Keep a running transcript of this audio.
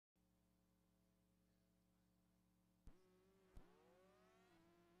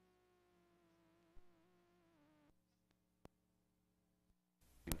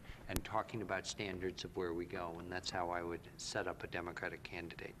and talking about standards of where we go, and that's how I would set up a Democratic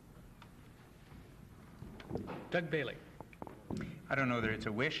candidate. Doug Bailey. I don't know whether it's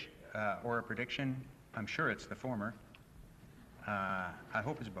a wish or a prediction. I'm sure it's the former. I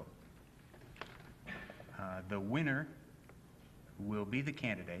hope it's both. The winner will be the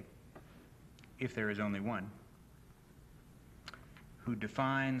candidate, if there is only one, who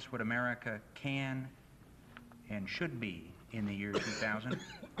defines what America can and should be in the year 2000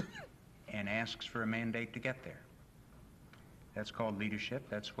 and asks for a mandate to get there. That's called leadership.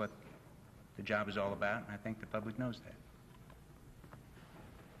 That's what the job is all about, and I think the public knows that.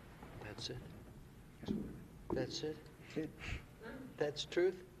 That's it? Yes. That's it? That's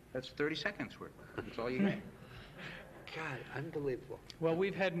truth? That's 30 seconds worth. That's all you get. God, unbelievable. Well,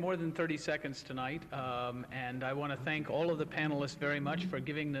 we've had more than 30 seconds tonight, and I want to thank all of the panelists very much for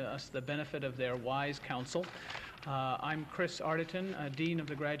giving us the benefit of their wise counsel. I'm Chris Arditon, Dean of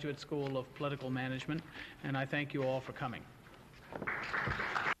the Graduate School of Political Management, and I thank you all for coming.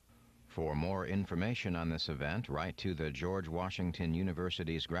 For more information on this event, write to the George Washington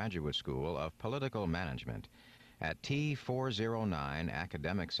University's Graduate School of Political Management at T409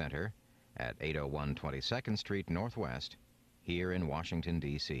 Academic Center at 801 22nd Street Northwest, here in Washington,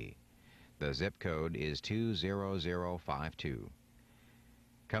 D.C. The zip code is 20052.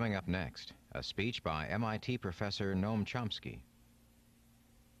 Coming up next, a speech by MIT Professor Noam Chomsky.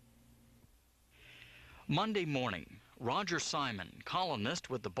 Monday morning, Roger Simon, columnist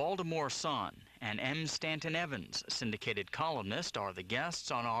with the Baltimore Sun, and M. Stanton Evans, syndicated columnist, are the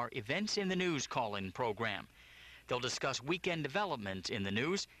guests on our Events in the News call-in program. They'll discuss weekend developments in the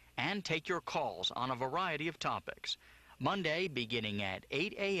news and take your calls on a variety of topics. Monday, beginning at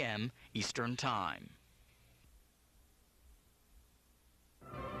 8 a.m. Eastern Time.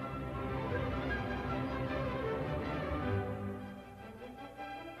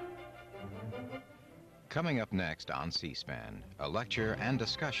 Coming up next on C-SPAN, a lecture and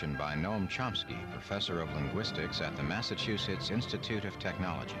discussion by Noam Chomsky, professor of linguistics at the Massachusetts Institute of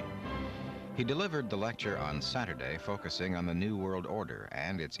Technology. He delivered the lecture on Saturday, focusing on the New World Order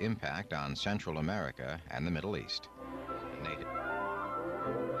and its impact on Central America and the Middle East.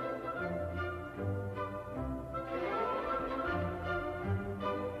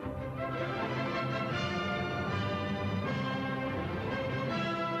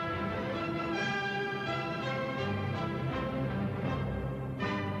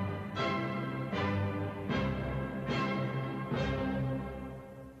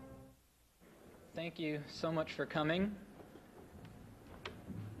 Thank you so much for coming.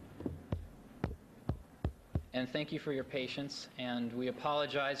 And thank you for your patience. And we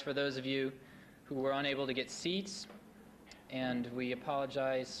apologize for those of you who were unable to get seats. And we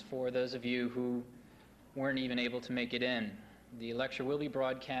apologize for those of you who weren't even able to make it in. The lecture will be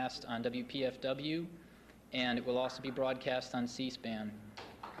broadcast on WPFW, and it will also be broadcast on C-SPAN.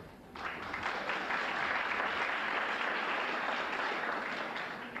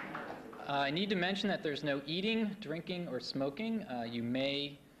 I need to mention that there's no eating, drinking, or smoking. You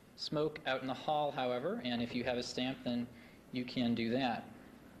may smoke out in the hall, however, and if you have a stamp, then you can do that.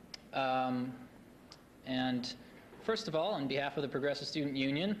 And first of all, on behalf of the Progressive Student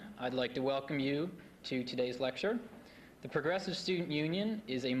Union, I'd like to welcome you to today's lecture. The Progressive Student Union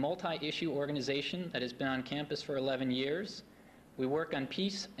is a multi-issue organization that has been on campus for 11 years. We work on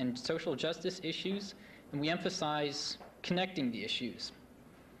peace and social justice issues, and we emphasize connecting the issues.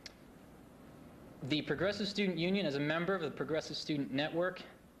 The Progressive Student Union, as a member of the Progressive Student Network,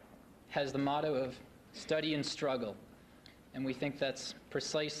 has the motto of study and struggle. And we think that's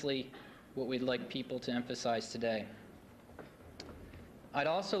precisely what we'd like people to emphasize today. I'd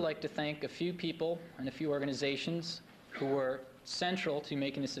also like to thank a few people and a few organizations who were central to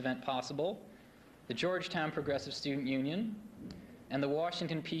making this event possible: the Georgetown Progressive Student Union and the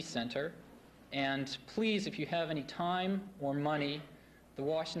Washington Peace Center. And please, if you have any time or money, the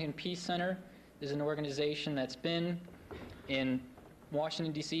Washington Peace Center is an organization that's been in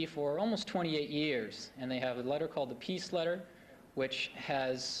Washington, D.C. for almost 28 years, and they have a letter called the Peace Letter, which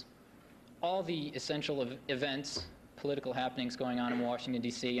has all the essential events, political happenings going on in Washington,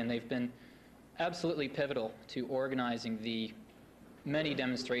 D.C., and they've been absolutely pivotal to organizing the many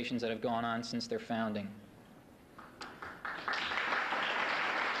demonstrations that have gone on since their founding.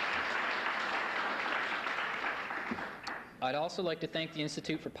 I'd also like to thank the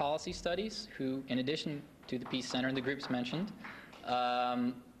Institute for Policy Studies, who, in addition to the Peace Center and the groups mentioned,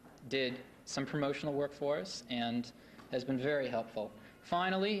 did some promotional work for us and has been very helpful.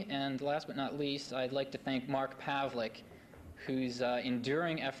 Finally, and last but not least, I'd like to thank Mark Pavlik, whose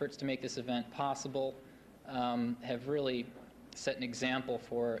enduring efforts to make this event possible have really set an example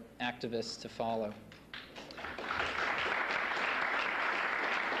for activists to follow.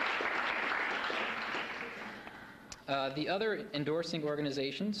 The other endorsing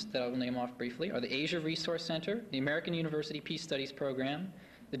organizations that I will name off briefly are the Asia Resource Center, the American University Peace Studies Program,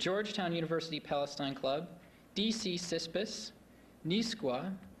 the Georgetown University Palestine Club, DC CISPIS,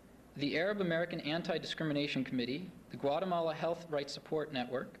 NISQA, the Arab American Anti-Discrimination Committee, the Guatemala Health Rights Support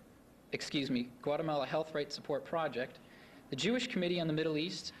Network, Guatemala Health Rights Support Project, the Jewish Committee on the Middle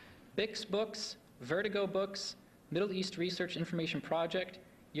East, Bix Books, Vertigo Books, Middle East Research Information Project,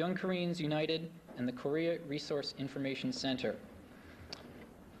 Young Koreans United, and the Korea Resource Information Center.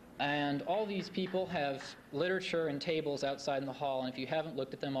 And all these people have literature and tables outside in the hall, and if you haven't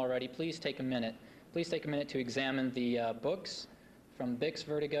looked at them already, please take a minute. Please take a minute to examine the books from Bix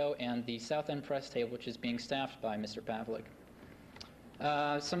Vertigo and the South End Press table, which is being staffed by Mr. Pavlik.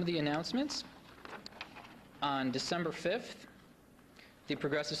 Some of the announcements. On December 5th, the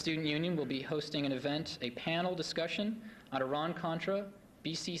Progressive Student Union will be hosting an event, a panel discussion on Iran-Contra,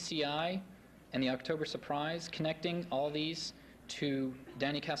 BCCI, and the October Surprise, connecting all these to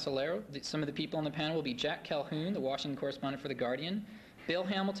Danny Casolaro. Some of the people on the panel will be Jack Calhoun, the Washington correspondent for The Guardian, Bill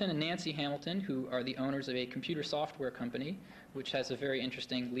Hamilton and Nancy Hamilton, who are the owners of a computer software company, which has a very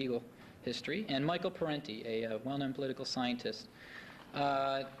interesting legal history, and Michael Parenti, a well-known political scientist.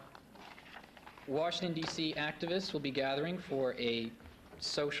 Washington, D.C. activists will be gathering for a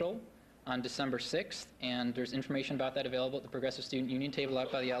social on December 6th, and there's information about that available at the Progressive Student Union table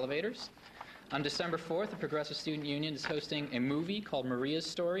out by the elevators. On December 4th, the Progressive Student Union is hosting a movie called Maria's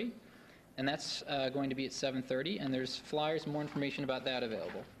Story, and that's going to be at 7:30, and there's flyers and more information about that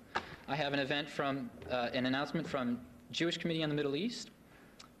available. I have an event from, an announcement from Jewish Committee on the Middle East,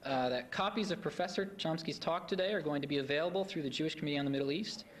 that copies of Professor Chomsky's talk today are going to be available through the Jewish Committee on the Middle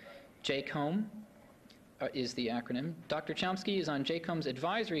East. JCOM is the acronym. Dr. Chomsky is on JCOM's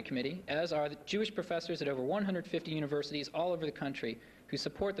advisory committee, as are the Jewish professors at over 150 universities all over the country who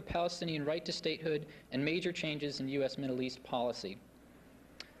support the Palestinian right to statehood and major changes in U.S. Middle East policy.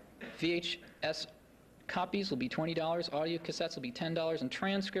 VHS copies will be $20, audio cassettes will be $10, and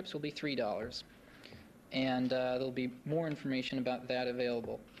transcripts will be $3. And there'll be more information about that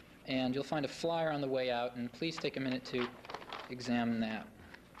available. And you'll find a flyer on the way out, and please take a minute to examine that.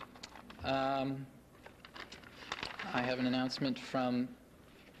 I have an announcement from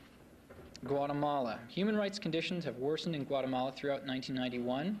Guatemala. Human rights conditions have worsened in Guatemala throughout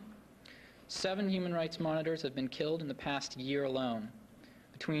 1991. 7 human rights monitors have been killed in the past year alone.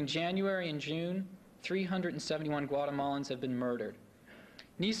 Between January and June, 371 Guatemalans have been murdered.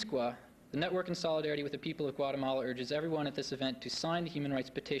 NISQA, the Network in Solidarity with the People of Guatemala, urges everyone at this event to sign the human rights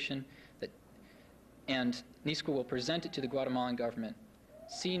petition, and NISQA will present it to the Guatemalan government.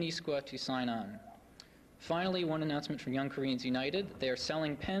 See NISQA to sign on. Finally, one announcement from Young Koreans United. They are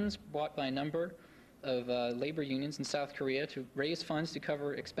selling pens bought by a number of labor unions in South Korea to raise funds to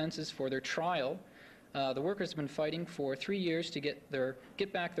cover expenses for their trial. The workers have been fighting for 3 years to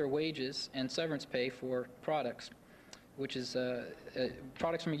get back their wages and severance pay for products, which is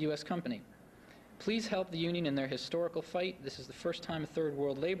products from a U.S. company. Please help the union in their historical fight. This is the first time a third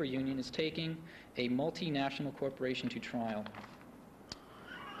world labor union is taking a multinational corporation to trial.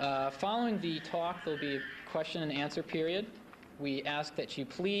 Following the talk, there'll be a question and answer period. We ask that you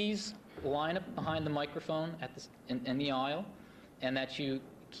please line up behind the microphone in the aisle, and that you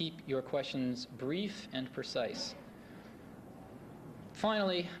keep your questions brief and precise.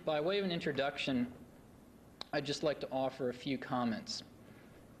 Finally, by way of an introduction, I'd just like to offer a few comments.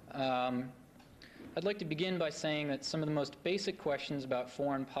 I'd like to begin by saying that some of the most basic questions about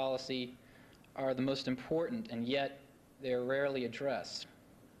foreign policy are the most important, and yet they're rarely addressed.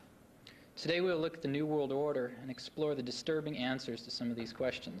 Today we'll look at the New World Order and explore the disturbing answers to some of these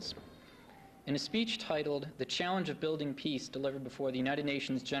questions. In a speech titled "The Challenge of Building Peace," delivered before the United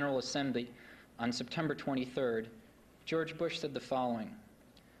Nations General Assembly on September 23rd, George Bush said the following: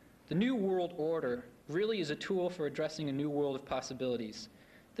 "The New World Order really is a tool for addressing a new world of possibilities.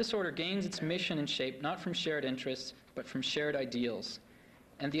 This order gains its mission and shape not from shared interests, but from shared ideals.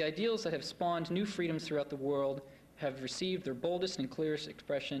 And the ideals that have spawned new freedoms throughout the world have received their boldest and clearest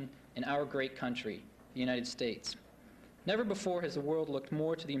expression in our great country, the United States. Never before has the world looked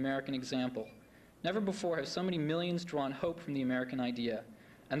more to the American example. Never before have so many millions drawn hope from the American idea.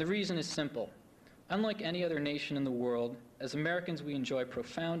 And the reason is simple. Unlike any other nation in the world, as Americans we enjoy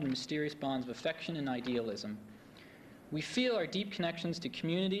profound and mysterious bonds of affection and idealism. We feel our deep connections to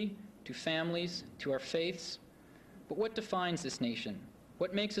community, to families, to our faiths. But what defines this nation?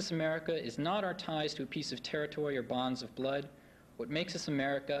 What makes us America is not our ties to a piece of territory or bonds of blood. What makes us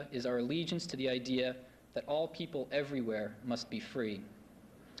America is our allegiance to the idea that all people everywhere must be free.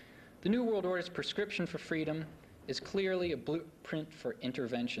 The New World Order's prescription for freedom is clearly a blueprint for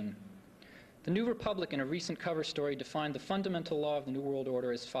intervention. The New Republic, in a recent cover story, defined the fundamental law of the New World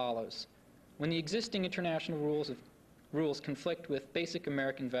Order as follows: when the existing international rules conflict with basic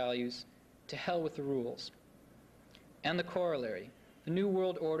American values, to hell with the rules. And the corollary: the New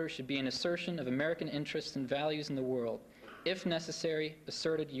World Order should be an assertion of American interests and values in the world, if necessary,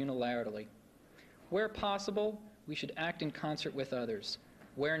 asserted unilaterally. Where possible, we should act in concert with others.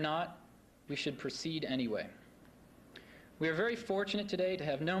 Where not, we should proceed anyway. We are very fortunate today to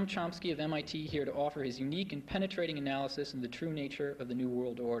have Noam Chomsky of MIT here to offer his unique and penetrating analysis of the true nature of the New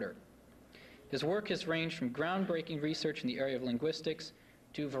World Order. His work has ranged from groundbreaking research in the area of linguistics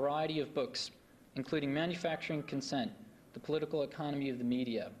to a variety of books, including Manufacturing Consent, The Political Economy of the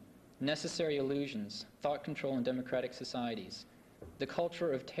Media, Necessary Illusions, Thought Control in Democratic Societies, The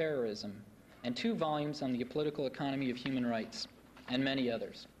Culture of Terrorism, and 2 volumes on the political economy of human rights, and many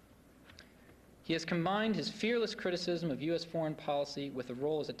others. He has combined his fearless criticism of U.S. foreign policy with a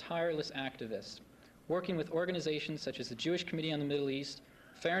role as a tireless activist, working with organizations such as the Jewish Committee on the Middle East,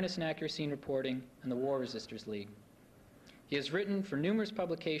 Fairness and Accuracy in Reporting, and the War Resisters League. He has written for numerous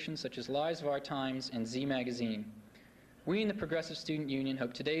publications such as Lives of Our Times and Z Magazine. We in the Progressive Student Union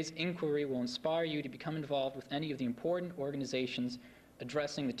hope today's inquiry will inspire you to become involved with any of the important organizations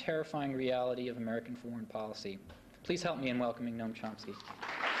addressing the terrifying reality of American foreign policy. Please help me in welcoming Noam Chomsky.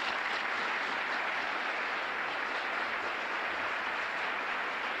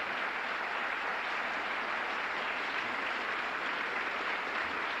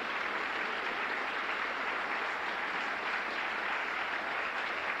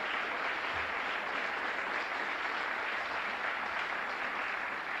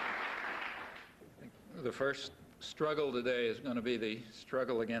 The first struggle today is going to be the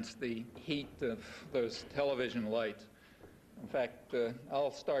struggle against the heat of those television lights. In fact,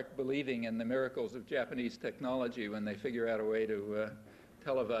 I'll start believing in the miracles of Japanese technology when they figure out a way to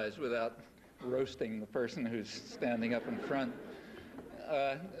televise without roasting the person who's standing up in front.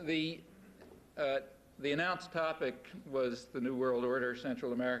 The announced topic was the New World Order,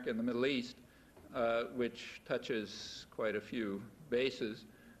 Central America, and the Middle East, which touches quite a few bases.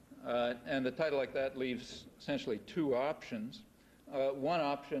 And a title like that leaves essentially 2 options. One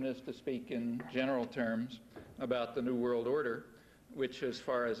option is to speak in general terms about the New World Order, which, as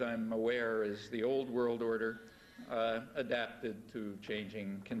far as I'm aware, is the old world order adapted to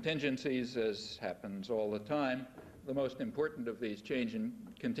changing contingencies, as happens all the time. The most important of these changing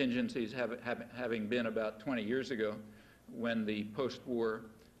contingencies having been about 20 years ago, when the post-war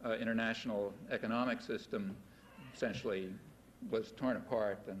international economic system essentially was torn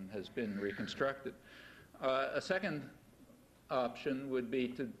apart and has been reconstructed. A second option would be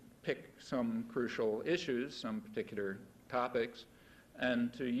to pick some crucial issues, some particular topics,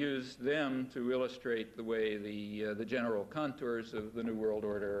 and to use them to illustrate the way the general contours of the New World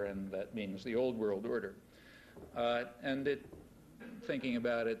Order, and that means the Old World Order. Thinking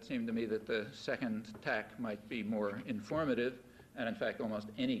about it, seemed to me that the second tack might be more informative, and in fact almost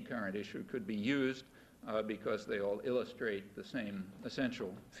any current issue could be used because they all illustrate the same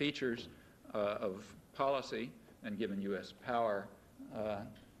essential features of policy, and given U.S. power,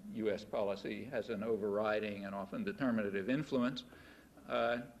 U.S. policy has an overriding and often determinative influence.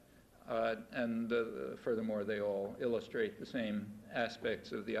 Furthermore, they all illustrate the same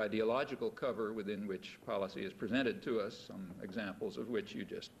aspects of the ideological cover within which policy is presented to us, some examples of which you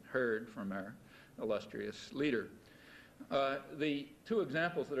just heard from our illustrious leader. The 2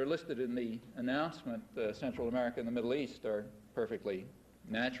 examples that are listed in the announcement, Central America and the Middle East, are perfectly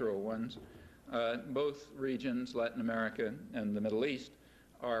natural ones. Both regions, Latin America and the Middle East,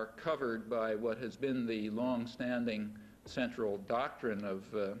 are covered by what has been the long-standing central doctrine of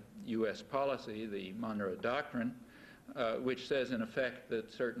U.S. policy, the Monroe Doctrine, which says in effect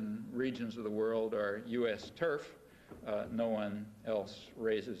that certain regions of the world are U.S. turf. No one else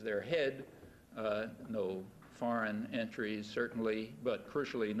raises their head. No foreign entries, certainly, but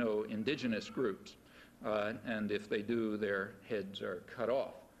crucially no indigenous groups. And if they do, their heads are cut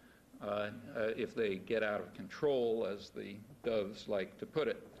off. If they get out of control, as the doves like to put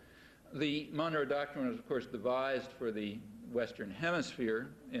it. The Monroe Doctrine was, of course, devised for the Western Hemisphere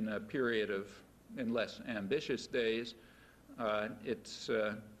in a period of, in less ambitious days. Its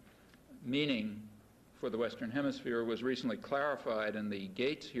meaning for the Western Hemisphere was recently clarified in the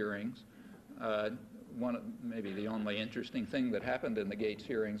Gates hearings. Maybe the only interesting thing that happened in the Gates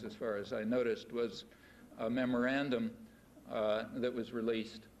hearings, as far as I noticed, was a memorandum that was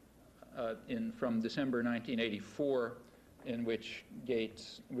released from December 1984 in which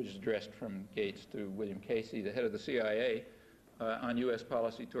Gates, which is addressed from Gates to William Casey, the head of the CIA, on U.S.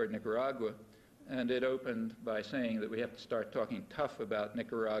 policy toward Nicaragua. And it opened by saying that we have to start talking tough about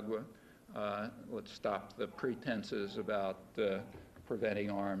Nicaragua. Let's stop the pretenses about preventing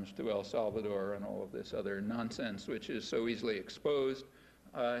arms to El Salvador and all of this other nonsense, which is so easily exposed,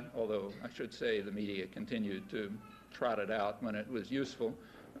 although I should say the media continued to trot it out when it was useful.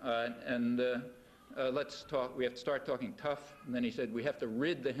 Let's talk, we have to start talking tough. And then he said, we have to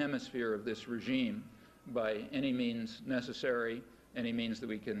rid the hemisphere of this regime by any means necessary, any means that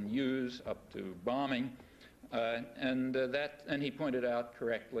we can use, up to bombing. And he pointed out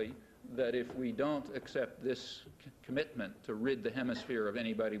correctly that if we don't accept this commitment to rid the hemisphere of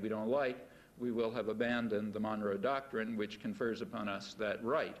anybody we don't like, we will have abandoned the Monroe Doctrine, which confers upon us that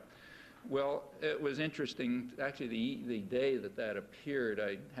right. Well, it was interesting, actually the day that that appeared,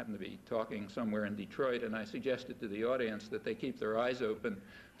 I happened to be talking somewhere in Detroit, and I suggested to the audience that they keep their eyes open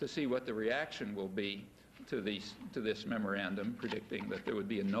to see what the reaction will be to this memorandum, predicting that there would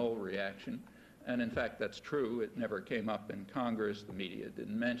be a null reaction. And in fact, that's true. It never came up in Congress. The media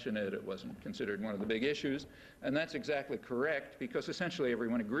didn't mention it. It wasn't considered one of the big issues. And that's exactly correct, because essentially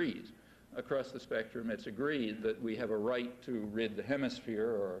everyone agrees. Across the spectrum, it's agreed that we have a right to rid the hemisphere,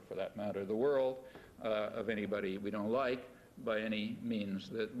 or for that matter, the world, of anybody we don't like by any means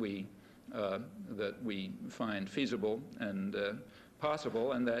that we find feasible and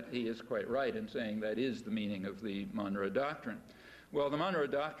possible, and that he is quite right in saying that is the meaning of the Monroe Doctrine. Well, the Monroe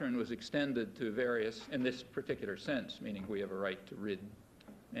Doctrine was extended to various, in this particular sense, meaning we have a right to rid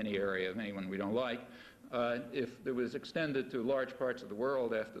any area of anyone we don't like. If it was extended to large parts of the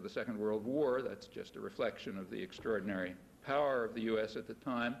world after the Second World War, that's just a reflection of the extraordinary power of the U.S. at the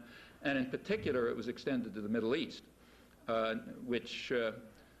time. And in particular, it was extended to the Middle East, which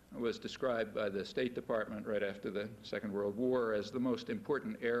was described by the State Department right after the Second World War as the most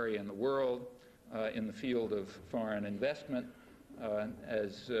important area in the world in the field of foreign investment.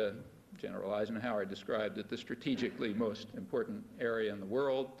 As General Eisenhower described it, the strategically most important area in the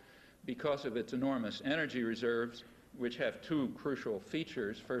world because of its enormous energy reserves, which have two crucial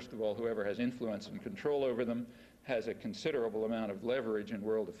features. First of all, whoever has influence and control over them has a considerable amount of leverage in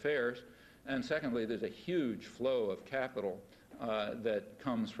world affairs. And secondly, there's a huge flow of capital that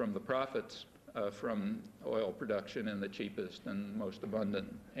comes from the profits from oil production in the cheapest and most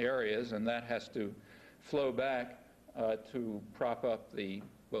abundant areas, and that has to flow back to prop up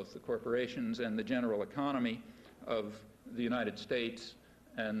both the corporations and the general economy of the United States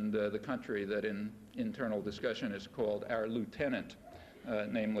and the country that in internal discussion is called our lieutenant,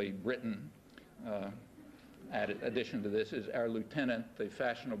 namely Britain. Addition to this is our lieutenant. The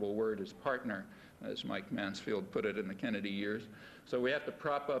fashionable word is partner, as Mike Mansfield put it in the Kennedy years. So we have to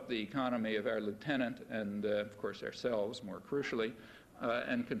prop up the economy of our lieutenant and, of course, ourselves, more crucially,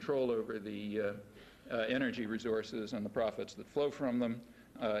 and control over the energy resources and the profits that flow from them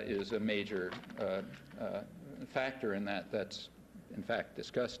is a major factor in that. That's, in fact,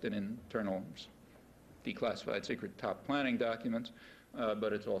 discussed in internal declassified secret top planning documents,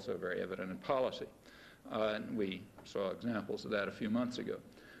 but it's also very evident in policy. And we saw examples of that a few months ago.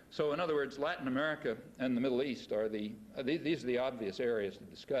 So in other words, Latin America and the Middle East are these are the obvious areas to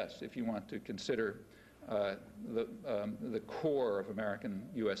discuss if you want to consider the core of American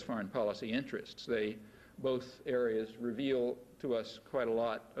U.S. foreign policy interests. Both areas reveal to us quite a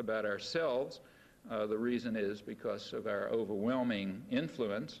lot about ourselves. The reason is because of our overwhelming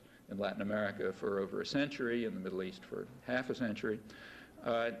influence in Latin America for over a century, in the Middle East for half a century.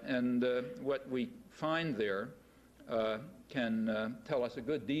 And what we find there can tell us a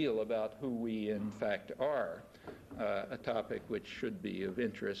good deal about who we in fact are, a topic which should be of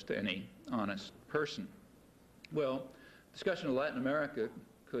interest to any honest person. Well, discussion of Latin America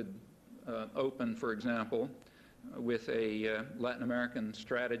could open, for example, with a Latin American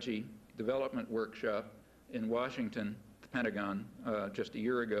strategy development workshop in Washington, the Pentagon, just a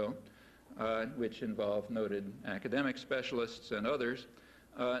year ago, which involved noted academic specialists and others.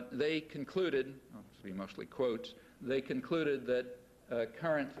 They concluded, to be mostly quotes, they concluded that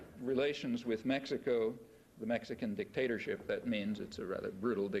current relations with Mexico, the Mexican dictatorship, that means it's a rather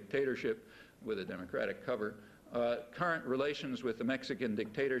brutal dictatorship with a democratic cover, current relations with the Mexican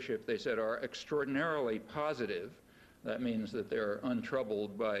dictatorship, they said, are extraordinarily positive. That means that they're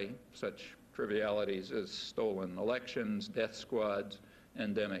untroubled by such trivialities as stolen elections, death squads,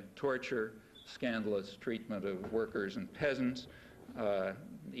 endemic torture, scandalous treatment of workers and peasants,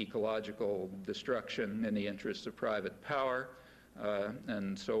 ecological destruction in the interests of private power,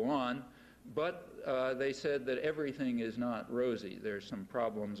 and so on. But they said that everything is not rosy. There's some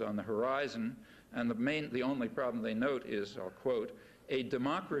problems on the horizon, and the only problem they note is, I'll quote, "A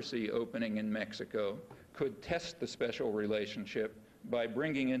democracy opening in Mexico could test the special relationship by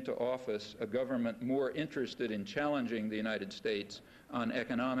bringing into office a government more interested in challenging the United States on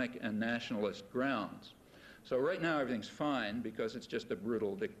economic and nationalist grounds." So right now everything's fine because it's just a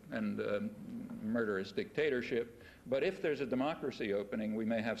brutal and murderous dictatorship. But if there's a democracy opening, we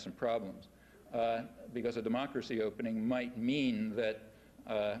may have some problems. Because a democracy opening might mean that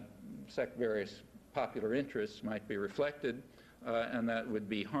various popular interests might be reflected, and that would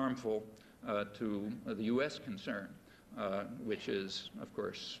be harmful to the U.S. concern, which is, of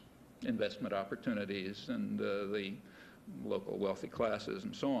course, investment opportunities and the local wealthy classes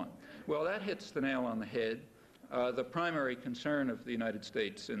and so on. Well, that hits the nail on the head. The primary concern of the United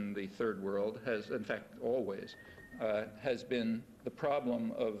States in the Third World has, in fact, always, has been the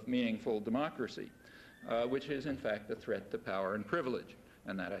problem of meaningful democracy, which is, in fact, a threat to power and privilege.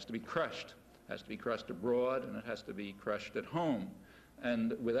 And that has to be crushed. It has to be crushed abroad, and it has to be crushed at home.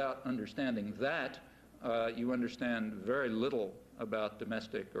 And without understanding that, you understand very little about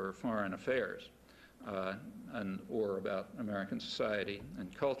domestic or foreign affairs, or about American society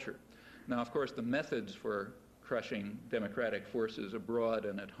and culture. Now, of course, the methods for crushing democratic forces abroad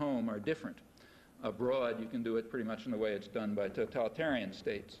and at home are different. Abroad, you can do it pretty much in the way it's done by totalitarian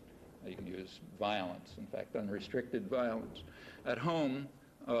states. You can use violence, in fact, unrestricted violence. At home,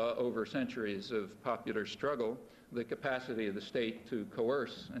 over centuries of popular struggle, the capacity of the state to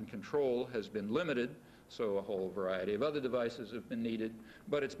coerce and control has been limited, so a whole variety of other devices have been needed,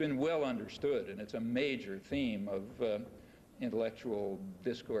 but it's been well understood, and it's a major theme of intellectual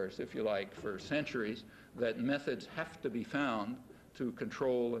discourse, if you like, for centuries, that methods have to be found to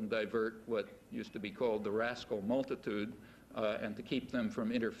control and divert what used to be called the rascal multitude, and to keep them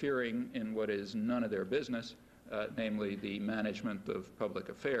from interfering in what is none of their business, namely the management of public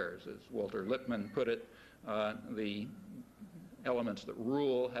affairs. As Walter Lippmann put it, the elements that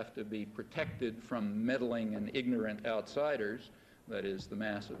rule have to be protected from meddling and ignorant outsiders, that is, the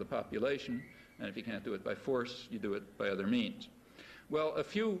mass of the population, and if you can't do it by force, you do it by other means. Well, a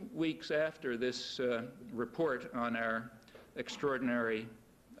few weeks after this report on our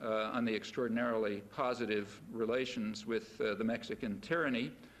on the extraordinarily positive relations with the Mexican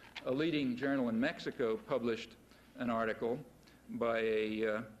tyranny, a leading journal in Mexico published an article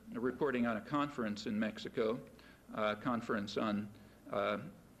by reporting on a conference in Mexico, a conference on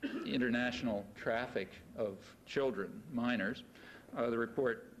international traffic of children, minors. The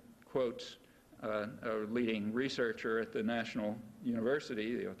report quotes a leading researcher at the National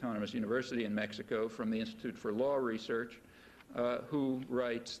University, the Autonomous University in Mexico, from the Institute for Law Research, who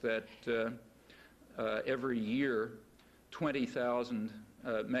writes that every year 20,000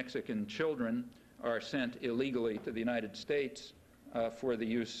 Mexican children are sent illegally to the United States for the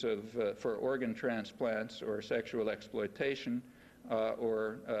use of, for organ transplants or sexual exploitation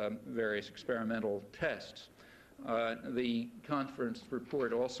or various experimental tests. The conference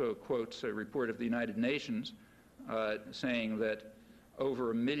report also quotes a report of the United Nations saying that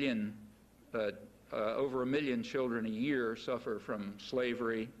over a million children a year suffer from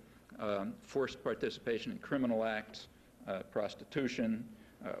slavery, forced participation in criminal acts, prostitution,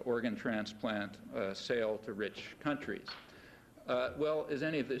 organ transplant, sale to rich countries. Well, is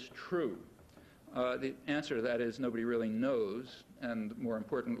any of this true? The answer to that is nobody really knows, and more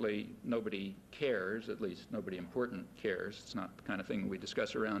importantly, nobody cares, at least nobody important cares. It's not the kind of thing we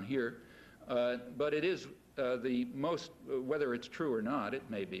discuss around here. But it is the most, whether it's true or not, it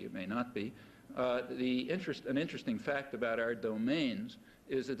may be, it may not be, an interesting fact about our domains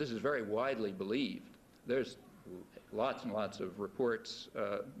is that this is very widely believed. There's lots and lots of reports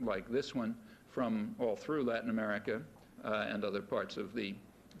like this one from all through Latin America and other parts of the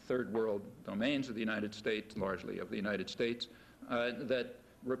third world domains of the United States, largely of the United States, that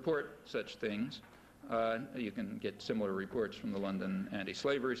report such things. You can get similar reports from the London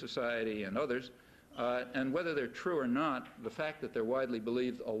Anti-Slavery Society and others. And whether they're true or not, the fact that they're widely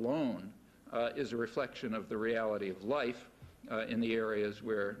believed alone is a reflection of the reality of life in the areas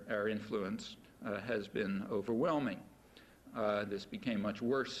where our influence has been overwhelming. This became much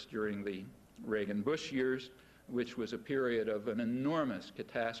worse during the Reagan-Bush years, which was a period of an enormous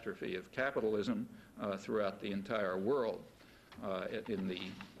catastrophe of capitalism throughout the entire world,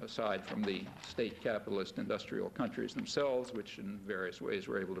 aside from the state capitalist industrial countries themselves, which in various ways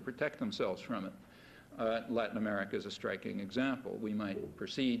were able to protect themselves from it. Latin America is a striking example. We might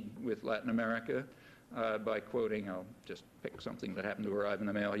proceed with Latin America by quoting, I'll just pick something that happened to arrive in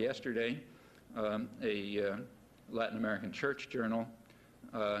the mail yesterday, a Latin American church journal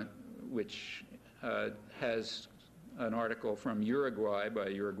which has an article from Uruguay by a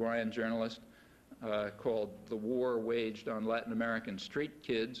Uruguayan journalist called "The War Waged on Latin American Street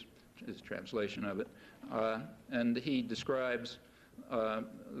Kids," which is a translation of it. And he describes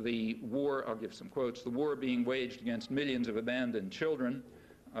the war, I'll give some quotes, the war being waged against millions of abandoned children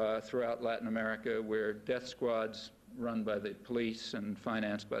throughout Latin America, where death squads run by the police and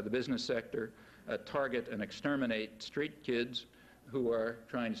financed by the business sector target and exterminate street kids who are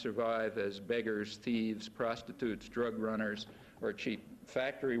trying to survive as beggars, thieves, prostitutes, drug runners, or cheap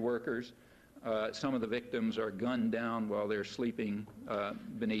factory workers. Some of the victims are gunned down while they're sleeping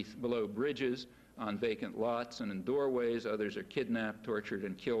below bridges, on vacant lots and in doorways. Others are kidnapped, tortured,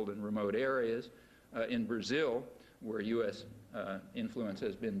 and killed in remote areas. In Brazil, where U.S. Influence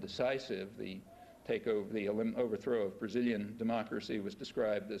has been decisive, the overthrow of Brazilian democracy was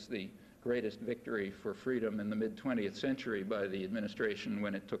described as the greatest victory for freedom in the mid-20th century by the administration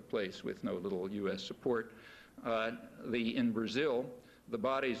when it took place with no little U.S. support. In Brazil, the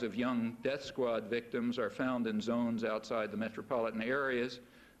bodies of young death squad victims are found in zones outside the metropolitan areas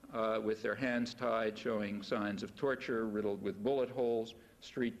with their hands tied, showing signs of torture, riddled with bullet holes.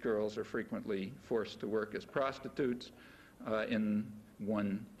 Street girls are frequently forced to work as prostitutes. In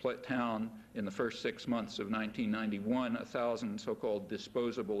one town, in the first 6 months of 1991, 1,000 so-called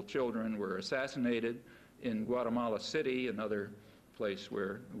disposable children were assassinated. In Guatemala City, another place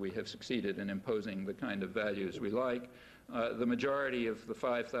where we have succeeded in imposing the kind of values we like, the majority of the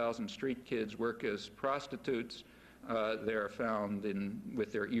 5,000 street kids work as prostitutes. They're found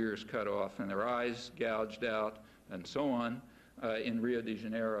with their ears cut off and their eyes gouged out and so on. In Rio de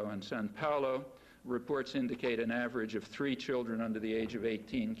Janeiro and Sao Paulo, reports indicate an average of 3 children under the age of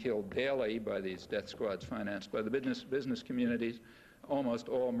 18 killed daily by these death squads financed by the business communities. Almost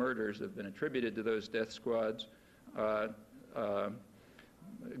all murders have been attributed to those death squads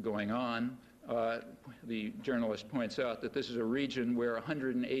going on. The journalist points out that this is a region where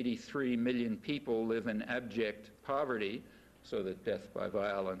 183 million people live in abject poverty, so that death by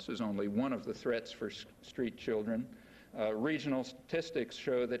violence is only one of the threats for street children. Regional statistics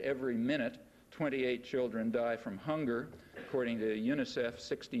show that every minute 28 children die from hunger. According to UNICEF,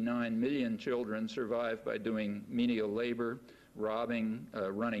 69 million children survive by doing menial labor, robbing,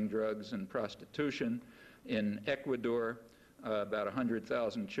 running drugs, and prostitution. In Ecuador, about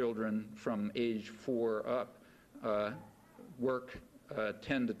 100,000 children from age 4 up work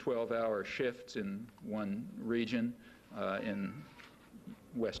 10 to 12-hour shifts in one region in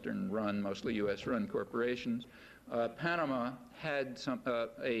Western-run, mostly U.S.-run corporations. Panama had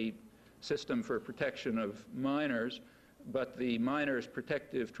a system for protection of minors, but the Minors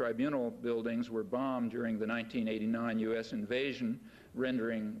Protective Tribunal buildings were bombed during the 1989 U.S. invasion,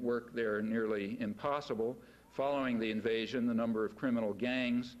 rendering work there nearly impossible. Following the invasion, the number of criminal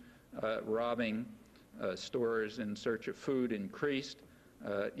gangs robbing stores in search of food increased.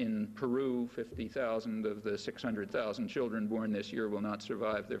 In Peru, 50,000 of the 600,000 children born this year will not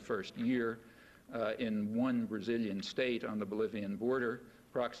survive their first year. In one Brazilian state on the Bolivian border,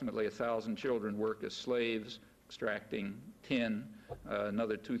 approximately 1,000 children work as slaves, extracting tin.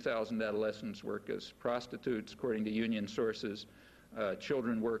 Another 2,000 adolescents work as prostitutes. According to union sources,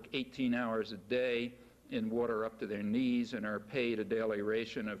 children work 18 hours a day in water up to their knees and are paid a daily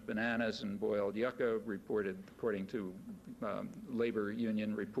ration of bananas and boiled yucca, reported according to labor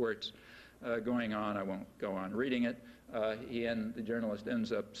union reports. Going on, I won't go on reading it. The journalist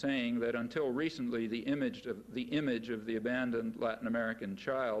ends up saying that until recently, the image of the abandoned Latin American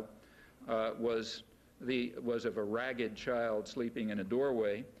child was of a ragged child sleeping in a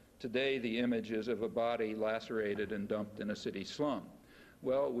doorway. Today, the image is of a body lacerated and dumped in a city slum.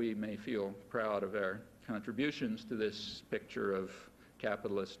 Well, we may feel proud of our contributions to this picture of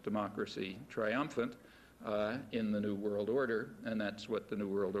capitalist democracy triumphant in the New World Order, and that's what the New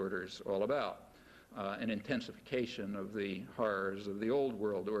World Order is all about. An intensification of the horrors of the old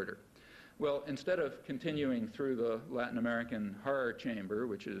world order. Well, instead of continuing through the Latin American horror chamber,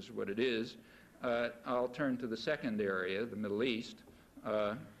 which is what it is, I'll turn to the second area, the Middle East,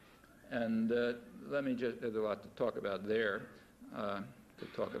 and there's a lot to talk about there.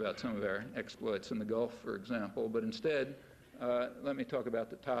 Could talk about some of our exploits in the Gulf, for example, but instead, let me talk about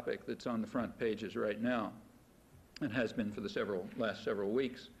the topic that's on the front pages right now, and has been for the last several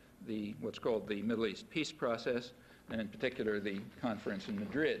weeks. What's called the Middle East peace process, and in particular the conference in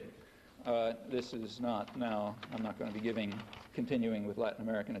Madrid. This is not now, I'm not going to be continuing with Latin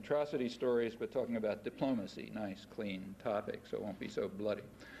American atrocity stories, but talking about diplomacy, nice, clean topic, so it won't be so bloody.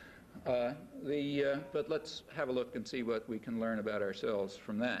 But let's have a look and see what we can learn about ourselves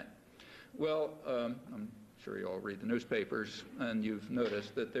from that. Well, I'm sure you all read the newspapers, and you've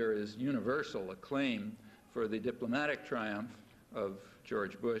noticed that there is universal acclaim for the diplomatic triumph of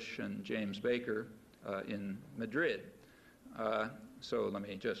George Bush and James Baker in Madrid. So let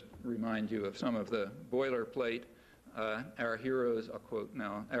me just remind you of some of the boilerplate. Our heroes, I'll quote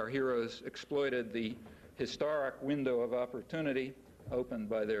now, our heroes exploited the historic window of opportunity opened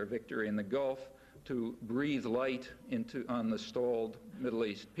by their victory in the Gulf to breathe light on the stalled Middle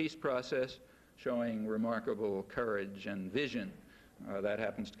East peace process, showing remarkable courage and vision. That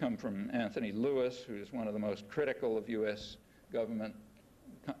happens to come from Anthony Lewis, who's one of the most critical of U.S. government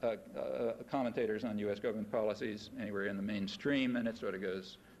commentators on U.S. government policies anywhere in the mainstream, and it sort of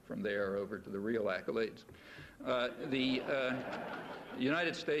goes from there over to the real accolades. The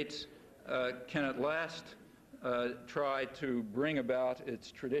United States can at last try to bring about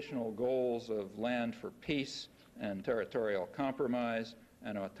its traditional goals of land for peace and territorial compromise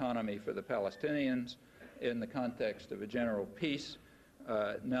and autonomy for the Palestinians in the context of a general peace,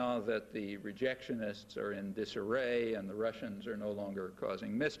 now that the rejectionists are in disarray and the Russians are no longer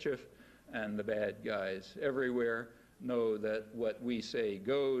causing mischief and the bad guys everywhere know that what we say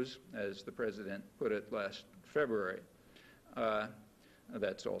goes, as the president put it last February.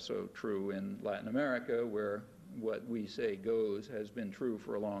 That's also true in Latin America, where what we say goes has been true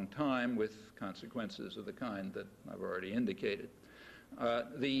for a long time, with consequences of the kind that I've already indicated.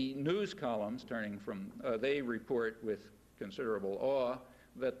 The news columns, they report with considerable awe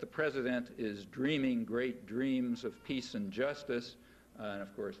that the president is dreaming great dreams of peace and justice, and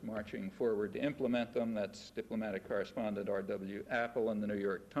of course marching forward to implement them. That's diplomatic correspondent R.W. Apple in the New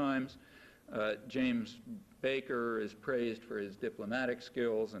York Times. James Baker is praised for his diplomatic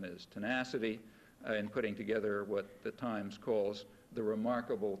skills and his tenacity in putting together what the Times calls the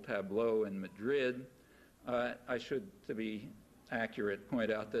remarkable tableau in Madrid. I should, to be accurate,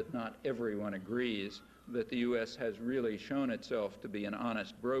 point out that not everyone agrees that the U.S. has really shown itself to be an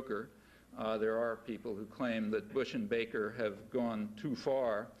honest broker. There are people who claim that Bush and Baker have gone too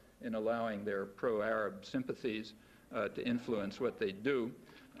far in allowing their pro-Arab sympathies to influence what they do.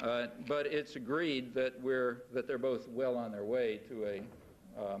 But it's agreed that they're both well on their way to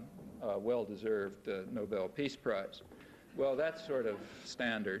a well-deserved Nobel Peace Prize. Well, that's sort of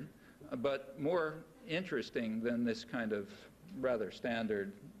standard, but more interesting than this kind of rather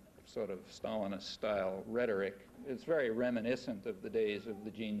standard sort of Stalinist-style rhetoric. It's very reminiscent of the days of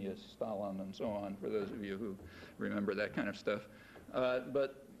the genius Stalin and so on, for those of you who remember that kind of stuff.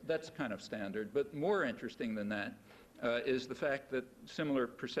 But that's kind of standard. But more interesting than that is the fact that similar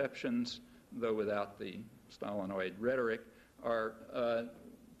perceptions, though without the Stalinoid rhetoric, are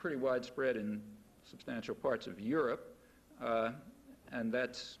pretty widespread in substantial parts of Europe, and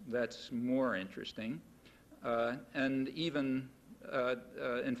that's more interesting. And even,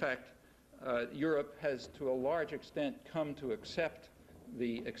 in fact, Europe has to a large extent come to accept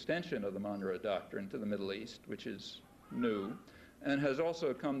the extension of the Monroe Doctrine to the Middle East, which is new, and has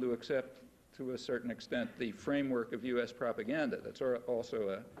also come to accept, to a certain extent, the framework of U.S. propaganda. That's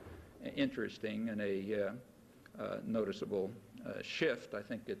also interesting and a noticeable shift. I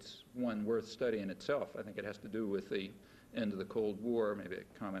think it's one worth studying itself. I think it has to do with the end of the Cold War. Maybe I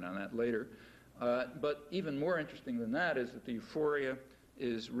comment on that later. But even more interesting than that is that the euphoria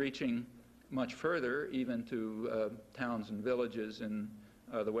is reaching much further, even to towns and villages in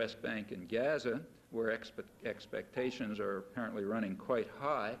the West Bank and Gaza, where expectations are apparently running quite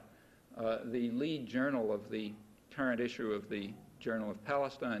high. The lead journal of the current issue of the Journal of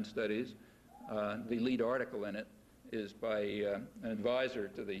Palestine Studies, the lead article in it is by an advisor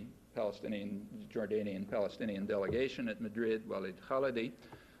to the Jordanian-Palestinian delegation at Madrid, Walid Khalidi,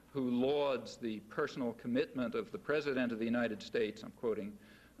 who lauds the personal commitment of the President of the United States, I'm quoting,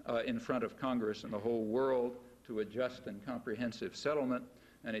 in front of Congress and the whole world to a just and comprehensive settlement.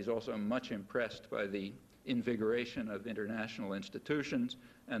 And he's also much impressed by the invigoration of international institutions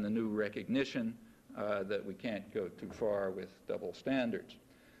and the new recognition that we can't go too far with double standards.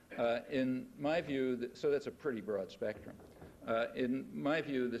 In my view, so that's a pretty broad spectrum. In my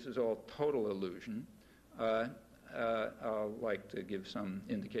view, this is all total illusion. I'll like to give some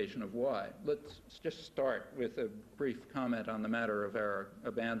indication of why. Let's just start with a brief comment on the matter of our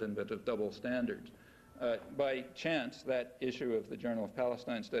abandonment of double standards. By chance, that issue of the Journal of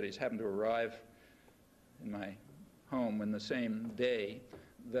Palestine Studies happened to arrive in my home in the same day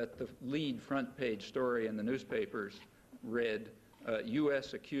that the lead front page story in the newspapers read,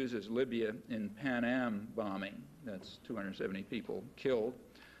 U.S. accuses Libya in Pan Am bombing. That's 270 people killed.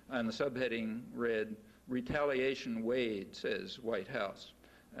 And the subheading read, Retaliation Wade, says White House.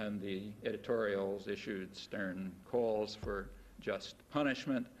 And the editorials issued stern calls for just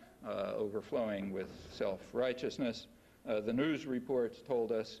punishment overflowing with self-righteousness. The news reports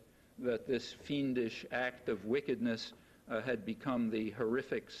told us that this fiendish act of wickedness had become the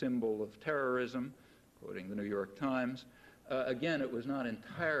horrific symbol of terrorism, quoting the New York Times. Again, it was not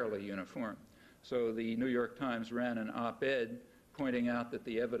entirely uniform. So the New York Times ran an op-ed pointing out that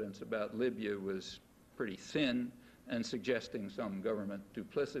the evidence about Libya was pretty thin and suggesting some government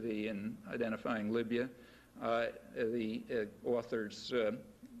duplicity in identifying Libya. The authors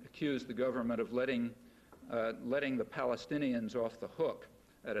accused the government of letting the Palestinians off the hook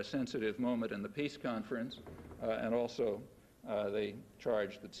at a sensitive moment in the peace conference, and also they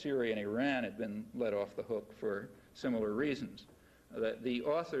charged that Syria and Iran had been let off the hook for similar reasons. The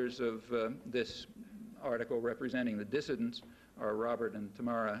authors of this article representing the dissidents are Robert and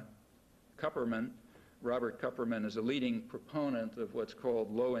Tamara Kupperman. Robert Kupperman is a leading proponent of what's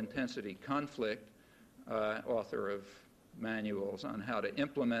called low-intensity conflict, author of manuals on how to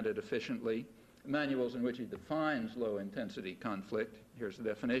implement it efficiently, manuals in which he defines low-intensity conflict. Here's the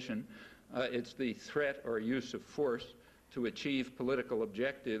definition. It's the threat or use of force to achieve political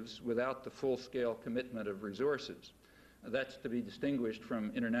objectives without the full-scale commitment of resources. That's to be distinguished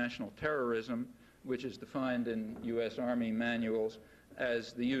from international terrorism, which is defined in U.S. Army manuals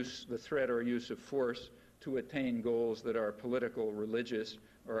as the threat or use of force to attain goals that are political, religious,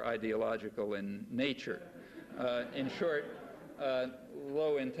 or ideological in nature. In short,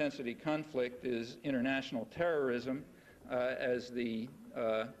 low-intensity conflict is international terrorism, as the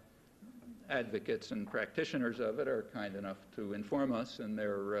advocates and practitioners of it are kind enough to inform us in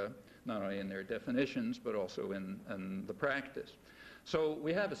their, not only in their definitions, but also in the practice. So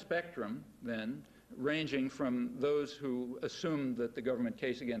we have a spectrum, then, ranging from those who assumed that the government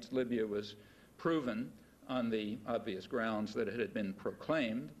case against Libya was proven on the obvious grounds that it had been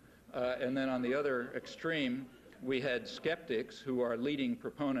proclaimed, and then on the other extreme, we had skeptics who are leading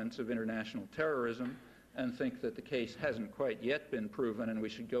proponents of international terrorism and think that the case hasn't quite yet been proven and we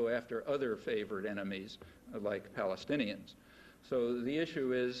should go after other favored enemies like Palestinians. So the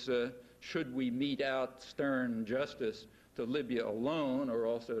issue is, should we mete out stern justice to Libya alone or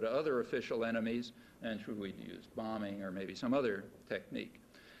also to other official enemies, and should we use bombing or maybe some other technique?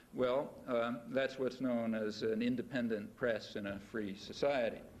 Well, that's what's known as an independent press in a free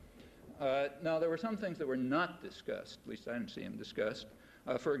society. Now, there were some things that were not discussed, at least I didn't see them discussed.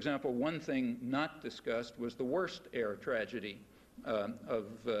 For example, one thing not discussed was the worst air tragedy of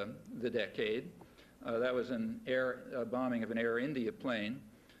the decade. That was a bombing of an Air India plane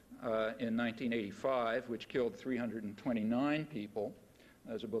in 1985, which killed 329 people.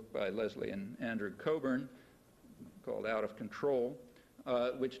 There's a book by Leslie and Andrew Coburn called Out of Control,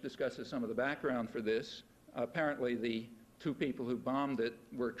 which discusses some of the background for this. Apparently, the two people who bombed it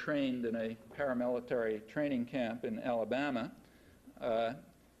were trained in a paramilitary training camp in Alabama.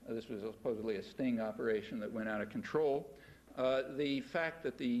 This was supposedly a sting operation that went out of control. The fact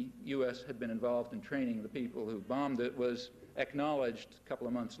that the U.S. had been involved in training the people who bombed it was acknowledged a couple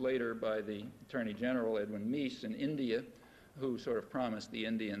of months later by the Attorney General, Edwin Meese, in India, who sort of promised the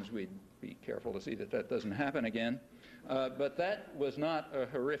Indians we'd be careful to see that that doesn't happen again. But that was not a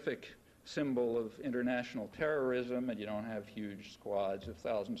horrific symbol of international terrorism, and you don't have huge squads of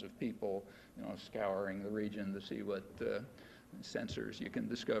thousands of people, scouring the region to see what sensors you can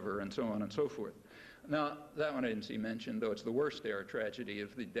discover and so on and so forth. Now, that one I didn't see mentioned, though it's the worst air tragedy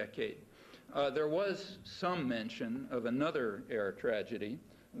of the decade. There was some mention of another air tragedy,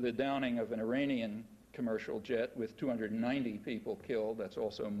 the downing of an Iranian commercial jet with 290 people killed. That's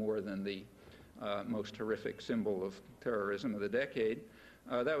also more than the most horrific symbol of terrorism of the decade.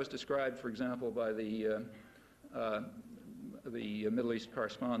 That was described, for example, by the Middle East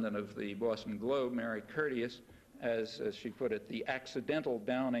correspondent of the Boston Globe, Mary Curtius, as she put it, the accidental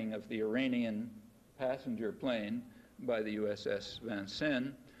downing of the Iranian passenger plane by the USS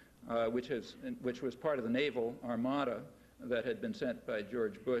Vincennes, which was part of the naval armada that had been sent by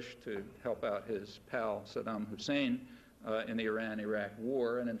George Bush to help out his pal Saddam Hussein in the Iran-Iraq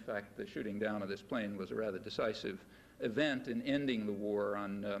war. And in fact, the shooting down of this plane was a rather decisive event in ending the war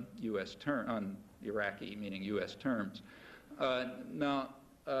on on Iraqi, meaning U.S. terms. Now,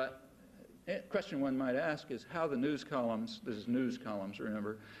 a question one might ask is how the news columns, this is news columns,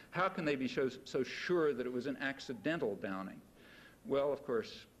 remember, how can they be so sure that it was an accidental downing? Well, of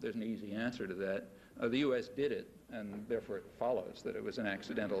course, there's an easy answer to that. The U.S. did it, and therefore it follows that it was an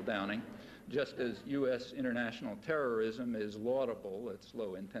accidental downing. Just as U.S. international terrorism is laudable, it's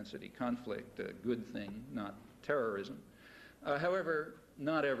low-intensity conflict, a good thing, not terrorism. However,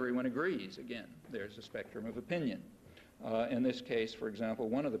 not everyone agrees. Again, there's a spectrum of opinion. In this case, for example,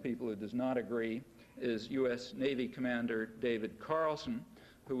 one of the people who does not agree is U.S. Navy Commander David Carlson,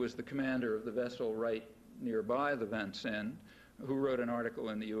 who was the commander of the vessel right nearby the Vincennes, who wrote an article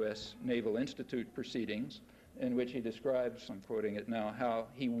in the U.S. Naval Institute Proceedings in which he describes, I'm quoting it now, how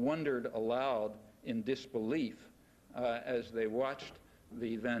he wondered aloud in disbelief as they watched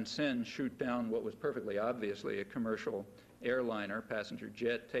the Vincennes shoot down what was perfectly obviously a commercial airliner, passenger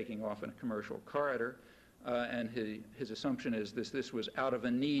jet, taking off in a commercial corridor. And his assumption is this was out of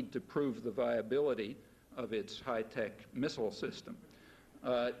a need to prove the viability of its high-tech missile system.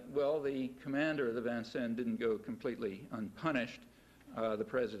 Well, the commander of the Vincennes didn't go completely unpunished. The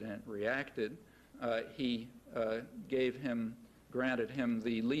president reacted. He granted him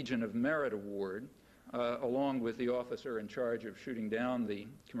the Legion of Merit Award, along with the officer in charge of shooting down the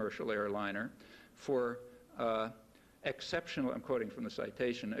commercial airliner, for exceptional, I'm quoting from the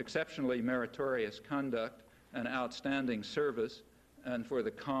citation, exceptionally meritorious conduct and outstanding service, and for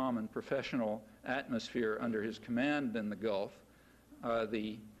the calm and professional atmosphere under his command in the Gulf.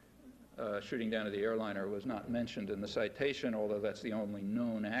 The shooting down of the airliner was not mentioned in the citation, although that's the only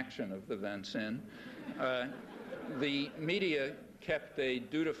known action of the Vincennes. The media kept a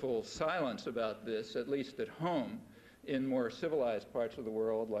dutiful silence about this, at least at home. In more civilized parts of the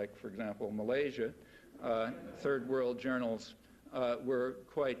world, like, for example, Malaysia, third world journals were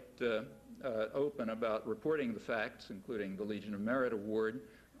quite open about reporting the facts, including the Legion of Merit Award,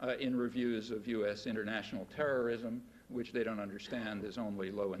 in reviews of U.S. international terrorism, which they don't understand is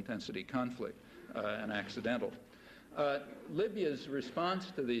only low-intensity conflict and accidental. Libya's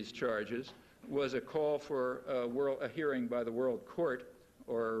response to these charges was a call for a hearing by the World Court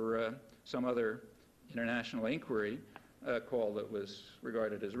or some other international inquiry, a call that was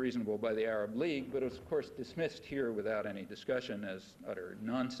regarded as reasonable by the Arab League, but it was, of course, dismissed here without any discussion as utter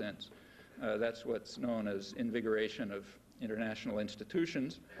nonsense. That's what's known as invigoration of international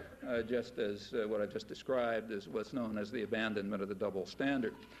institutions, just as what I just described is what's known as the abandonment of the double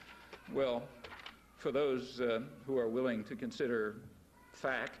standard. Well, for those who are willing to consider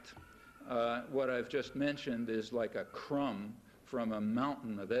fact, what I've just mentioned is like a crumb from a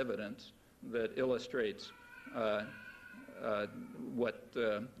mountain of evidence that illustrates what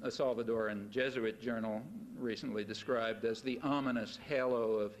a Salvadoran Jesuit journal recently described as the ominous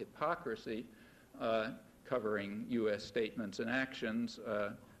halo of hypocrisy covering U.S. statements and actions,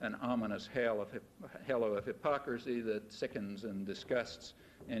 an ominous halo of hypocrisy that sickens and disgusts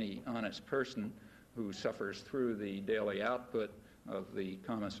any honest person who suffers through the daily output of the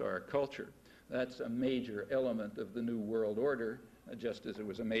commissar culture. That's a major element of the New World Order, just as it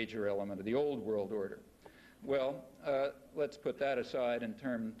was a major element of the Old World Order. Well, let's put that aside and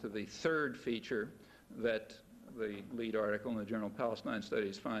turn to the third feature that the lead article in the Journal of Palestine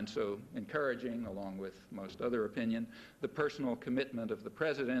Studies finds so encouraging, along with most other opinion, the personal commitment of the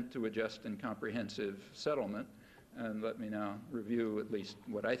president to a just and comprehensive settlement. And let me now review at least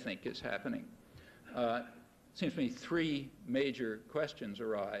what I think is happening. It seems to me three major questions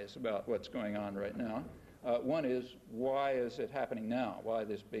arise about what's going on right now. One is, why is it happening now? Why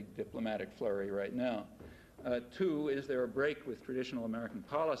this big diplomatic flurry right now? Two, is there a break with traditional American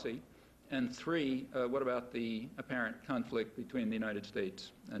policy? And three, what about the apparent conflict between the United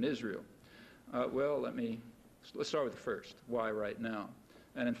States and Israel? Well, let's start with the first, why right now?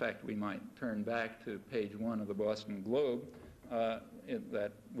 And in fact, we might turn back to page 1 of the Boston Globe,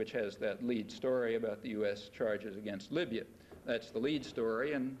 which has that lead story about the U.S. charges against Libya. That's the lead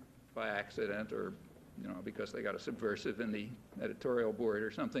story, and by accident or because they got a subversive in the editorial board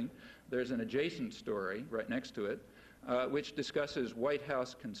or something, there's an adjacent story right next to it, which discusses White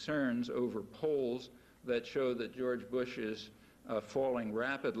House concerns over polls that show that George Bush is falling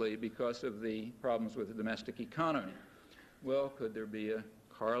rapidly because of the problems with the domestic economy. Well, could there be a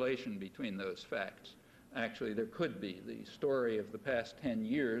correlation between those facts? Actually, there could be. The story of the past 10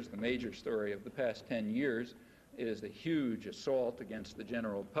 years, the major story of the past 10 years, is the huge assault against the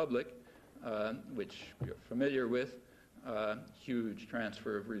general public, which you're familiar with, huge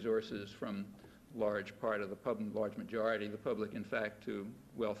transfer of resources from large majority of the public, in fact, to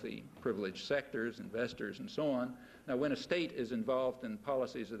wealthy, privileged sectors, investors, and so on. Now, when a state is involved in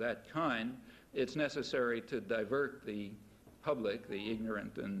policies of that kind, it's necessary to divert the public, the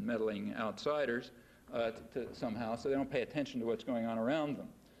ignorant and meddling outsiders, somehow, so they don't pay attention to what's going on around them.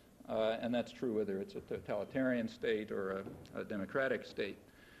 And that's true whether it's a totalitarian state or a democratic state.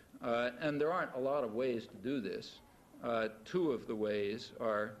 And there aren't a lot of ways to do this. Two of the ways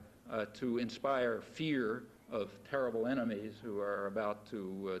are to inspire fear of terrible enemies who are about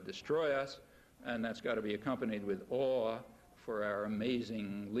to destroy us, and that's got to be accompanied with awe for our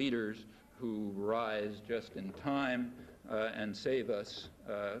amazing leaders who rise just in time and save us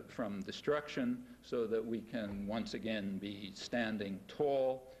from destruction so that we can once again be standing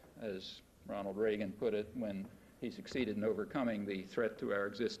tall, as Ronald Reagan put it when he succeeded in overcoming the threat to our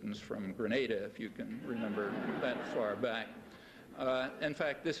existence from Grenada, if you can remember that far back. In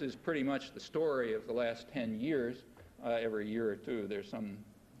fact, this is pretty much the story of the last 10 years. Every year or two, there's some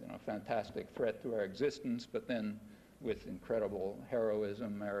fantastic threat to our existence, but then with incredible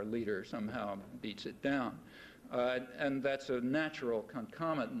heroism, our leader somehow beats it down. And that's a natural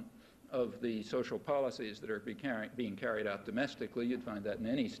concomitant of the social policies that are being carried out domestically. You'd find that in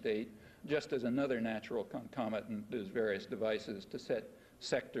any state, just as another natural concomitant is various devices to set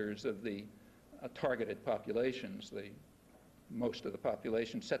sectors of the targeted populations, most of the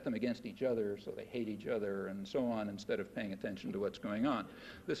population, set them against each other so they hate each other and so on, instead of paying attention to what's going on.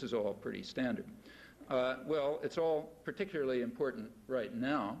 This is all pretty standard. Well, it's all particularly important right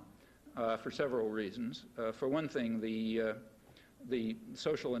now for several reasons. For one thing, the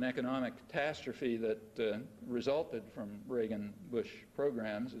social and economic catastrophe that resulted from Reagan-Bush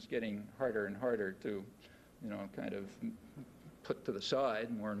programs is getting harder and harder to, kind of put to the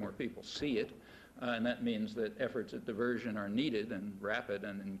side. More and more people see it, and that means that efforts at diversion are needed, and rapid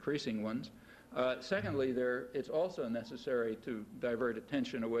and increasing ones. Secondly, it's also necessary to divert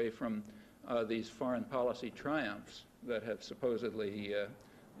attention away from these foreign policy triumphs that have supposedly,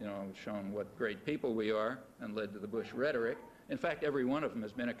 shown what great people we are and led to the Bush rhetoric. In fact, every one of them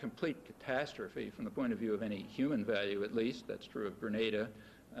has been a complete catastrophe from the point of view of any human value, at least. That's true of Grenada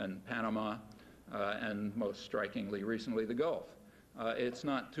and Panama, and most strikingly recently the Gulf. It's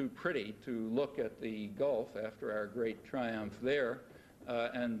not too pretty to look at the Gulf after our great triumph there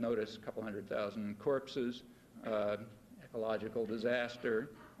and notice a couple 100,000 corpses, ecological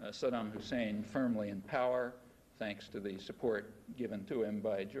disaster, Saddam Hussein firmly in power, thanks to the support given to him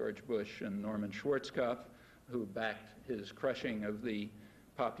by George Bush and Norman Schwarzkopf, who backed his crushing of the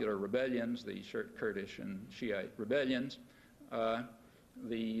popular rebellions, the Kurdish and Shiite rebellions.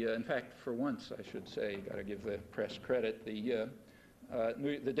 In fact, for once, I should say, got to give the press credit, the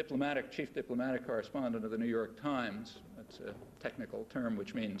chief diplomatic correspondent of the New York Times, that's a technical term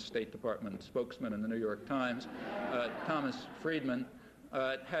which means State Department spokesman in the New York Times, Thomas Friedman,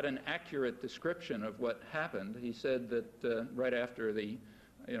 had an accurate description of what happened. He said that right after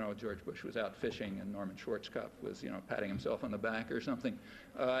George Bush was out fishing and Norman Schwarzkopf was, patting himself on the back or something,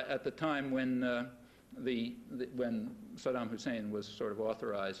 at the time when when Saddam Hussein was sort of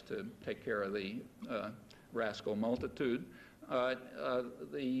authorized to take care of the rascal multitude,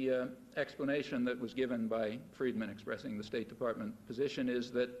 the explanation that was given by Friedman expressing the State Department position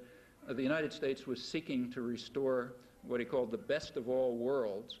is that the United States was seeking to restore what he called the best of all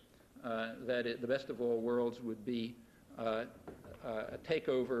worlds, the best of all worlds would be a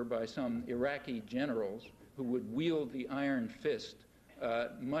takeover by some Iraqi generals who would wield the iron fist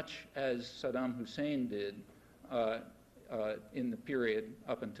much as Saddam Hussein did in the period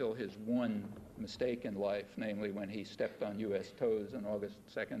up until his one mistake in life, namely when he stepped on U.S. toes on August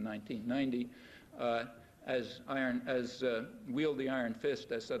 2nd, 1990, wield the iron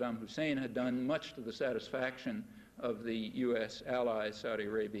fist as Saddam Hussein had done, much to the satisfaction of the U.S. allies, Saudi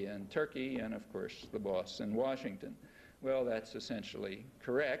Arabia and Turkey, and of course the boss in Washington. Well, that's essentially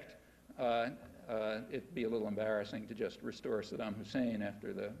correct. It'd be a little embarrassing to just restore Saddam Hussein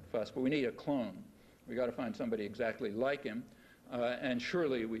after the fuss, but we need a clone. We got to find somebody exactly like him, and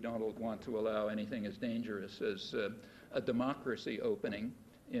surely we don't want to allow anything as dangerous as a democracy opening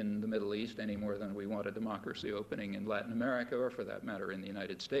in the Middle East any more than we want a democracy opening in Latin America, or for that matter in the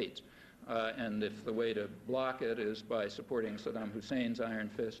United States. And if the way to block it is by supporting Saddam Hussein's iron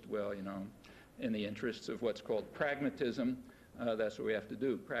fist, well, in the interests of what's called pragmatism, that's what we have to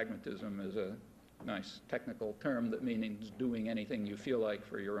do. Pragmatism is a nice technical term that means doing anything you feel like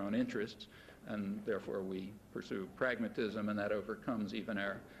for your own interests, and therefore we pursue pragmatism, and that overcomes even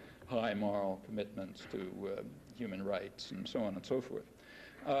our high moral commitments to human rights and so on and so forth.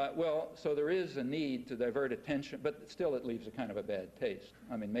 So there is a need to divert attention, but still it leaves a kind of a bad taste.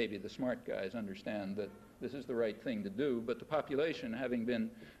 I mean, maybe the smart guys understand that this is the right thing to do, but the population, having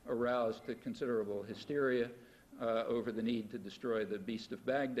been aroused to considerable hysteria over the need to destroy the beast of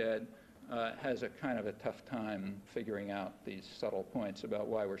Baghdad, has a kind of a tough time figuring out these subtle points about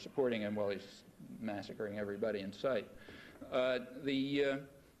why we're supporting him while he's massacring everybody in sight. So you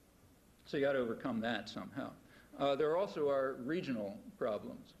got to overcome that somehow. There also are regional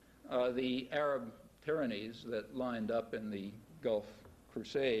problems. The Arab tyrannies that lined up in the Gulf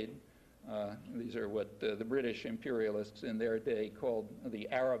Crusade, these are what the British imperialists in their day called the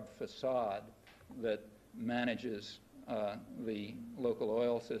Arab facade that manages the local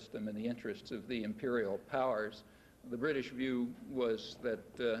oil system in the interests of the imperial powers, The British view was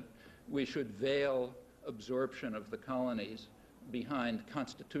that we should veil absorption of the colonies behind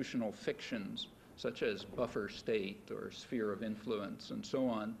constitutional fictions such as buffer state or sphere of influence and so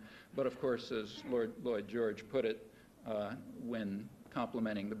on. But of course, as Lord Lloyd George put it when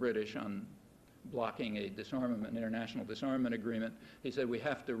complimenting the British on blocking a disarmament, international disarmament agreement, he said we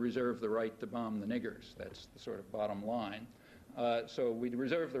have to reserve the right to bomb the niggers. That's the sort of bottom line. So we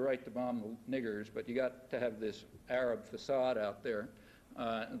reserve the right to bomb the niggers, but you got to have this Arab facade out there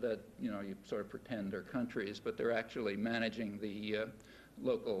that you sort of pretend are countries, but they're actually managing the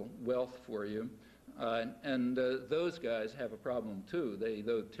local wealth for you. And those guys have a problem too.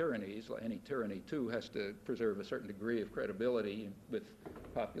 Though tyrannies, like any tyranny too, has to preserve a certain degree of credibility with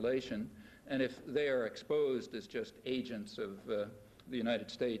population. And if they are exposed as just agents of the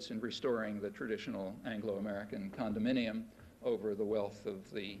United States in restoring the traditional Anglo-American condominium over the wealth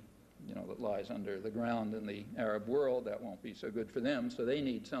of the, that lies under the ground in the Arab world, that won't be so good for them. So they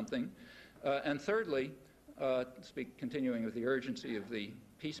need something. And thirdly, continuing with the urgency of the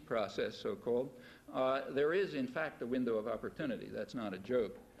peace process, so-called, there is, in fact, a window of opportunity. That's not a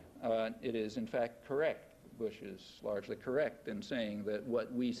joke. It is, in fact, correct. Bush is largely correct in saying that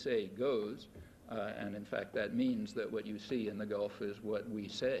what we say goes, and in fact that means that what you see in the Gulf is what we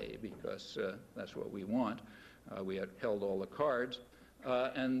say, because that's what we want. We had held all the cards.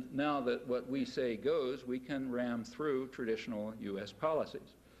 And now that what we say goes, we can ram through traditional U.S.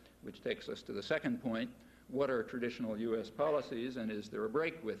 policies, which takes us to the second point. What are traditional U.S. policies, and is there a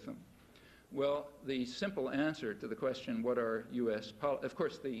break with them? Well, the simple answer to the question, what are U.S. policies, of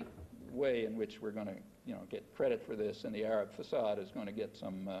course, the way in which we're going to get credit for this in the Arab facade is going to get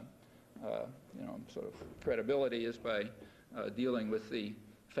some sort of credibility is by dealing with the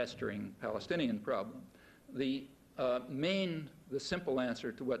festering Palestinian problem. The simple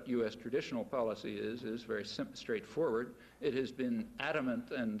answer to what U.S. traditional policy is very straightforward. It has been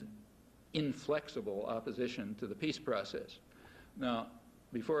adamant and inflexible opposition to the peace process. Now,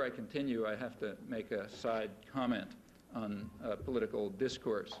 before I continue, I have to make a side comment on political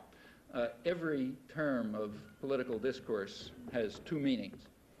discourse. Every term of political discourse has two meanings.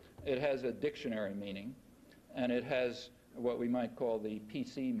 It has a dictionary meaning, and it has what we might call the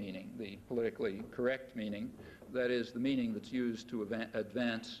PC meaning, the politically correct meaning. That is the meaning that's used to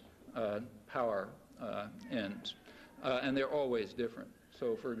advance power ends. And they're always different.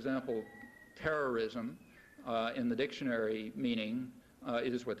 So, for example, terrorism in the dictionary meaning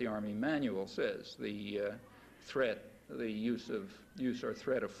is what the Army Manual says, the threat, the use or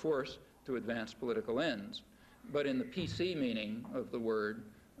threat of force to advance political ends. But in the PC meaning of the word,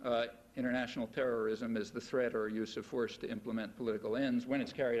 international terrorism is the threat or use of force to implement political ends when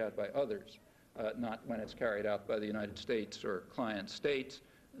it's carried out by others, not when it's carried out by the United States or client states.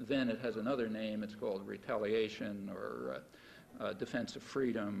 Then it has another name. It's called retaliation or defense of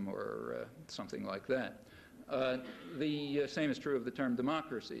freedom or something like that. The same is true of the term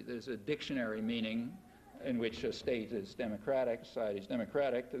democracy. There's a dictionary meaning in which a state is democratic, society is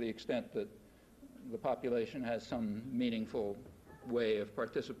democratic, to the extent that the population has some meaningful way of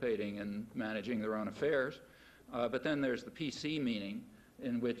participating in managing their own affairs. But then there's the PC meaning,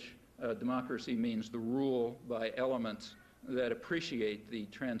 in which democracy means the rule by elements that appreciate the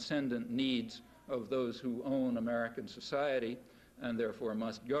transcendent needs of those who own American society and therefore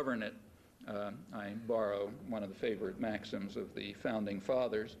must govern it. I borrow one of the favorite maxims of the Founding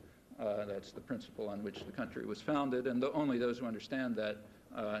Fathers. That's the principle on which the country was founded, and only those who understand that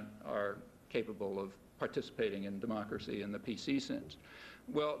are capable of participating in democracy in the PC sense.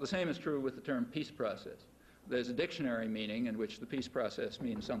 Well, the same is true with the term peace process. There's a dictionary meaning in which the peace process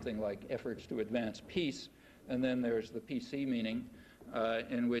means something like efforts to advance peace, and then there's the PC meaning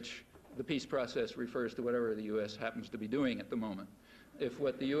in which the peace process refers to whatever the U.S. happens to be doing at the moment. If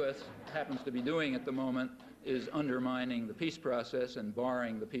what the U.S. happens to be doing at the moment is undermining the peace process and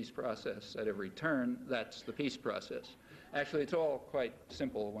barring the peace process at every turn, that's the peace process. Actually, it's all quite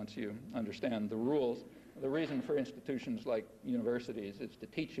simple once you understand the rules. The reason for institutions like universities is to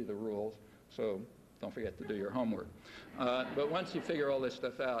teach you the rules, so don't forget to do your homework. But once you figure all this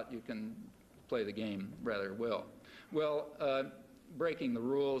stuff out, you can play the game rather well. Well, breaking the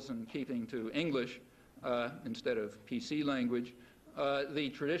rules and keeping to English instead of PC language, the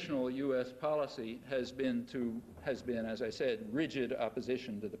traditional U.S. policy has been, as I said, rigid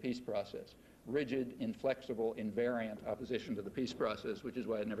opposition to the peace process. Rigid, inflexible, invariant opposition to the peace process, which is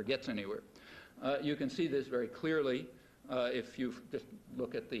why it never gets anywhere. You can see this very clearly if you just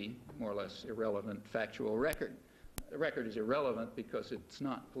look at the more or less irrelevant factual record. The record is irrelevant because it's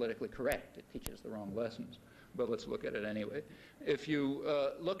not politically correct. It teaches the wrong lessons. but let's look at it anyway. If you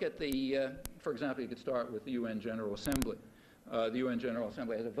look at for example, you could start with the UN General Assembly. The UN General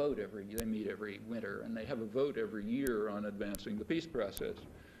Assembly has a vote they meet every winter, and they have a vote every year on advancing the peace process.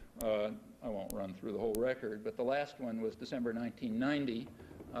 I won't run through the whole record, but the last one was December 1990,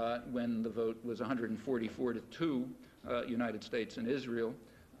 when the vote was 144 to 2, United States and Israel,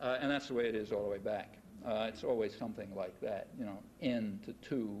 and that's the way it is all the way back. It's always something like that, N to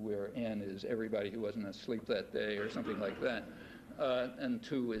 2, where N is everybody who wasn't asleep that day or something like that. And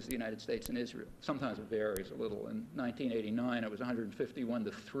 2 is the United States and Israel. Sometimes it varies a little. In 1989, it was 151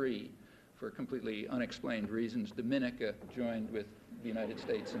 to 3 for completely unexplained reasons. Dominica joined with the United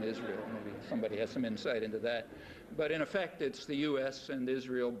States and Israel. Maybe somebody has some insight into that. But in effect, it's the U.S. and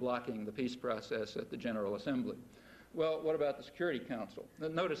Israel blocking the peace process at the General Assembly. Well, what about the Security Council?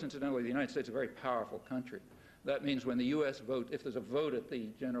 Notice, incidentally, the United States is a very powerful country. That means when the U.S. vote, if there's a vote at the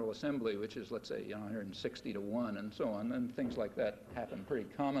General Assembly, which is, let's say, 160 to 1 and so on, and things like that happen pretty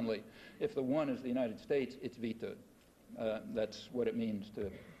commonly, if the 1 is the United States, it's vetoed. That's what it means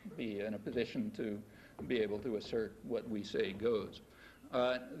to be in a position to be able to assert what we say goes.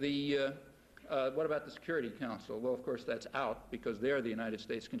 What about the Security Council? Well, of course, that's out because there the United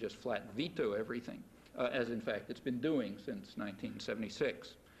States can just flat veto everything, as in fact it's been doing since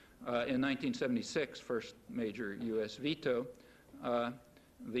 1976. In 1976, first major U.S. veto,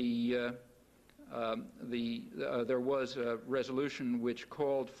 there was a resolution which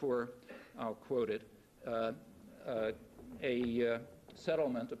called for, I'll quote it, a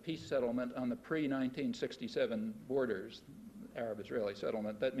settlement, a peace settlement on the pre-1967 borders, Arab-Israeli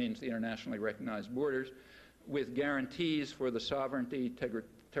settlement. That means the internationally recognized borders, with guarantees for the sovereignty,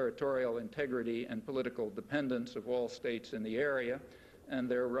 territorial integrity, and political dependence of all states in the area, and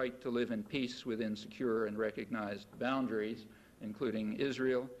their right to live in peace within secure and recognized boundaries, including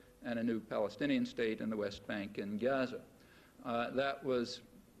Israel and a new Palestinian state in the West Bank and Gaza. That was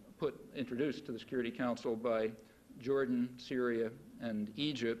introduced to the Security Council by Jordan, Syria, and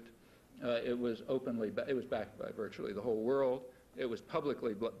Egypt. It was backed by virtually the whole world. It was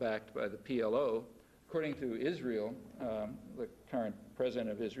publicly backed by the PLO. According to Israel, the current president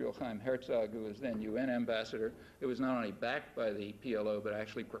of Israel, Chaim Herzog, who was then UN ambassador, it was not only backed by the PLO, but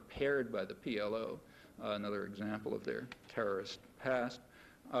actually prepared by the PLO, another example of their terrorist past.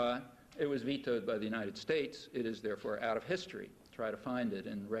 It was vetoed by the United States. It is therefore out of history. Try to find it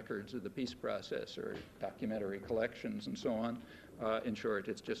in records of the peace process or documentary collections and so on. In short,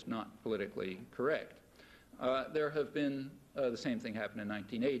 it's just not politically correct. There have been, the same thing happened in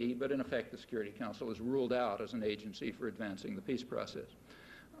 1980, but in effect the Security Council is ruled out as an agency for advancing the peace process.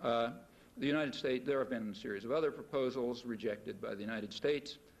 The United States, there have been a series of other proposals rejected by the United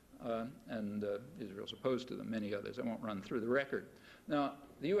States, and Israel's opposed to them, many others. I won't run through the record. Now,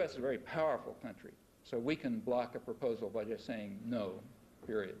 the U.S. is a very powerful country, so we can block a proposal by just saying no,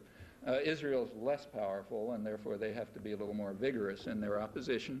 period. Israel is less powerful, and therefore they have to be a little more vigorous in their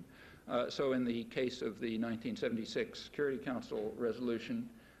opposition. So in the case of the 1976 Security Council resolution,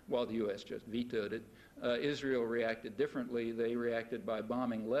 while the U.S. just vetoed it, Israel reacted differently. They reacted by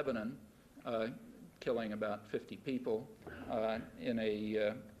bombing Lebanon, killing about 50 people in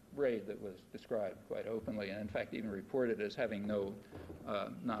a raid that was described quite openly, and in fact even reported as having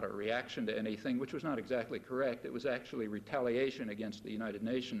not a reaction to anything, which was not exactly correct. It was actually retaliation against the United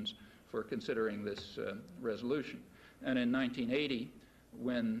Nations for considering this resolution. And in 1980,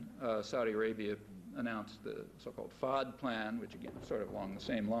 when Saudi Arabia announced the so-called Ford plan, which again sort of along the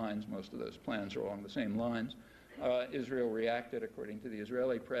same lines, most of those plans are along the same lines, Israel reacted, according to the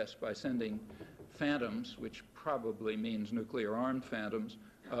Israeli press, by sending phantoms, which probably means nuclear-armed phantoms,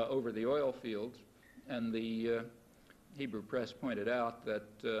 over the oil fields. And the Hebrew press pointed out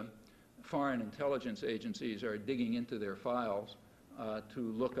that foreign intelligence agencies are digging into their files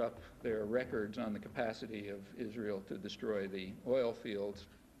to look up their records on the capacity of Israel to destroy the oil fields,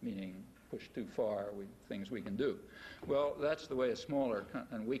 meaning push too far, things we can do. Well, that's the way a smaller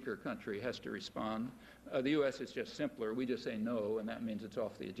and weaker country has to respond. The U.S. is just simpler. We just say no, and that means it's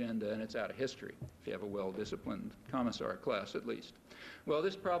off the agenda and it's out of history, if you have a well-disciplined commissar class at least. Well,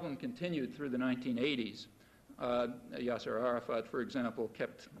 this problem continued through the 1980s. Yasser Arafat, for example,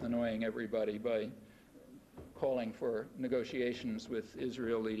 kept annoying everybody by calling for negotiations with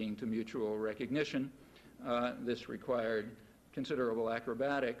Israel leading to mutual recognition. This required considerable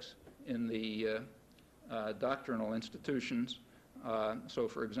acrobatics in the doctrinal institutions. So,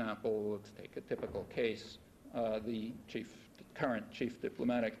 for example, let's take a typical case. The current chief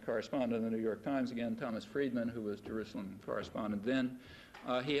diplomatic correspondent of the New York Times, again, Thomas Friedman, who was Jerusalem correspondent then,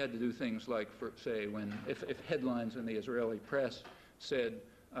 he had to do things like, say, if headlines in the Israeli press said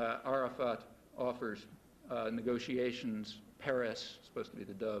Arafat offers negotiations, Paris, supposed to be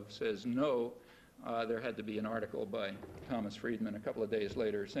the dove, says no, there had to be an article by Thomas Friedman a couple of days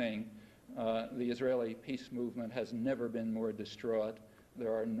later saying, the Israeli peace movement has never been more distraught.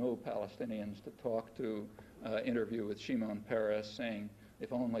 There are no Palestinians to talk to. Interview with Shimon Peres saying,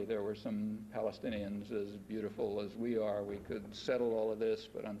 if only there were some Palestinians as beautiful as we are, we could settle all of this,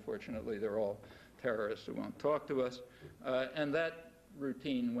 but unfortunately they're all terrorists who won't talk to us. And that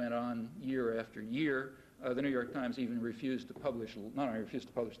routine went on year after year. The New York Times even refused to publish, not only refused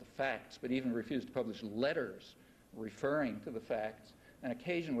to publish the facts, but even refused to publish letters referring to the facts, and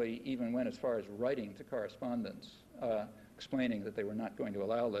occasionally even went as far as writing to correspondents, explaining that they were not going to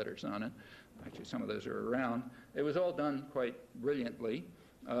allow letters on it. Actually, some of those are around. It was all done quite brilliantly.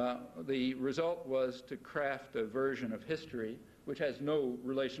 The result was to craft a version of history which has no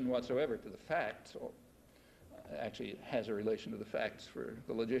relation whatsoever to the facts. Actually, it has a relation to the facts for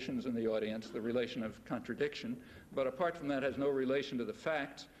the logicians in the audience, the relation of contradiction. But apart from that, has no relation to the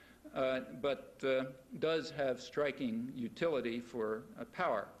facts, but does have striking utility for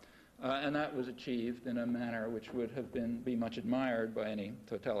power. And that was achieved in a manner which would have be much admired by any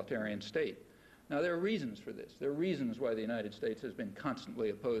totalitarian state. Now, there are reasons for this. There are reasons why the United States has been constantly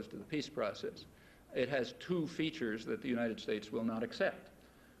opposed to the peace process. It has two features that the United States will not accept.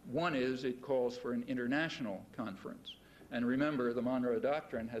 One is it calls for an international conference. And remember, the Monroe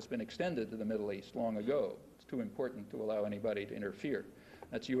Doctrine has been extended to the Middle East long ago. It's too important to allow anybody to interfere.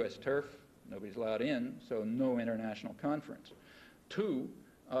 That's U.S. turf. Nobody's allowed in, so no international conference. Two,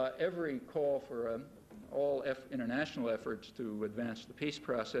 every call for all international efforts to advance the peace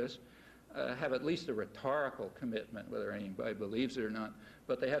process have at least a rhetorical commitment, whether anybody believes it or not,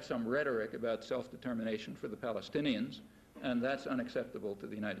 but they have some rhetoric about self-determination for the Palestinians, and that's unacceptable to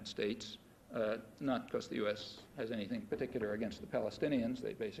the United States, not because the U.S. has anything particular against the Palestinians,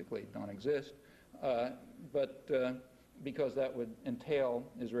 they basically don't exist, but because that would entail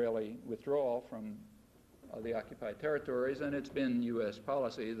Israeli withdrawal from the occupied territories, and it's been U.S.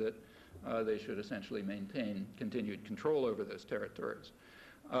 policy that they should essentially maintain continued control over those territories.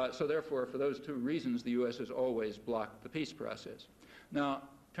 So therefore, for those two reasons, the U.S. has always blocked the peace process. Now,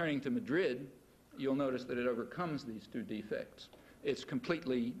 turning to Madrid, you'll notice that it overcomes these two defects. It's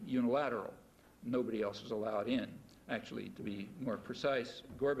completely unilateral. Nobody else is allowed in. Actually, to be more precise,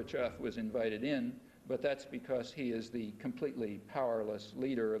 Gorbachev was invited in, but that's because he is the completely powerless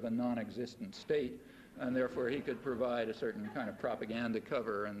leader of a non-existent state, and therefore he could provide a certain kind of propaganda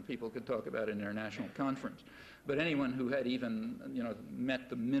cover and people could talk about an international conference. But anyone who had even, met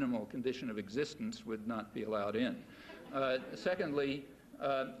the minimal condition of existence would not be allowed in. Secondly,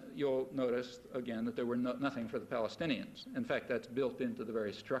 you'll notice again that there were nothing for the Palestinians. In fact, that's built into the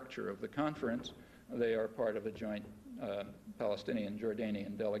very structure of the conference. They are part of a joint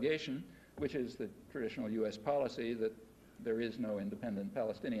Palestinian-Jordanian delegation, which is the traditional U.S. policy that there is no independent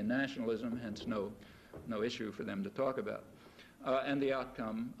Palestinian nationalism, hence no issue for them to talk about. And the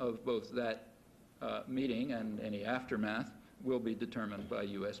outcome of both that meeting and any aftermath will be determined by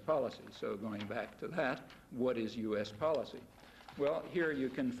U.S. policy. So going back to that, what is U.S. policy? Well, here you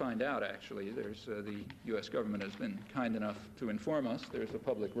can find out, actually. There's the U.S. government has been kind enough to inform us. There's a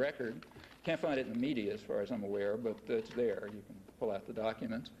public record. Can't find it in the media as far as I'm aware, but it's there. You can pull out the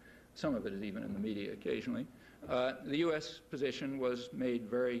documents. Some of it is even in the media occasionally. The U.S. position was made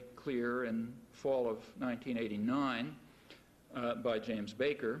very clear in fall of 1989 by James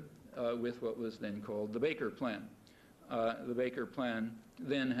Baker with what was then called the Baker Plan. The Baker Plan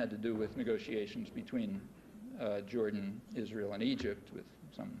then had to do with negotiations between Jordan, Israel, and Egypt, with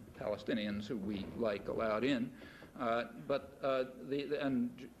some Palestinians who we like allowed in. And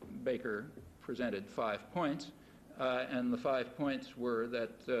Baker presented 5 points, and the 5 points were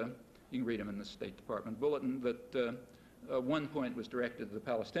that, you can read them in the State Department bulletin, that one point was directed to the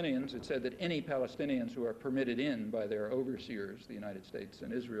Palestinians. It said that any Palestinians who are permitted in by their overseers, the United States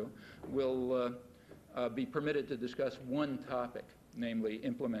and Israel, will be permitted to discuss one topic, namely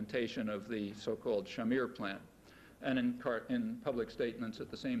implementation of the so-called Shamir Plan. And in public statements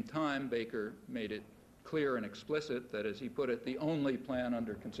at the same time, Baker made it clear and explicit that, as he put it, the only plan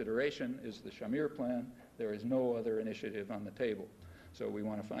under consideration is the Shamir Plan. There is no other initiative on the table. So we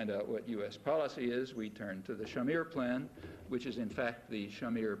want to find out what U.S. policy is. We turn to the Shamir Plan, which is in fact the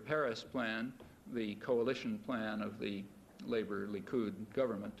Shamir-Peres Plan, the coalition plan of the Labor-Likud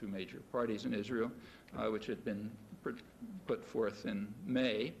government, two major parties in Israel, which had been put forth in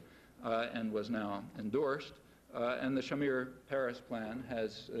May and was now endorsed. And the Shamir-Peres Plan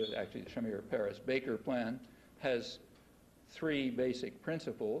has, actually the Shamir-Peres-Baker Plan has three basic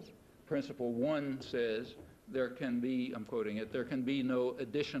principles. Principle one says there can be, I'm quoting it, there can be no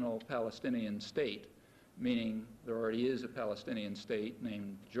additional Palestinian state meaning there already is a Palestinian state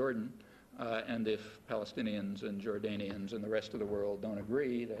named Jordan, and if Palestinians and Jordanians and the rest of the world don't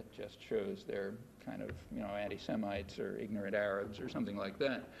agree, that just shows they're kind of, anti-Semites or ignorant Arabs or something like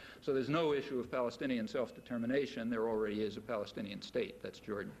that. So there's no issue of Palestinian self-determination. There already is a Palestinian state. That's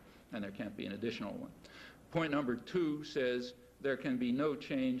Jordan, and there can't be an additional one. Point number 2 says there can be no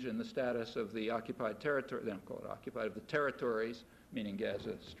change in the status of the occupied territory, they don't call it occupied, of the territories, meaning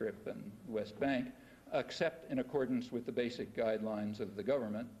Gaza Strip and West Bank, except in accordance with the basic guidelines of the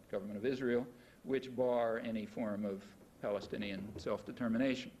government of Israel, which bar any form of Palestinian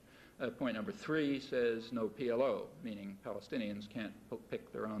self-determination. Point number 3 says no PLO, meaning Palestinians can't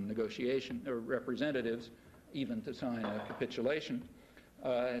pick their own negotiation or representatives even to sign a capitulation.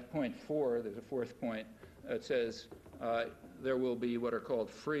 At point 4, there's a fourth point, it says there will be what are called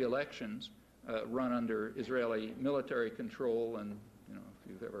free elections run under Israeli military control, and if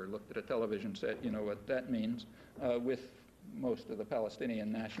you've ever looked at a television set, you know what that means, with most of the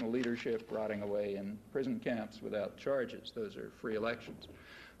Palestinian national leadership rotting away in prison camps without charges. Those are free elections.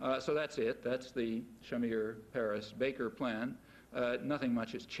 So that's it. That's the Shamir, Peres, Baker plan. Nothing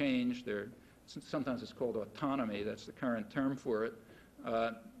much has changed. Sometimes it's called autonomy. That's the current term for it.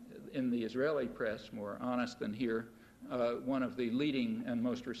 In the Israeli press, more honest than here, one of the leading and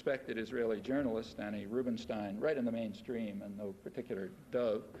most respected Israeli journalists, Danny Rubenstein, right in the mainstream and no particular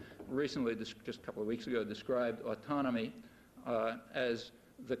dove, recently, just a couple of weeks ago, described autonomy as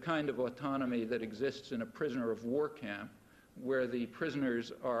the kind of autonomy that exists in a prisoner of war camp, where the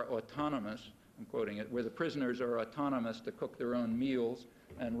prisoners are autonomous, I'm quoting it, where the prisoners are autonomous to cook their own meals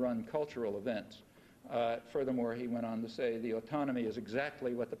and run cultural events. Furthermore, he went on to say the autonomy is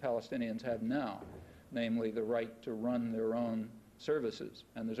exactly what the Palestinians have now, namely the right to run their own services.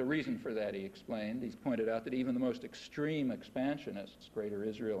 And there's a reason for that, he explained. He's pointed out that even the most extreme expansionists, Greater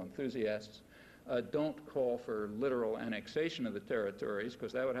Israel enthusiasts, don't call for literal annexation of the territories,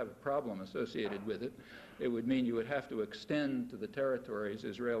 because that would have a problem associated with it. It would mean you would have to extend to the territories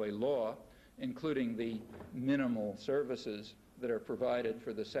Israeli law, including the minimal services that are provided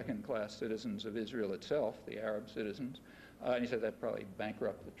for the second-class citizens of Israel itself, the Arab citizens. And he said that probably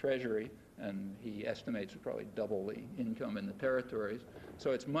bankrupt the treasury, and he estimates would probably double the income in the territories.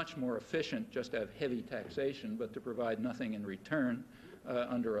 So it's much more efficient just to have heavy taxation, but to provide nothing in return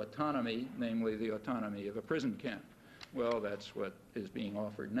under autonomy, namely the autonomy of a prison camp. Well, that's what is being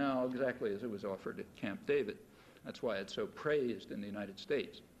offered now, exactly as it was offered at Camp David. That's why it's so praised in the United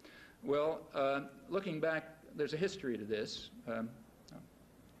States. Well, looking back, there's a history to this.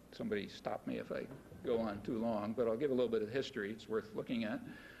 Somebody stop me if I go on too long, but I'll give a little bit of history. It's worth looking at.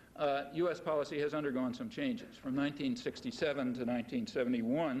 U.S. policy has undergone some changes. From 1967 to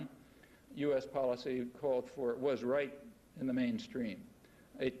 1971, U.S. policy was right in the mainstream.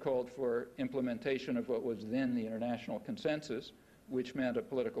 It called for implementation of what was then the international consensus, which meant a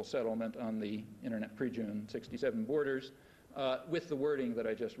political settlement on the pre-June 67 borders, with the wording that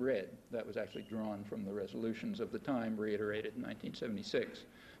I just read. That was actually drawn from the resolutions of the time, reiterated in 1976,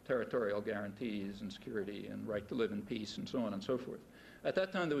 territorial guarantees and security and right to live in peace and so on and so forth. At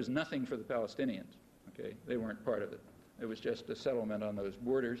that time, there was nothing for the Palestinians. Okay? They weren't part of it. It was just a settlement on those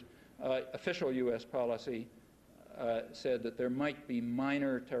borders. Official U.S. policy said that there might be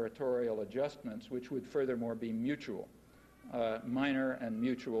minor territorial adjustments, which would furthermore be mutual. Minor and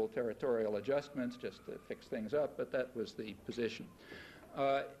mutual territorial adjustments just to fix things up, but that was the position.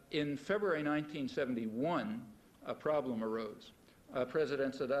 In February 1971, a problem arose.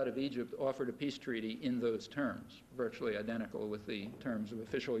 President Sadat of Egypt offered a peace treaty in those terms, virtually identical with the terms of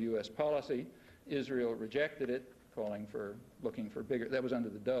official U.S. policy. Israel rejected it, looking for bigger, that was under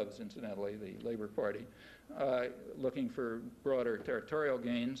the Doves, incidentally, the Labor Party, looking for broader territorial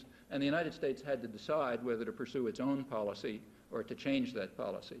gains, and the United States had to decide whether to pursue its own policy or to change that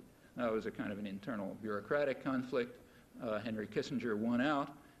policy. Now, it was a kind of an internal bureaucratic conflict. Henry Kissinger won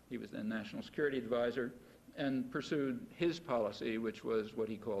out. He was then National Security Advisor, and pursued his policy, which was what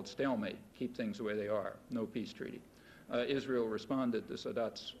he called stalemate, keep things the way they are, no peace treaty. Israel responded to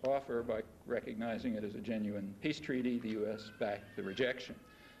Sadat's offer by recognizing it as a genuine peace treaty. The U.S. backed the rejection.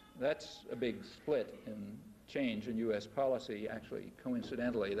 That's a big split in change in U.S. policy. Actually,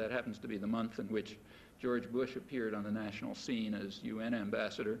 coincidentally, that happens to be the month in which George Bush appeared on the national scene as UN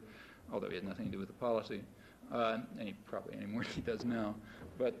ambassador, although he had nothing to do with the policy, probably any more than he does now.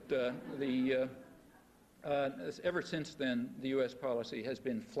 But ever since then, the U.S. policy has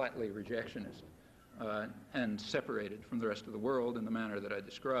been flatly rejectionist. And separated from the rest of the world in the manner that I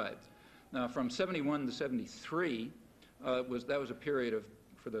described. Now, from 71 to 73, that was a period of,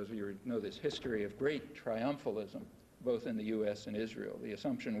 for those of you who know this history, of great triumphalism, both in the U.S. and Israel. The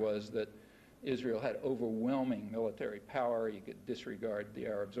assumption was that Israel had overwhelming military power. You could disregard the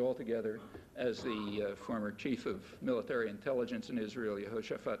Arabs altogether. As the former chief of military intelligence in Israel,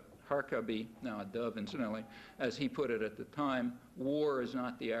 Yehoshaphat Harkabi, now a Dove incidentally, as he put it at the time, war is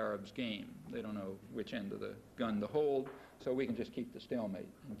not the Arabs' game. They don't know which end of the gun to hold, so we can just keep the stalemate.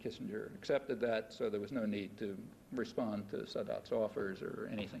 And Kissinger accepted that, so there was no need to respond to Sadat's offers or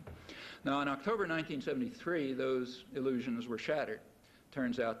anything. Now, in October 1973, those illusions were shattered.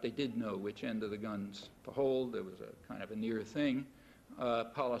 Turns out they did know which end of the guns to hold. It was a kind of a near thing.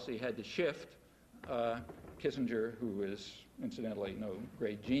 Policy had to shift. Kissinger, who is incidentally no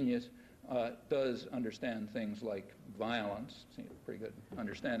great genius, does understand things like violence. He had a pretty good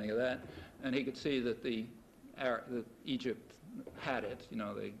understanding of that. And he could see that that Egypt had it,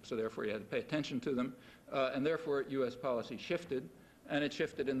 so therefore he had to pay attention to them. And therefore U.S. policy shifted, and it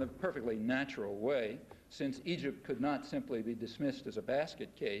shifted in the perfectly natural way. Since Egypt could not simply be dismissed as a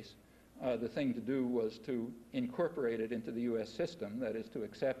basket case, the thing to do was to incorporate it into the U.S. system, that is to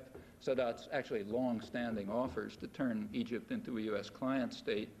accept Sadat's actually long-standing offers to turn Egypt into a U.S. client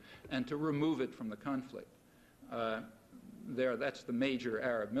state and to remove it from the conflict. That's the major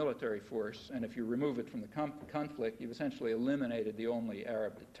Arab military force, and if you remove it from the conflict, you've essentially eliminated the only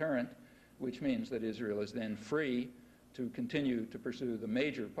Arab deterrent, which means that Israel is then free to continue to pursue the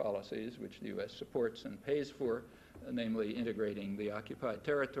major policies which the U.S. supports and pays for, namely integrating the occupied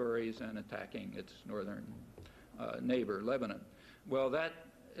territories and attacking its northern neighbor, Lebanon. Well, that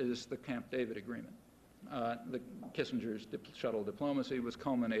is the Camp David Agreement. Kissinger's shuttle diplomacy was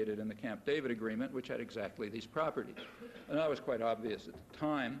culminated in the Camp David Agreement, which had exactly these properties. And that was quite obvious at the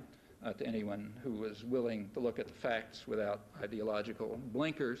time to anyone who was willing to look at the facts without ideological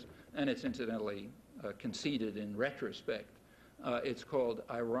blinkers, and it's incidentally conceded in retrospect. It's called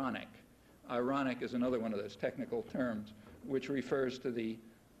ironic. Ironic is another one of those technical terms which refers to the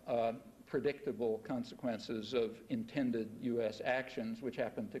predictable consequences of intended U.S. actions which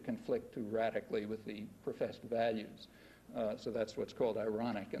happen to conflict too radically with the professed values. So that's what's called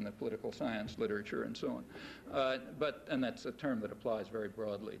ironic in the political science literature and so on. And that's a term that applies very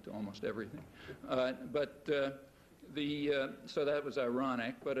broadly to almost everything. So that was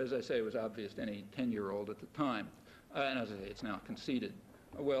ironic, but as I say, it was obvious to any 10-year-old at the time. And as I say, it's now conceded.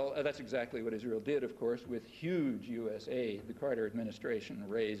 Well, that's exactly what Israel did, of course, with huge U.S. aid. The Carter administration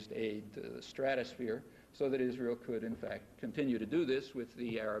raised aid to the stratosphere so that Israel could, in fact, continue to do this with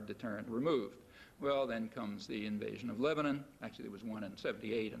the Arab deterrent removed. Well, then comes the invasion of Lebanon. Actually, there was one in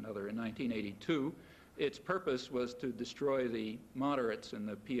 78, another in 1982. Its purpose was to destroy the moderates in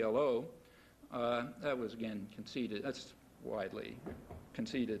the PLO. That was, again, conceded. That's widely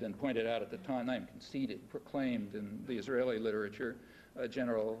conceded and pointed out at the time. Not even conceded, proclaimed in the Israeli literature.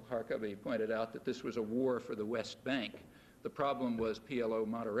 General Harkabi pointed out that this was a war for the West Bank. The problem was PLO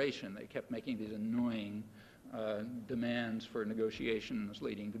moderation. They kept making these annoying demands for negotiations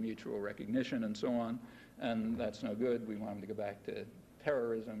leading to mutual recognition and so on, and that's no good. We want them to go back to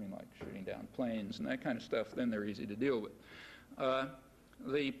terrorism, like shooting down planes and that kind of stuff. Then they're easy to deal with.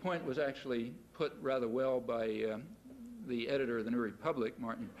 The point was actually put rather well by the editor of the New Republic,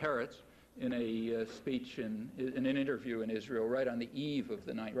 Martin Peretz, in a speech in an interview in Israel right on the eve of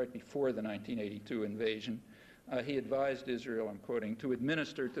right before the 1982 invasion. He advised Israel, I'm quoting, to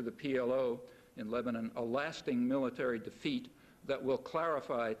administer to the PLO in Lebanon a lasting military defeat that will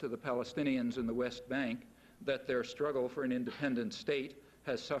clarify to the Palestinians in the West Bank that their struggle for an independent state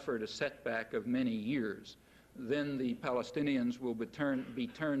has suffered a setback of many years. Then the Palestinians will be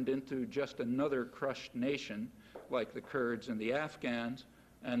turned into just another crushed nation like the Kurds and the Afghans,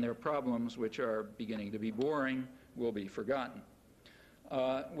 and their problems, which are beginning to be boring, will be forgotten.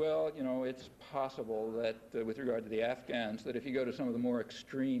 Well, it's possible that with regard to the Afghans, that if you go to some of the more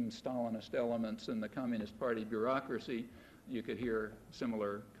extreme Stalinist elements in the Communist Party bureaucracy, you could hear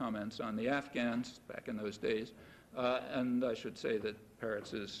similar comments on the Afghans back in those days. And I should say that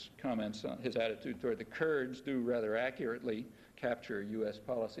Peretz's comments on his attitude toward the Kurds do rather accurately capture U.S.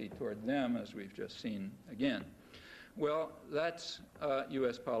 policy toward them, as we've just seen again. Well, that's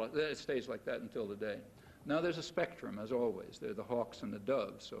U.S. policy. It stays like that until today. Now there's a spectrum, as always. There are the hawks and the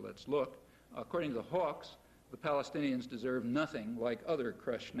doves, so let's look. According to the hawks, the Palestinians deserve nothing like other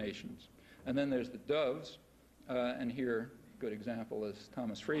crushed nations. And then there's the doves, and here, a good example is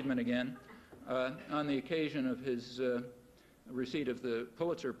Thomas Friedman again. On the occasion of his receipt of the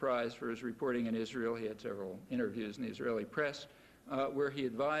Pulitzer Prize for his reporting in Israel, he had several interviews in the Israeli press, where he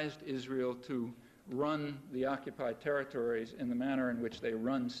advised Israel to run the occupied territories in the manner in which they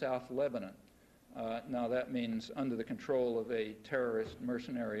run South Lebanon. Now that means under the control of a terrorist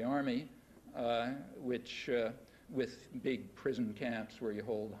mercenary army, which with big prison camps where you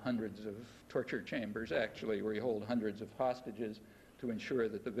hold hundreds of torture chambers, actually, where you hold hundreds of hostages to ensure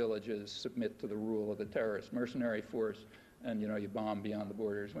that the villages submit to the rule of the terrorist mercenary force, and you bomb beyond the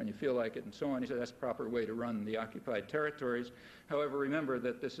borders when you feel like it, and so on. He said that's the proper way to run the occupied territories. However, remember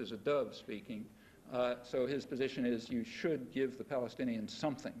that this is a dove speaking, so his position is you should give the Palestinians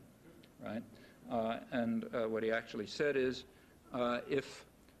something, right? And what he actually said is,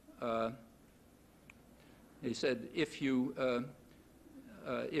 he said, if you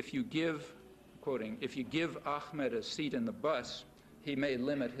give, quoting, if you give Ahmed a seat in the bus, he may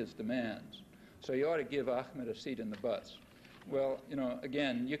limit his demands. So you ought to give Ahmed a seat in the bus. Well,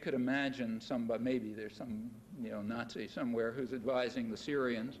 again, you could imagine somebody, maybe there's some, Nazi somewhere who's advising the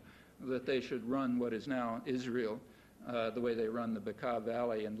Syrians that they should run what is now Israel, the way they run the Bekaa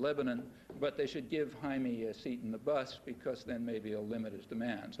Valley in Lebanon, but they should give Jaime a seat in the bus because then maybe he'll limit his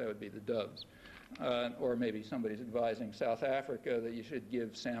demands. That would be the doves. Or maybe somebody's advising South Africa that you should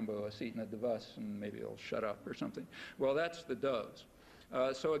give Sambo a seat in the bus and maybe he'll shut up or something. Well, that's the doves.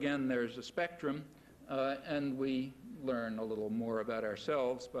 So again, there's a spectrum, and we learn a little more about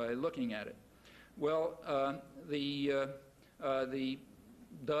ourselves by looking at it. Well, the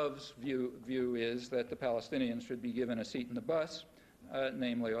doves' view is that the Palestinians should be given a seat in the bus,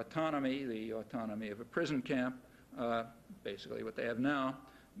 namely autonomy, the autonomy of a prison camp, basically what they have now,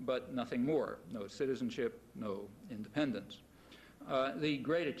 but nothing more. No citizenship, no independence. The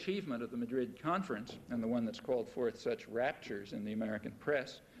great achievement of the Madrid Conference, and the one that's called forth such raptures in the American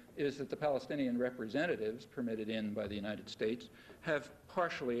press, is that the Palestinian representatives, permitted in by the United States, have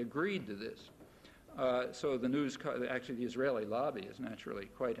partially agreed to this. So actually the Israeli lobby is naturally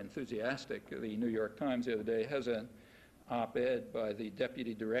quite enthusiastic. The New York Times the other day has an op-ed by the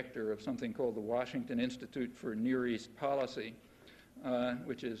deputy director of something called the Washington Institute for Near East Policy,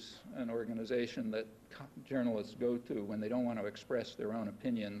 which is an organization that journalists go to when they don't want to express their own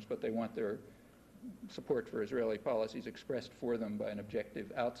opinions, but they want their support for Israeli policies expressed for them by an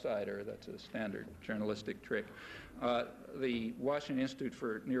objective outsider. That's a standard journalistic trick. The Washington Institute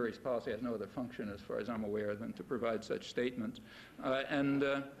for Near East Policy has no other function, as far as I'm aware, than to provide such statements.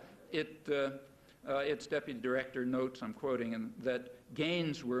 Its deputy director notes, I'm quoting, that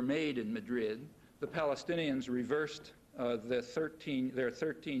gains were made in Madrid. The Palestinians reversed their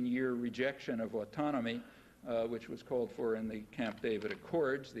 13-year rejection of autonomy, which was called for in the Camp David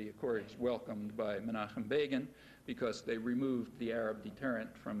Accords, the Accords welcomed by Menachem Begin, because they removed the Arab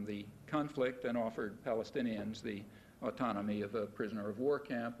deterrent from the conflict and offered Palestinians the autonomy of a prisoner of war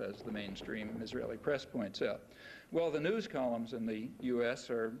camp, as the mainstream Israeli press points out. Well, the news columns in the U.S.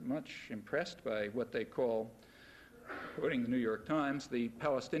 are much impressed by what they call, quoting the New York Times, the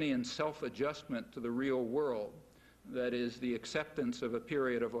Palestinian self-adjustment to the real world. That is, the acceptance of a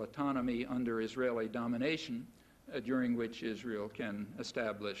period of autonomy under Israeli domination, during which Israel can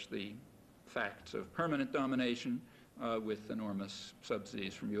establish the facts of permanent domination with enormous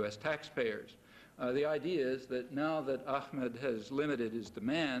subsidies from U.S. taxpayers. The idea is that now that Ahmed has limited his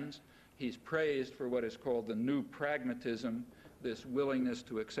demands, he's praised for what is called the new pragmatism, this willingness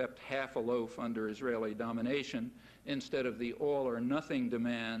to accept half a loaf under Israeli domination instead of the all-or-nothing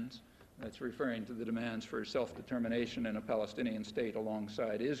demands. That's referring to the demands for self-determination in a Palestinian state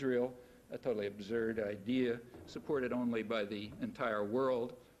alongside Israel, a totally absurd idea, supported only by the entire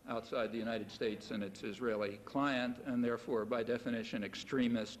world outside the United States and its Israeli client, and therefore, by definition,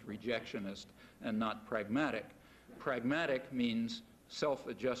 extremist, rejectionist, and not pragmatic. Pragmatic means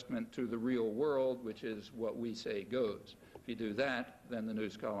self-adjustment to the real world, which is what we say goes. If you do that, then the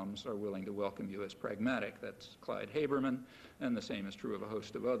news columns are willing to welcome you as pragmatic. That's Clyde Haberman, and the same is true of a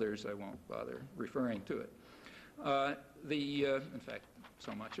host of others. I won't bother referring to it. In fact,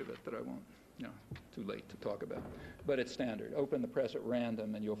 so much of it that I won't, too late to talk about. But it's standard. Open the press at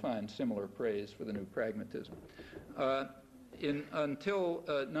random, and you'll find similar praise for the new pragmatism. Until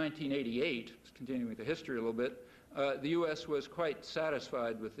 1988, continuing the history a little bit, the U.S. was quite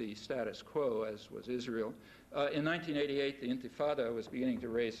satisfied with the status quo, as was Israel. In 1988, the Intifada was beginning to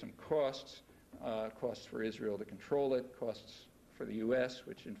raise some costs, costs for Israel to control it, costs for the U.S.,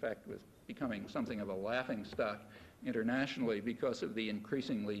 which in fact was becoming something of a laughingstock internationally because of the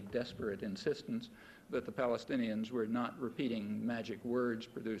increasingly desperate insistence that the Palestinians were not repeating magic words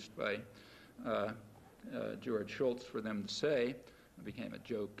produced by George Shultz for them to say. It became a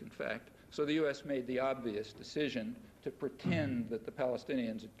joke, in fact. So the U.S. made the obvious decision to pretend that the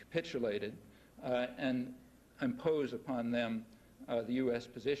Palestinians had capitulated and impose upon them the U.S.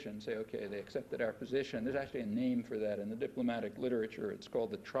 position, say, okay, they accepted our position. There's actually a name for that in the diplomatic literature. It's called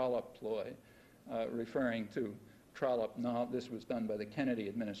the trollop ploy, referring to trollop this was done by the Kennedy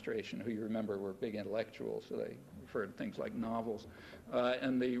administration, who you remember were big intellectuals, so they referred to things like novels.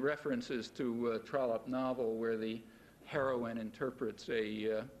 And the references to a trollop novel where the heroine interprets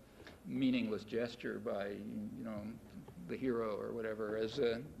a meaningless gesture by, the hero or whatever as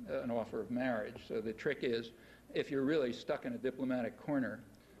an offer of marriage. So the trick is, if you're really stuck in a diplomatic corner,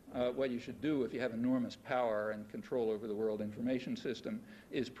 what you should do if you have enormous power and control over the world information system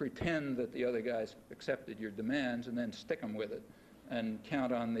is pretend that the other guys accepted your demands and then stick them with it and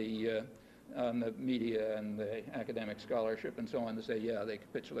count on the media and the academic scholarship and so on to say, yeah, they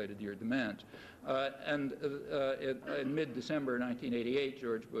capitulated to your demands. In mid-December 1988,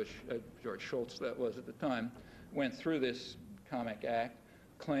 George Shultz, that was at the time, went through this comic act,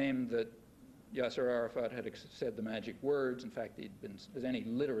 claimed that Yasser Arafat had said the magic words. In fact, as any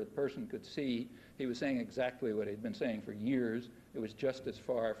literate person could see, he was saying exactly what he'd been saying for years. It was just as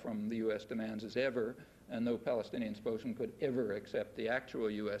far from the U.S. demands as ever, and no Palestinian spokesman could ever accept the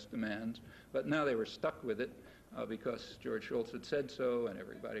actual U.S. demands. But now they were stuck with it because George Shultz had said so, and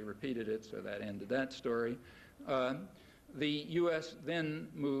everybody repeated it, so that ended that story. The U.S. then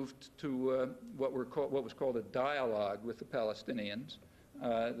moved to what was called a dialogue with the Palestinians.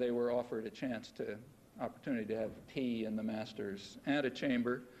 They were offered a opportunity to have tea in the master's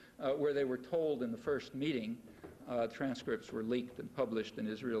antechamber, where they were told in the first meeting, transcripts were leaked and published in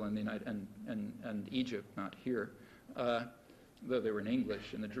Israel and Egypt, not here, though they were in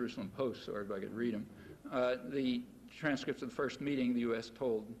English in the Jerusalem Post, so everybody could read them. The transcripts of the first meeting, the U.S.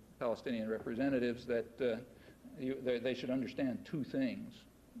 told Palestinian representatives that they should understand two things.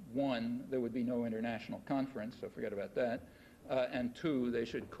 One, there would be no international conference, so forget about that. And two, they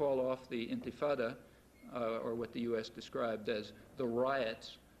should call off the intifada, or what the U.S. described as the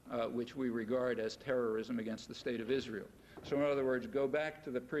riots, which we regard as terrorism against the State of Israel. So in other words, go back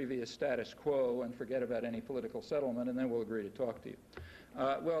to the previous status quo and forget about any political settlement, and then we'll agree to talk to you.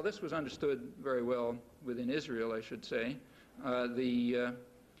 Well, this was understood very well within Israel, I should say. The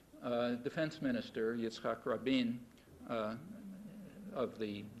defense minister, Yitzhak Rabin, of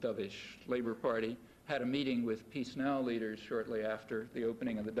the dovish Labor Party, had a meeting with Peace Now leaders shortly after the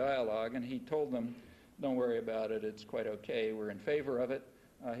opening of the dialogue, and he told them, don't worry about it, it's quite okay, we're in favor of it.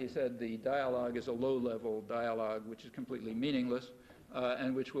 He said the dialogue is a low-level dialogue which is completely meaningless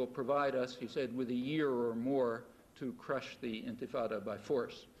and which will provide us, he said, with a year or more to crush the intifada by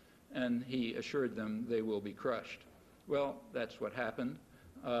force. And he assured them they will be crushed. Well, that's what happened.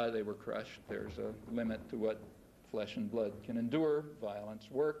 They were crushed. There's a limit to what flesh and blood can endure. Violence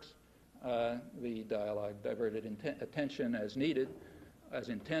works. The dialogue diverted attention as needed, as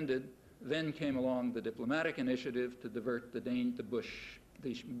intended. Then came along the diplomatic initiative to divert the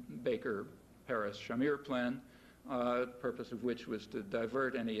Baker-Paris-Shamir plan, purpose of which was to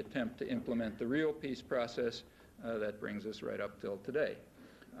divert any attempt to implement the real peace process. That brings us right up till today.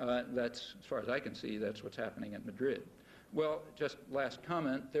 That's, as far as I can see, that's what's happening at Madrid. Well, just last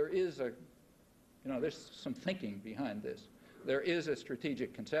comment, there's some thinking behind this. There is a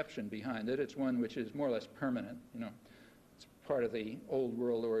strategic conception behind it. It's one which is more or less permanent. It's part of the old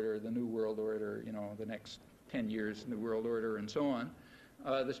world order, the new world order, the next 10 years, new world order, and so on.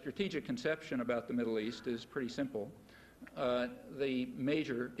 The strategic conception about the Middle East is pretty simple. The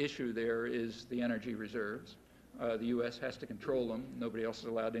major issue there is the energy reserves. The U.S. has to control them. Nobody else is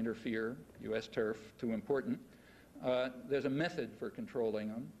allowed to interfere. U.S. turf, too important. There's a method for controlling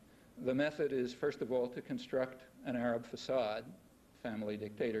them. The method is, first of all, to construct an Arab facade, family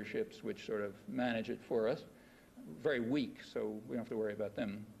dictatorships which sort of manage it for us. Very weak, so we don't have to worry about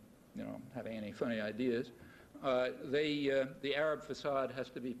them, having any funny ideas. The Arab facade has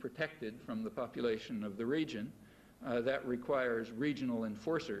to be protected from the population of the region. That requires regional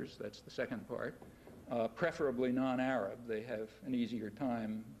enforcers, that's the second part, preferably non-Arab. They have an easier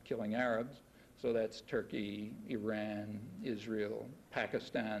time killing Arabs. So that's Turkey, Iran, Israel,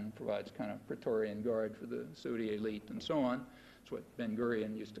 Pakistan provides kind of Praetorian guard for the Saudi elite and so on. It's what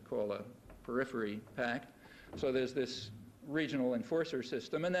Ben-Gurion used to call a periphery pact. So there's this regional enforcer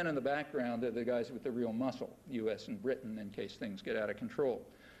system, and then in the background are the guys with the real muscle, U.S. and Britain, in case things get out of control.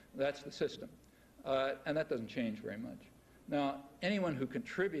 That's the system. And that doesn't change very much. Now, anyone who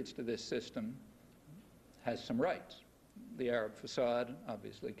contributes to this system has some rights. The Arab facade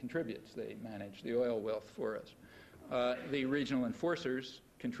obviously contributes. They manage the oil wealth for us. The regional enforcers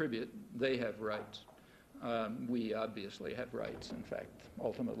contribute. They have rights. We obviously have rights. In fact,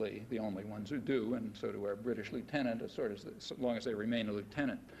 ultimately, the only ones who do, and so do our British lieutenant, as long as they remain a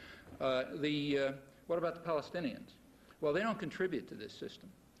lieutenant. What about the Palestinians? Well, they don't contribute to this system.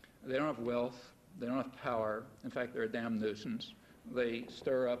 They don't have wealth. They don't have power. In fact, they're a damn nuisance. They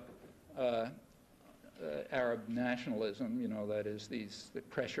stir up Arab nationalism, you know, that is the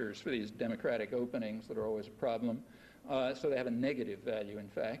pressures for these democratic openings that are always a problem. So they have a negative value, in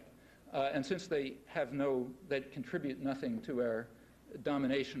fact. And since they contribute nothing to our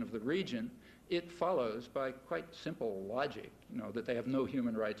domination of the region, it follows by quite simple logic, you know, that they have no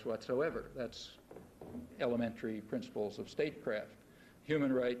human rights whatsoever. That's elementary principles of statecraft.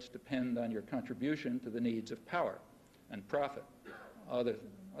 Human rights depend on your contribution to the needs of power and profit. Other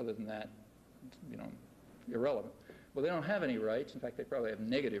than that, you know, irrelevant. Well, they don't have any rights. In fact, they probably have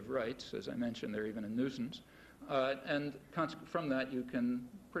negative rights. As I mentioned, they're even a nuisance. And from that, you can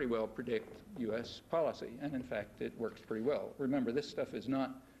pretty well predict U.S. policy. And in fact, it works pretty well. Remember, this stuff is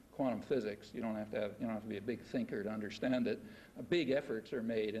not quantum physics. You don't have to be a big thinker to understand it. Big efforts are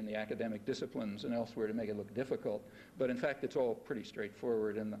made in the academic disciplines and elsewhere to make it look difficult. But in fact, it's all pretty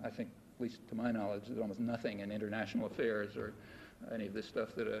straightforward. And I think, at least to my knowledge, there's almost nothing in international affairs or any of this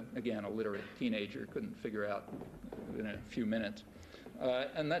stuff that, again, a literate teenager couldn't figure out in a few minutes.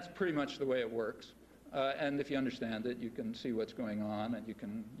 And that's pretty much the way it works. And if you understand it, you can see what's going on, and you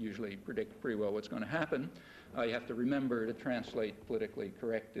can usually predict pretty well what's going to happen. You have to remember to translate politically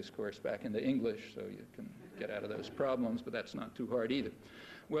correct discourse back into English so you can get out of those problems, but that's not too hard either.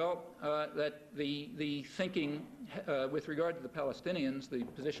 Well, the thinking with regard to the Palestinians, the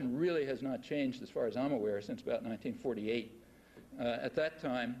position really has not changed as far as I'm aware since about 1948. At that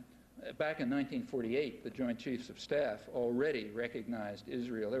time, back in 1948, the Joint Chiefs of Staff already recognized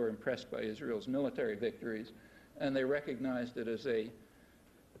Israel. They were impressed by Israel's military victories, and they recognized it as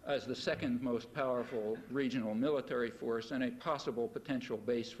the second most powerful regional military force and a possible potential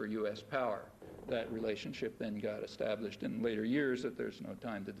base for U.S. power. That relationship then got established in later years that there's no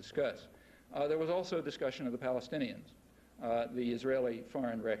time to discuss. There was also a discussion of the Palestinians. The Israeli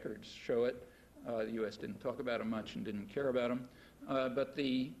foreign records show it. The U.S. didn't talk about them much and didn't care about them. But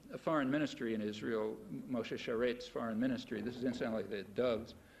the foreign ministry in Israel, Moshe Sharet's foreign ministry, this is incidentally the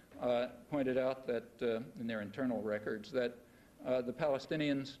Doves, pointed out that in their internal records that the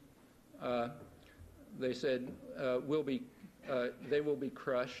Palestinians, they said, they will be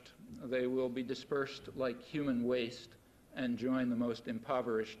crushed, they will be dispersed like human waste and join the most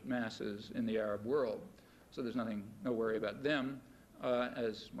impoverished masses in the Arab world. So there's no worry about them.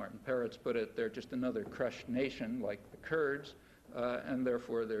 As Martin Peretz put it, they're just another crushed nation like the Kurds, and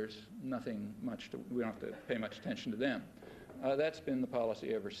therefore there's nothing much we don't have to pay much attention to them. That's been the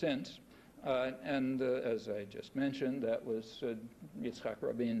policy ever since. And as I just mentioned, that was Yitzhak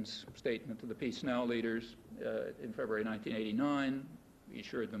Rabin's statement to the Peace Now leaders in February 1989. He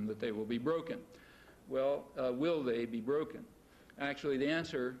assured them that they will be broken. Well, will they be broken? Actually, the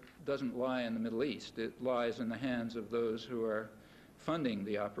answer doesn't lie in the Middle East. It lies in the hands of those who are funding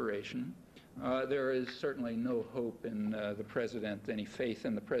the operation. There is certainly no hope in the president, any faith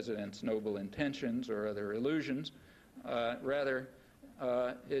in the president's noble intentions or other illusions. Rather,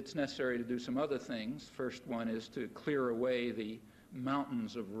 it's necessary to do some other things. First one is to clear away the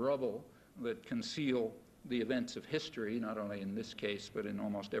mountains of rubble that conceal the events of history, not only in this case, but in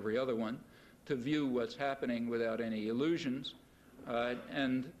almost every other one, to view what's happening without any illusions,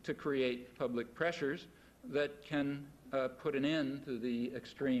 and to create public pressures that can put an end to the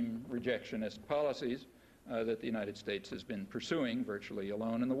extreme rejectionist policies that the United States has been pursuing virtually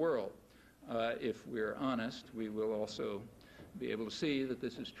alone in the world. If we're honest, we will also be able to see that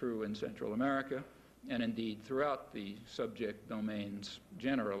this is true in Central America and indeed throughout the subject domains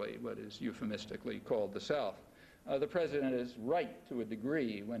generally, what is euphemistically called the South. The president is right to a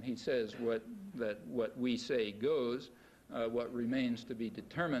degree when he says that what we say goes. What remains to be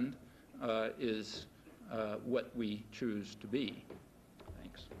determined is what we choose to be.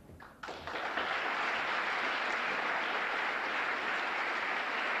 Thanks.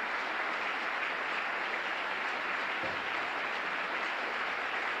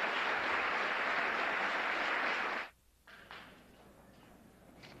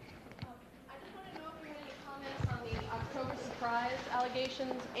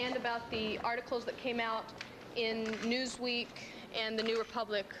 Allegations and about the articles that came out in Newsweek and the New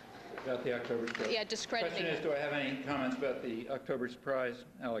Republic. About the October surprise? Yeah, discrediting. The question is, do I have any comments about the October surprise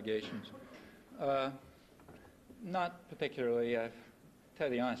allegations? Not particularly. To tell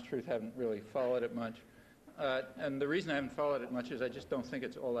you the honest truth, haven't really followed it much. And the reason I haven't followed it much is I just don't think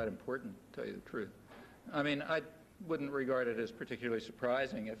it's all that important, to tell you the truth. I mean, I wouldn't regard it as particularly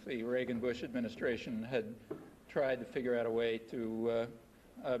surprising if the Reagan-Bush administration had tried to figure out a way to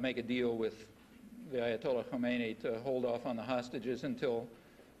make a deal with the Ayatollah Khomeini to hold off on the hostages until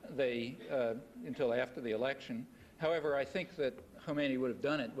after the election. However, I think that Khomeini would have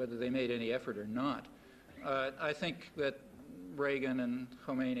done it whether they made any effort or not. I think that Reagan and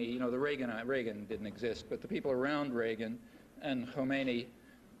Khomeini, you know, Reagan didn't exist, but the people around Reagan and Khomeini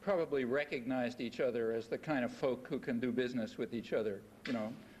probably recognized each other as the kind of folk who can do business with each other. You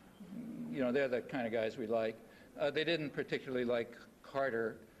know, they're the kind of guys we like. They didn't particularly like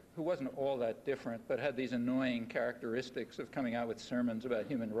Carter, who wasn't all that different, but had these annoying characteristics of coming out with sermons about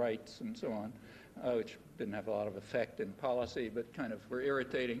human rights and so on, which didn't have a lot of effect in policy, but kind of were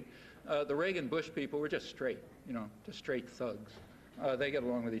irritating. The Reagan-Bush people were just straight, you know, just straight thugs. They get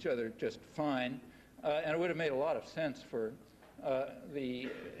along with each other just fine, and it would have made a lot of sense for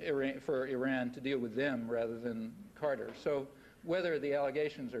Iran to deal with them rather than Carter. So whether the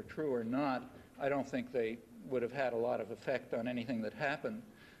allegations are true or not, I don't think they would have had a lot of effect on anything that happened.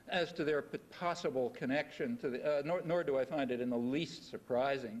 As to their possible connection to the, nor do I find it in the least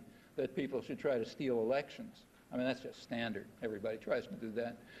surprising that people should try to steal elections. I mean, that's just standard. Everybody tries to do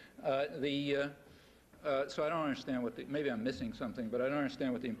that. So I don't understand what maybe I'm missing something, but I don't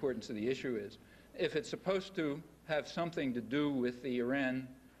understand what the importance of the issue is. If it's supposed to have something to do with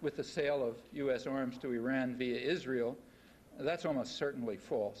with the sale of U.S. arms to Iran via Israel, that's almost certainly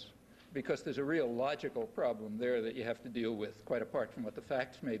false, because there's a real logical problem there that you have to deal with, quite apart from what the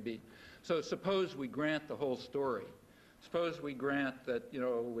facts may be. So suppose we grant the whole story. Suppose we grant that, you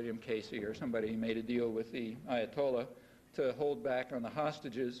know, William Casey or somebody made a deal with the Ayatollah to hold back on the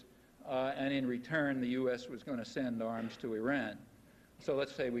hostages, and in return the U.S. was going to send arms to Iran. So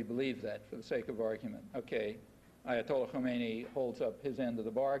let's say we believe that for the sake of argument. Okay, Ayatollah Khomeini holds up his end of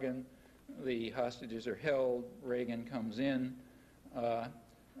the bargain, the hostages are held, Reagan comes in.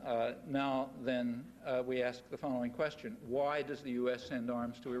 Now then we ask the following question: why does the U.S. send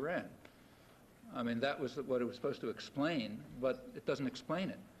arms to Iran? I mean, that was what it was supposed to explain, but it doesn't explain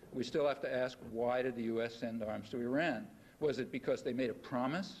it. We still have to ask, why did the U.S. send arms to Iran? Was it because they made a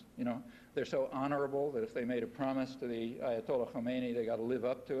promise? You know, they're so honorable that if they made a promise to the Ayatollah Khomeini, they got to live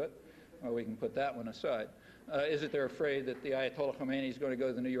up to it. Well, we can put that one aside. Is it they're afraid that the Ayatollah Khomeini is going to go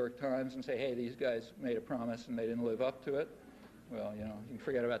to the New York Times and say, hey, these guys made a promise and they didn't live up to it? Well, you know, you can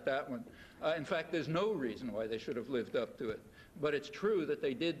forget about that one. In fact, there's no reason why they should have lived up to it. But it's true that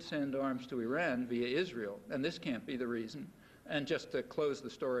they did send arms to Iran via Israel, and this can't be the reason. And just to close the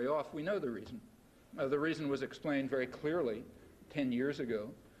story off, we know the reason. The reason was explained very clearly 10 years ago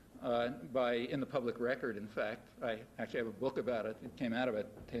in the public record, in fact. I actually have a book about it. It came out of it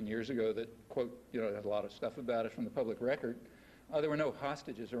 10 years ago that, quote, you know, had a lot of stuff about it from the public record. There were no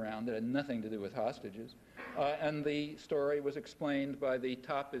hostages around. It had nothing to do with hostages. And the story was explained by the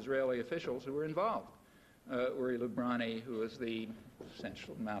top Israeli officials who were involved. Uri Librani, who was the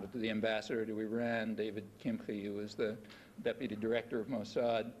essential amounted to the ambassador to Iran, David Kimchi, who was the deputy director of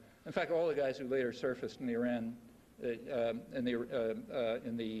Mossad. In fact, all the guys who later surfaced in the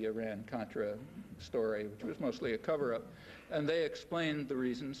Iran-Contra story, which was mostly a cover-up. And they explained the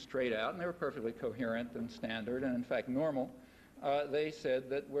reasons straight out, and they were perfectly coherent and standard, and in fact normal. They said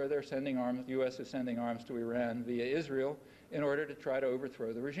that where they're sending arms, the U.S. is sending arms to Iran via Israel in order to try to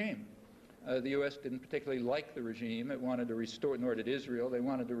overthrow the regime. The U.S. didn't particularly like the regime. It wanted to restore, nor did Israel. They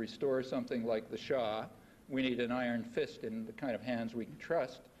wanted to restore something like the Shah. We need an iron fist in the kind of hands we can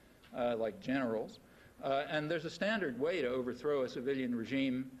trust, like generals. And there's a standard way to overthrow a civilian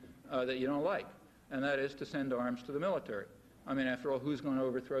regime that you don't like, and that is to send arms to the military. I mean, after all, who's going to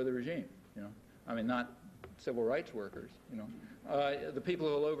overthrow the regime? You know, I mean, not civil rights workers. You know, the people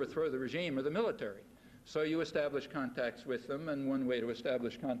who will overthrow the regime are the military. So you establish contacts with them, and one way to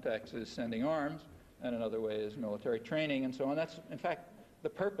establish contacts is sending arms, and another way is military training, and so on. That's, in fact, the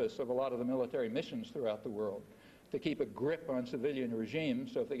purpose of a lot of the military missions throughout the world, to keep a grip on civilian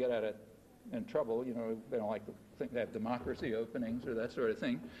regimes, so if they get in trouble, you know, they don't like to think they have democracy openings or that sort of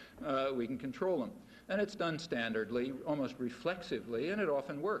thing, we can control them. And it's done standardly, almost reflexively, and it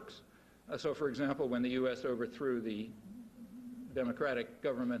often works. So, for example, when the U.S. overthrew the democratic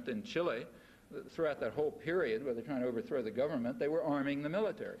government in Chile, throughout that whole period where they're trying to overthrow the government, they were arming the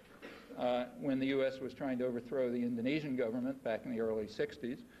military. When the U.S. was trying to overthrow the Indonesian government back in the early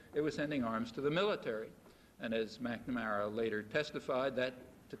 60s, it was sending arms to the military. And as McNamara later testified that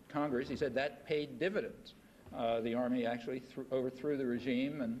to Congress, he said that paid dividends. The Army actually overthrew the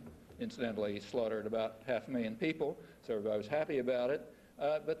regime and incidentally slaughtered about 500,000 people, so everybody was happy about it.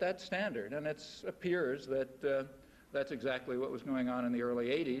 But that's standard, and it appears that that's exactly what was going on in the early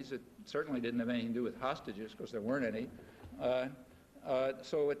 80s. It certainly didn't have anything to do with hostages, because there weren't any.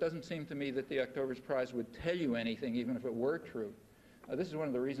 So it doesn't seem to me that the October Prize would tell you anything, even if it were true. This is one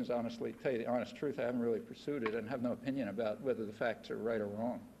of the reasons, honestly, to tell you the honest truth, I haven't really pursued it and have no opinion about whether the facts are right or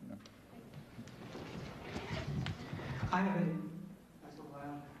wrong. You know. I have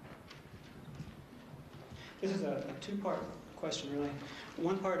this is a two-part question, really.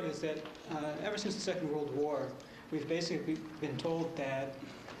 One part is that ever since the Second World War, we've basically been told that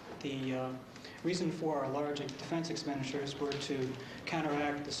the reason for our large defense expenditures were to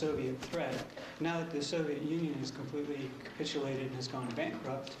counteract the Soviet threat. Now that the Soviet Union has completely capitulated and has gone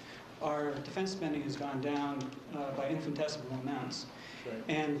bankrupt, our defense spending has gone down by infinitesimal amounts. Right.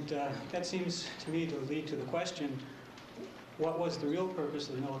 And that seems to me to lead to the question, what was the real purpose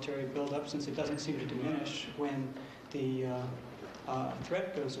of the military buildup, since it doesn't seem to diminish when the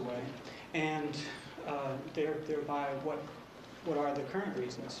threat goes away? And thereby, what are the current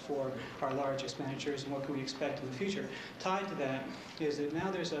reasons for our large expenditures, and what can we expect in the future? Tied to that is that now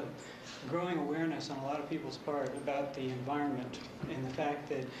there's a growing awareness on a lot of people's part about the environment and the fact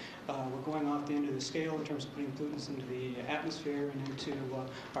that we're going off the end of the scale in terms of putting pollutants into the atmosphere and into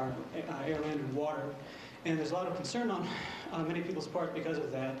our air, land, and water. And there's a lot of concern on many people's part because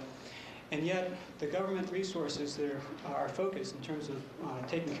of that. And yet, the government resources that are focused in terms of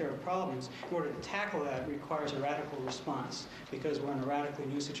taking care of problems, in order to tackle that, requires a radical response, because we're in a radically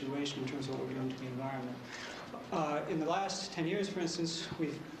new situation in terms of what we're doing to the environment. In the last 10 years, for instance,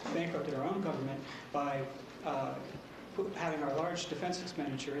 we've bankrupted our own government by having our large defense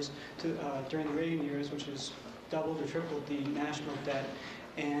expenditures during the Reagan years, which has doubled or tripled the national debt,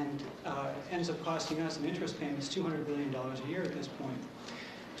 and ends up costing us in interest payments $200 billion a year at this point.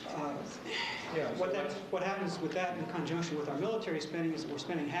 What happens with that in conjunction with our military spending is that we're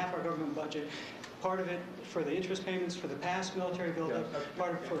spending half our government budget, part of it for the interest payments for the past military buildup,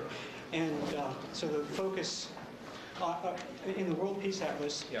 part of it for, and so the focus in the World Peace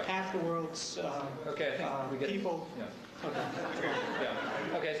Atlas, half the world's people. Yeah. Okay.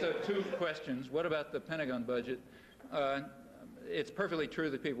 Yeah. Okay, so two questions. What about the Pentagon budget? It's perfectly true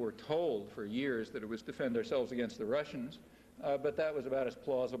that people were told for years that it was defend ourselves against the Russians. But that was about as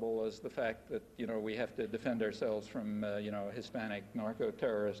plausible as the fact that, we have to defend ourselves from, Hispanic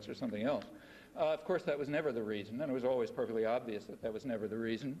narco-terrorists or something else. Of course, that was never the reason, and it was always perfectly obvious that that was never the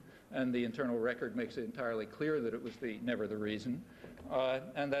reason. And the internal record makes it entirely clear that it was never the reason.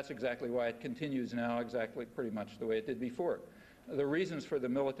 And that's exactly why it continues now exactly pretty much the way it did before. The reasons for the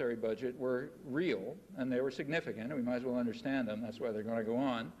military budget were real, and they were significant, and we might as well understand them. That's why they're going to go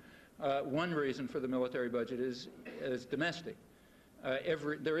on. One reason for the military budget is domestic.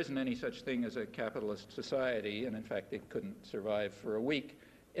 There isn't any such thing as a capitalist society, and in fact it couldn't survive for a week.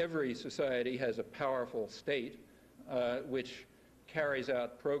 Every society has a powerful state which carries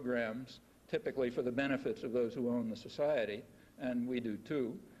out programs typically for the benefits of those who own the society, and we do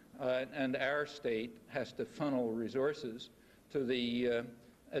too. And our state has to funnel resources to the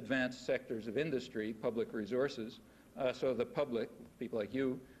advanced sectors of industry, public resources, so the public, people like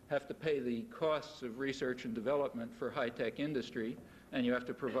you, have to pay the costs of research and development for high-tech industry, and you have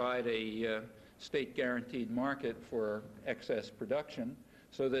to provide a state-guaranteed market for excess production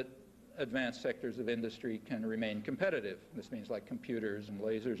so that advanced sectors of industry can remain competitive. This means like computers and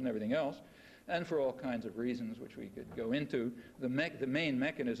lasers and everything else, and for all kinds of reasons which we could go into. The main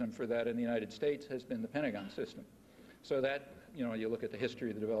mechanism for that in the United States has been the Pentagon system. So that, you look at the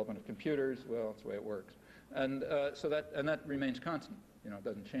history of the development of computers, well, that's the way it works. And that remains constant. It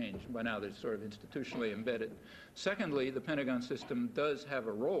doesn't change. By now, they're sort of institutionally embedded. Secondly, the Pentagon system does have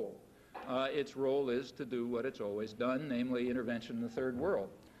a role. Its role is to do what it's always done, namely intervention in the third world.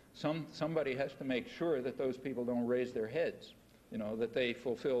 Somebody has to make sure that those people don't raise their heads, that they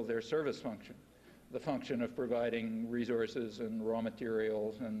fulfill their service function, the function of providing resources and raw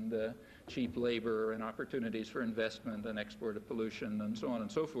materials and cheap labor and opportunities for investment and export of pollution and so on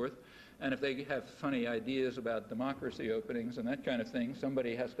and so forth. And if they have funny ideas about democracy openings and that kind of thing,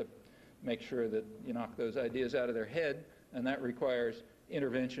 somebody has to make sure that you knock those ideas out of their head, and that requires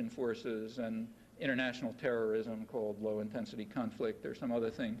intervention forces and international terrorism called low-intensity conflict or some other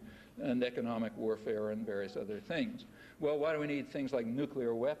thing, and economic warfare and various other things. Well, why do we need things like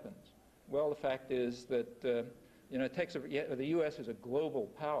nuclear weapons? Well, the fact is that the U.S. is a global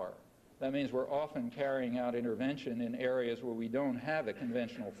power. That means we're often carrying out intervention in areas where we don't have a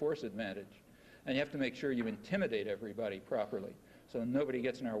conventional force advantage. And you have to make sure you intimidate everybody properly so nobody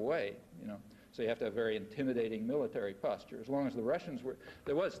gets in our way, So you have to have a very intimidating military posture. As long as the Russians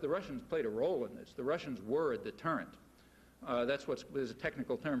the Russians played a role in this. The Russians were a deterrent. There's a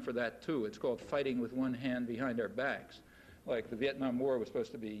technical term for that too. It's called fighting with one hand behind our backs. Like the Vietnam War was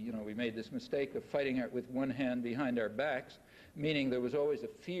supposed to be, we made this mistake of fighting with one hand behind our backs, meaning there was always a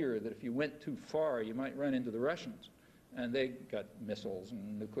fear that if you went too far, you might run into the Russians. And they got missiles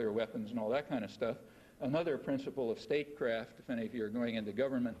and nuclear weapons and all that kind of stuff. Another principle of statecraft, if any of you are going into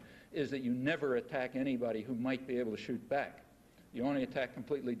government, is that you never attack anybody who might be able to shoot back. You only attack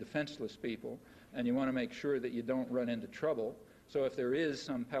completely defenseless people. and you want to make sure that you don't run into trouble. So if there is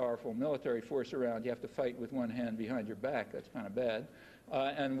some powerful military force around, you have to fight with one hand behind your back. That's kind of bad.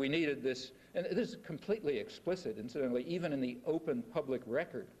 And we needed this, and this is completely explicit, incidentally, even in the open public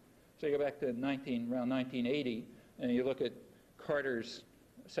record. So you go back to around 1980, and you look at Carter's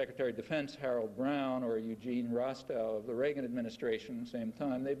Secretary of Defense, Harold Brown, or Eugene Rostow of the Reagan administration at the same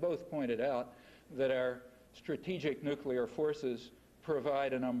time. They both pointed out that our strategic nuclear forces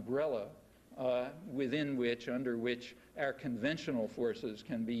provide an umbrella under which our conventional forces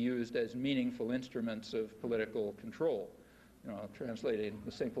can be used as meaningful instruments of political control. Translated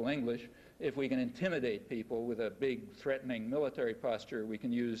into simple English, if we can intimidate people with a big threatening military posture, we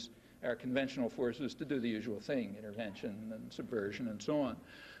can use our conventional forces to do the usual thing, intervention and subversion and so on.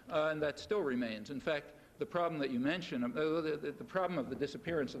 And that still remains. In fact, the problem that you mentioned, the problem of the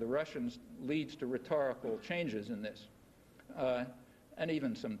disappearance of the Russians leads to rhetorical changes in this. And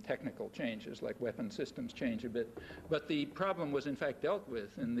even some technical changes, like weapon systems change a bit. But the problem was in fact dealt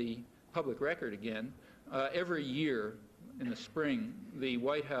with in the public record again. Every year in the spring, the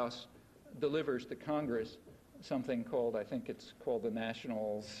White House delivers to Congress something called, I think it's called the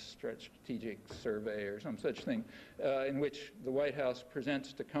National Strategic Survey or some such thing, in which the White House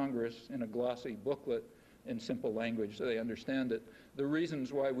presents to Congress in a glossy booklet in simple language so they understand it, the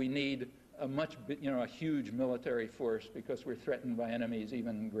reasons why we need a huge military force because we're threatened by enemies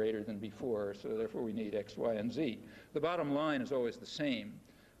even greater than before, so therefore we need X, Y, and Z. The bottom line is always the same.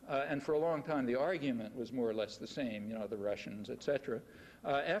 And for a long time, the argument was more or less the same, the Russians, etc.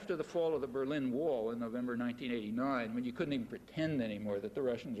 After the fall of the Berlin Wall in November 1989, when you couldn't even pretend anymore that the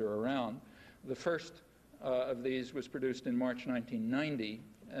Russians are around, the first of these was produced in March 1990,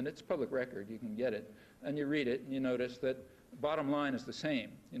 and it's public record, you can get it, and you read it, and you notice that bottom line is the same.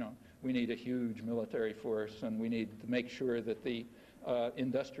 We need a huge military force, and we need to make sure that the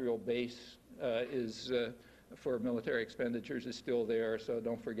industrial base for military expenditures is still there, so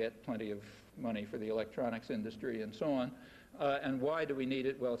don't forget plenty of money for the electronics industry and so on. And why do we need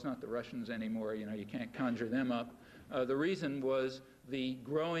it? Well, it's not the Russians anymore. You can't conjure them up. The reason was the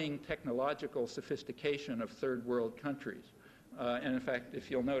growing technological sophistication of third world countries. And in fact, if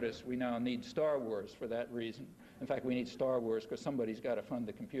you'll notice, we now need Star Wars for that reason. In fact, we need Star Wars because somebody's got to fund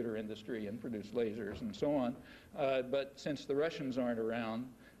the computer industry and produce lasers and so on. But since the Russians aren't around,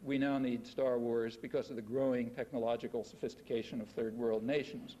 we now need Star Wars because of the growing technological sophistication of third world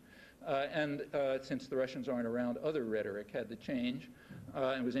nations. And since the Russians aren't around, other rhetoric had to change.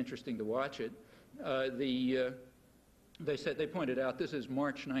 It was interesting to watch it. They pointed out this is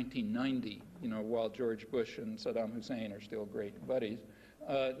March 1990, while George Bush and Saddam Hussein are still great buddies.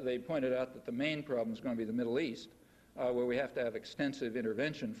 They pointed out that the main problem is going to be the Middle East, where we have to have extensive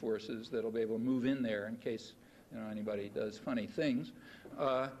intervention forces that'll be able to move in there in case anybody does funny things.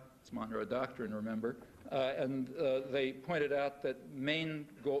 It's Monroe Doctrine, remember. And they pointed out that main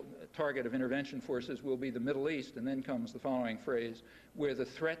target of intervention forces will be the Middle East, and then comes the following phrase, where the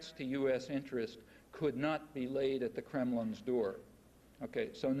threats to U.S. interest could not be laid at the Kremlin's door. Okay,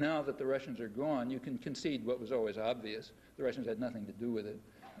 so now that the Russians are gone, you can concede what was always obvious. The Russians had nothing to do with it.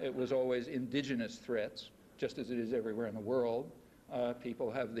 It was always indigenous threats, just as it is everywhere in the world.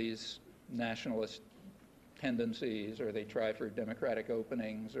 People have these nationalist tendencies, or they try for democratic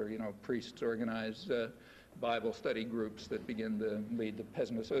openings, or priests organize Bible study groups that begin to lead to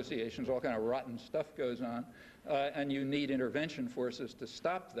peasant associations. All kind of rotten stuff goes on, and you need intervention forces to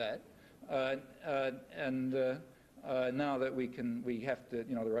stop that. Now that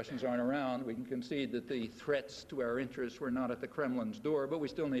the Russians aren't around, we can concede that the threats to our interests were not at the Kremlin's door, but we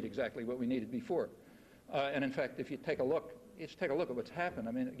still need exactly what we needed before. And in fact, if you take a look at what's happened.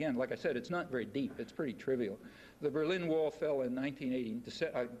 I mean, again, like I said, it's not very deep. It's pretty trivial. The Berlin Wall fell in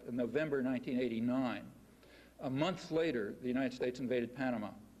November 1989. A month later, the United States invaded Panama,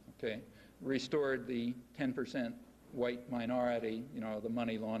 restored the 10% white minority, the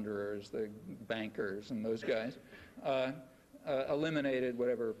money launderers, the bankers, and those guys, eliminated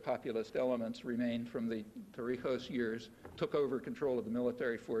whatever populist elements remained from the Torrijos years, took over control of the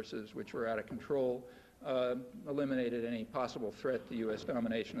military forces, which were out of control, eliminated any possible threat to U.S.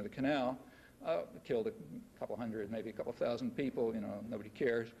 domination of the canal, killed a couple hundred, maybe a couple thousand people, nobody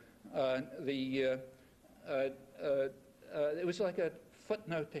cares. It was like a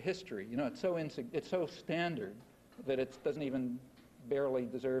footnote to history. It's so standard that it doesn't even barely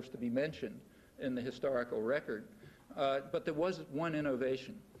deserves to be mentioned in the historical record. But there was one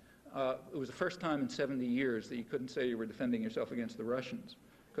innovation. It was the first time in 70 years that you couldn't say you were defending yourself against the Russians,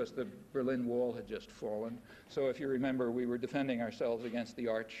 because the Berlin Wall had just fallen. So if you remember, we were defending ourselves against the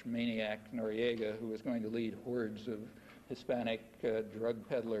arch maniac Noriega, who was going to lead hordes of Hispanic drug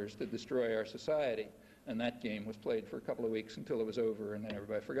peddlers to destroy our society. And that game was played for a couple of weeks until it was over, and then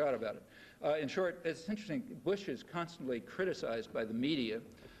everybody forgot about it. In short, it's interesting, Bush is constantly criticized by the media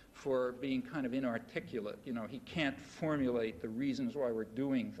for being kind of inarticulate. You know, he can't formulate the reasons why we're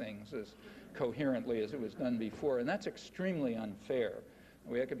doing things as coherently as it was done before, and that's extremely unfair.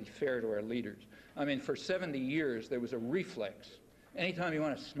 We have to be fair to our leaders. I mean, for 70 years, there was a reflex. Anytime you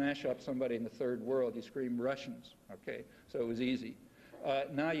want to smash up somebody in the third world, you scream Russians, okay? So it was easy.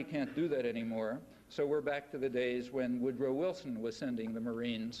 Now you can't do that anymore. So we're back to the days when Woodrow Wilson was sending the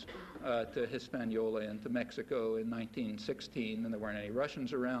Marines to Hispaniola and to Mexico in 1916, and there weren't any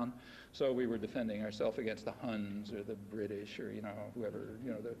Russians around. So we were defending ourselves against the Huns or the British or, you know, whoever,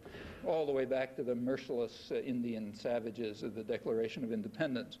 you know, all the way back to the merciless Indian savages of the Declaration of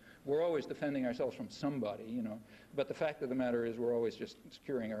Independence. We're always defending ourselves from somebody, you know. But the fact of the matter is we're always just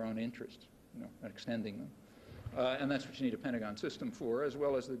securing our own interests, you know, and extending them. And that's what you need a Pentagon system for, as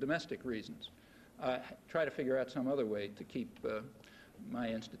well as the domestic reasons. Try to figure out some other way to keep my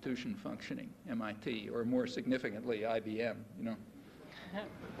institution functioning, MIT, or more significantly, IBM, you know.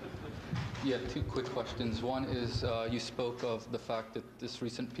 Yeah, two quick questions. One is you spoke of the fact that this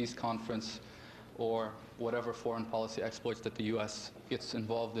recent peace conference or whatever foreign policy exploits that the U.S. gets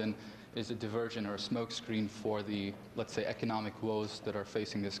involved in is a diversion or a smokescreen for the, let's say, economic woes that are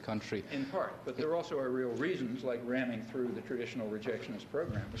facing this country. In part, but there also are real reasons, like ramming through the traditional rejectionist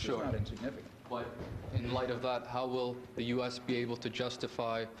program, which is not insignificant. But in light of that, how will the U.S. be able to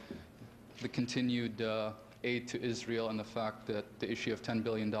justify the continued aid to Israel and the fact that the issue of $10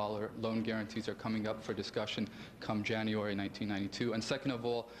 billion loan guarantees are coming up for discussion come January 1992? And second of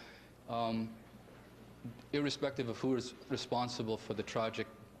all, irrespective of who is responsible for the tragic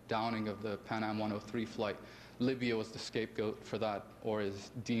downing of the Pan Am 103 flight, Libya was the scapegoat for that, or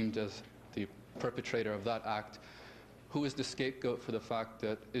is deemed as the perpetrator of that act. Who is the scapegoat for the fact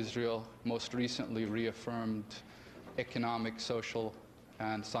that Israel most recently reaffirmed economic, social,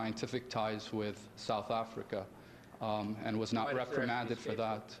 and scientific ties with South Africa and was not reprimanded for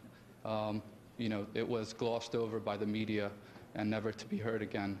that? You know, it was glossed over by the media and never to be heard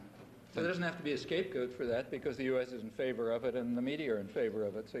again. So there doesn't have to be a scapegoat for that because the U.S. is in favor of it and the media are in favor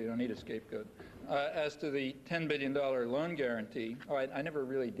of it, so you don't need a scapegoat. As to the $10 billion loan guarantee, I never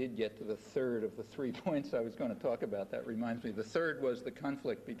really did get to the third of the 3 points I was going to talk about. That reminds me. The third was the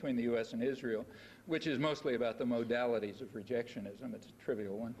conflict between the U.S. and Israel, which is mostly about the modalities of rejectionism. It's a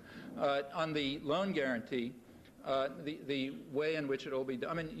trivial one. On the loan guarantee, the way in which it will be done,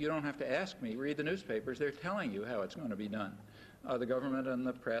 I mean, you don't have to ask me. Read the newspapers. They're telling you how it's going to be done. The government and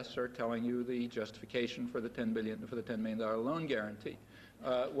the press are telling you the justification for the $10 million loan guarantee.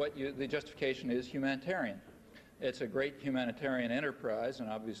 The justification is humanitarian. It's a great humanitarian enterprise, and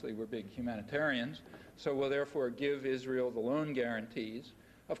obviously we're big humanitarians, so we'll therefore give Israel the loan guarantees.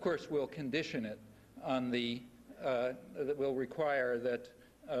 Of course, we'll condition it on the, we'll require that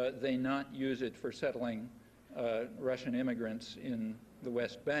they not use it for settling Russian immigrants in the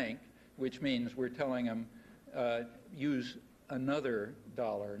West Bank, which means we're telling them use another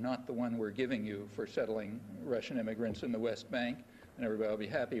dollar, not the one we're giving you for settling Russian immigrants in the West Bank, and everybody will be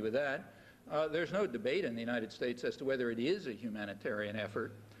happy with that. There's no debate in the United States as to whether it is a humanitarian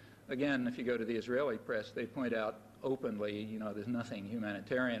effort. Again, if you go to the Israeli press, they point out openly, you know, there's nothing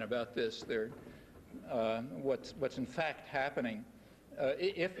humanitarian about this. What's in fact happening,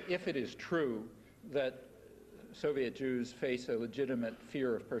 if it is true that Soviet Jews face a legitimate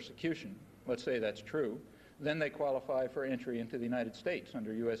fear of persecution, let's say that's true, then they qualify for entry into the United States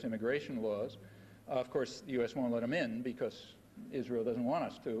under U.S. immigration laws. Of course, the U.S. won't let them in because Israel doesn't want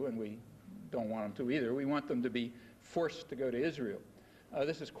us to, and we don't want them to either. We want them to be forced to go to Israel.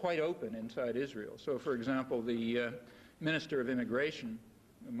 This is quite open inside Israel. So, for example, the Minister of Immigration,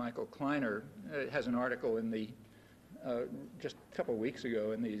 Michael Kleiner, has an article in the just a couple of weeks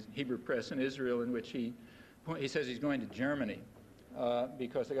ago in the Hebrew press in Israel in which he says he's going to Germany.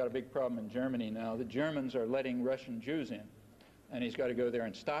 Because they got a big problem in Germany now. The Germans are letting Russian Jews in, and he's got to go there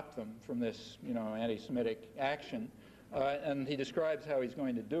and stop them from this, you know, anti-Semitic action. And he describes how he's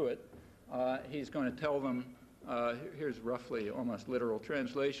going to do it. He's going to tell them, here's roughly almost literal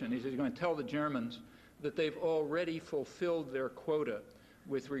translation. He says he's going to tell the Germans that they've already fulfilled their quota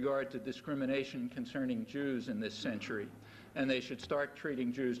with regard to discrimination concerning Jews in this century, and they should start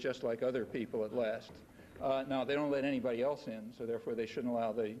treating Jews just like other people at last. Now, they don't let anybody else in, so therefore they shouldn't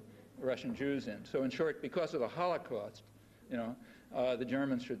allow the Russian Jews in. So in short, because of the Holocaust, you know, the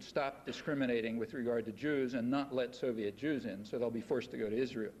Germans should stop discriminating with regard to Jews and not let Soviet Jews in, so they'll be forced to go to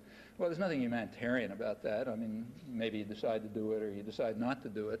Israel. Well, there's nothing humanitarian about that. I mean, maybe you decide to do it or you decide not to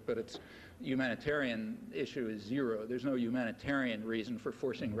do it, but it's humanitarian issue is zero. There's no humanitarian reason for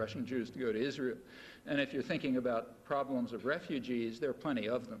forcing Russian Jews to go to Israel. And if you're thinking about problems of refugees, there are plenty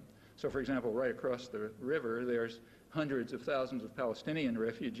of them. So, for example, right across the river, there's hundreds of thousands of Palestinian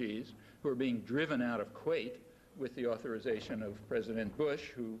refugees who are being driven out of Kuwait with the authorization of President Bush,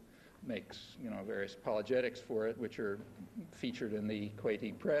 who makes, various apologetics for it, which are featured in the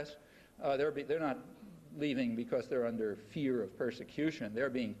Kuwaiti press. They're not leaving because they're under fear of persecution. They're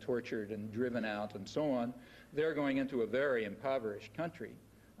being tortured and driven out and so on. They're going into a very impoverished country,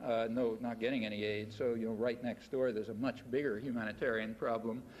 not getting any aid. So, right next door, there's a much bigger humanitarian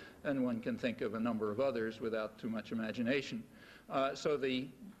problem, and one can think of a number of others without too much imagination. So the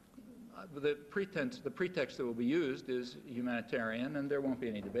pretext that will be used is humanitarian, and there won't be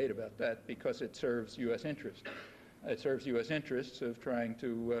any debate about that because it serves U.S. interests. It serves U.S. interests of trying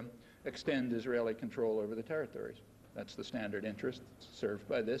to extend Israeli control over the territories. That's the standard interest served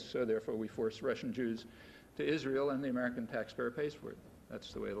by this, so therefore we force Russian Jews to Israel, and the American taxpayer pays for it.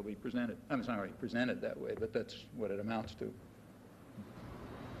 That's the way it'll be presented. I mean, it's not really presented that way, but that's what it amounts to.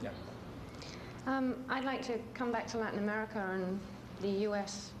 Yeah. I'd like to come back to Latin America and the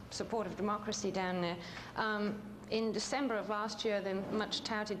U.S. support of democracy down there. In December of last year, the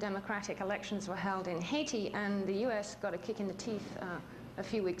much-touted democratic elections were held in Haiti, and the U.S. got a kick in the teeth a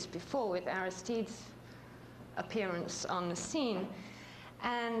few weeks before with Aristide's appearance on the scene.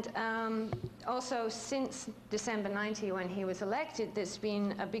 And also, since December 90, when he was elected, there's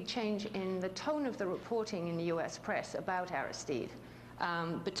been a big change in the tone of the reporting in the U.S. press about Aristide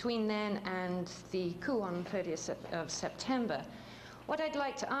between then and the coup on the 30th of September. What I'd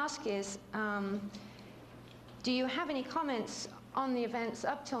like to ask is, do you have any comments on the events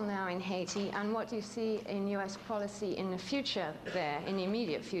up till now in Haiti, and what do you see in U.S. policy in the future there, in the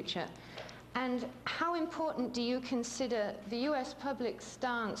immediate future? And how important do you consider the U.S. public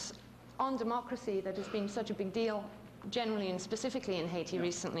stance on democracy that has been such a big deal generally and specifically in Haiti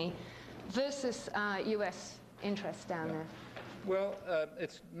recently versus U.S. interests down there? Well,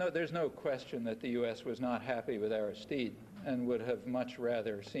 there's no question that the U.S. was not happy with Aristide and would have much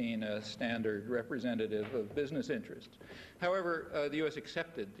rather seen a standard representative of business interests. However, the U.S.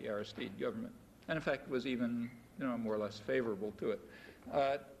 accepted the Aristide government, and in fact was even, more or less favorable to it.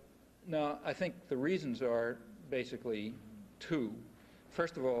 Now, I think the reasons are basically two.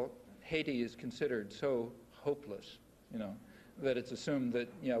 First of all, Haiti is considered so hopeless, that it's assumed that,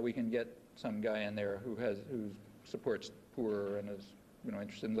 we can get some guy in there who supports the poor and is,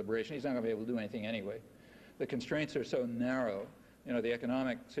 interested in liberation. He's not going to be able to do anything anyway. The constraints are so narrow, the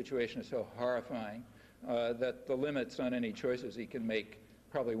economic situation is so horrifying that the limits on any choices he can make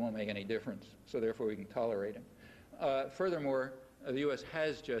probably won't make any difference. So therefore, we can tolerate him. Furthermore, the U.S.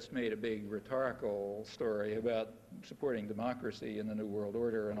 has just made a big rhetorical story about supporting democracy in the New World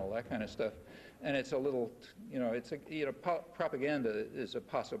Order and all that kind of stuff. And it's a little, propaganda is a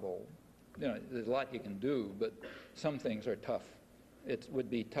possible, there's a lot you can do, but some things are tough. It would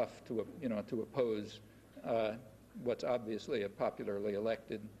be tough to, to oppose what's obviously a popularly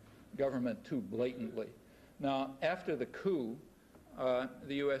elected government too blatantly. Now, after the coup,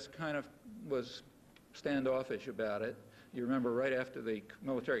 the U.S. kind of was standoffish about it. You remember right after the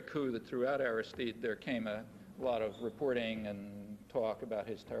military coup that threw out Aristide, there came a lot of reporting and talk about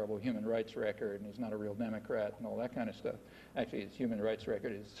his terrible human rights record, and he's not a real Democrat and all that kind of stuff. Actually, his human rights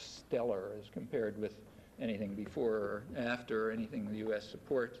record is stellar as compared with anything before or after, anything the U.S.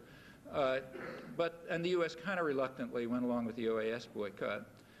 supports. And the U.S. kind of reluctantly went along with the OAS boycott.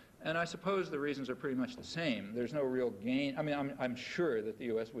 And I suppose the reasons are pretty much the same. There's no real gain. I mean, I'm sure that the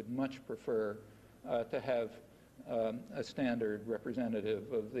U.S. would much prefer to have a standard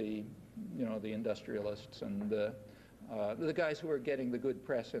representative of the, the industrialists and the guys who are getting the good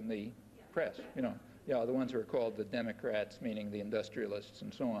press in the press, the ones who are called the Democrats, meaning the industrialists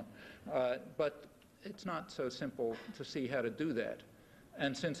and so on. But it's not so simple to see how to do that.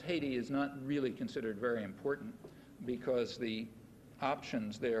 And since Haiti is not really considered very important because the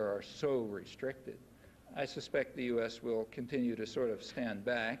options there are so restricted, I suspect the U.S. will continue to sort of stand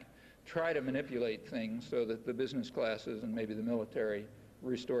back, try to manipulate things so that the business classes and maybe the military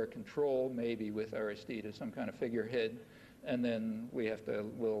restore control, maybe with Aristide as some kind of figurehead, and then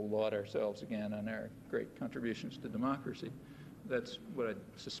we'll laud ourselves again on our great contributions to democracy. That's what I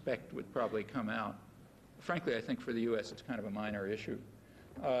suspect would probably come out. Frankly, I think for the U.S. it's kind of a minor issue.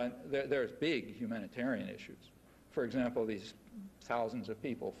 There's big humanitarian issues. For example, these thousands of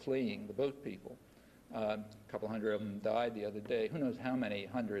people fleeing, the boat people. A couple hundred of them died the other day. Who knows how many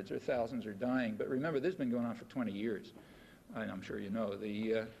hundreds or thousands are dying? But remember, this has been going on for 20 years. And I'm sure you know.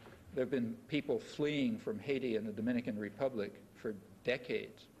 There have been people fleeing from Haiti and the Dominican Republic for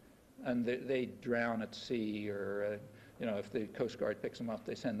decades. And they drown at sea, or if the Coast Guard picks them up,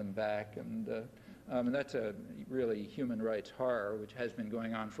 they send them back. And that's a really human rights horror, which has been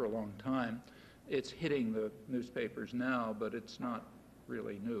going on for a long time. It's hitting the newspapers now, but it's not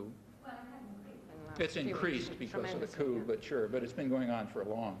really new. It's increased because of the coup, but sure, but it's been going on for a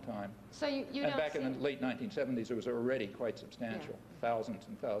long time. So you and back in the late 1970s, it was already quite substantial. Yeah. Thousands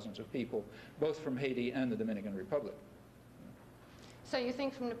and thousands of people, both from Haiti and the Dominican Republic. So you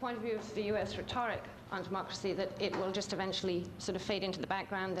think from the point of view of the U.S. rhetoric on democracy that it will just eventually sort of fade into the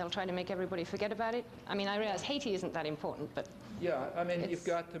background, they'll try to make everybody forget about it? I mean, I realize Haiti isn't that important, but... Yeah, I mean, you've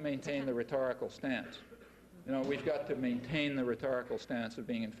got to maintain the rhetorical stance. We've got to maintain the rhetorical stance of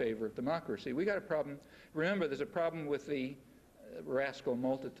being in favor of democracy. We got a problem. Remember, there's a problem with the rascal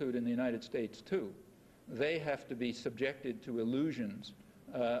multitude in the United States, too. They have to be subjected to illusions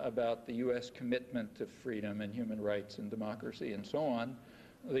about the U.S. commitment to freedom and human rights and democracy and so on.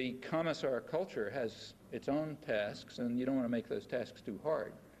 The commissar culture has its own tasks, and you don't want to make those tasks too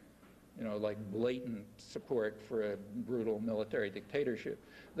hard. Like blatant support for a brutal military dictatorship.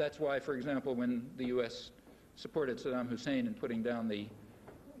 That's why, for example, when the U.S. supported Saddam Hussein in putting down the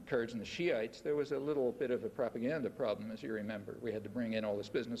Kurds and the Shiites, there was a little bit of a propaganda problem, as you remember. We had to bring in all this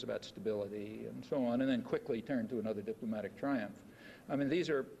business about stability and so on, and then quickly turn to another diplomatic triumph. I mean, these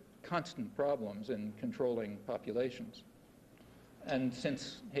are constant problems in controlling populations. And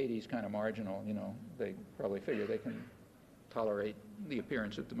since Haiti's kind of marginal, they probably figure they can tolerate the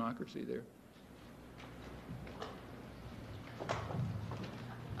appearance of democracy there.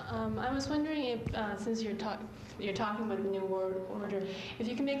 I was wondering if, since you're talking about the New World Order, if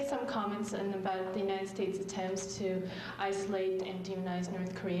you can make some comments about the United States' attempts to isolate and demonize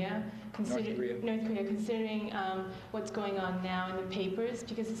North Korea, considering what's going on now in the papers,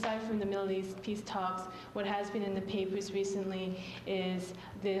 because aside from the Middle East peace talks, what has been in the papers recently is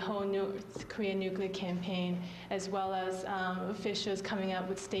the whole North Korean nuclear campaign, as well as officials coming out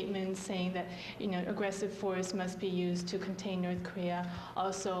with statements saying that aggressive force must be used to contain North Korea.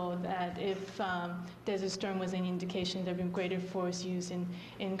 Also, that if Desert Storm was any indication, there'd been greater force used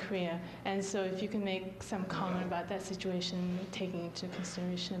in Korea. And so, if you can make some comment about that situation, taking into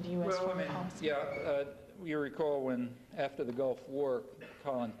consideration of the U.S. foreign policy. Yeah. You recall when, after the Gulf War,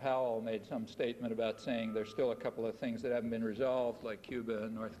 Colin Powell made some statement about saying there's still a couple of things that haven't been resolved, like Cuba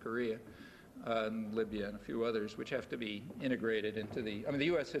and North Korea, and Libya and a few others, which have to be integrated into the... I mean, the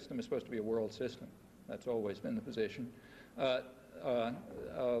U.S. system is supposed to be a world system. That's always been the position.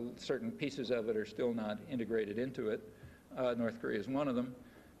 Certain pieces of it are still not integrated into it. North Korea is one of them.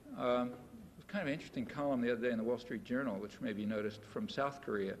 It was kind of an interesting column the other day in the Wall Street Journal, which maybe you noticed, from South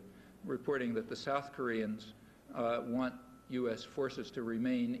Korea, reporting that the South Koreans want U.S. forces to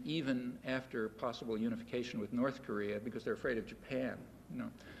remain even after possible unification with North Korea because they're afraid of Japan.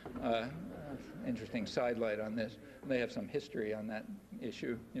 Interesting sidelight on this. They have some history on that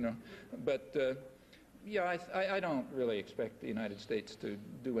issue, But yeah, I don't really expect the United States to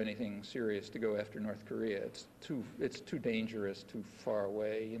do anything serious to go after North Korea. It's too dangerous, too far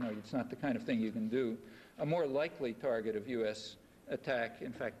away. It's not the kind of thing you can do. A more likely target of U.S. attack,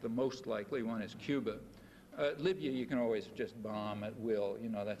 in fact, the most likely one, is Cuba. Libya, you can always just bomb at will.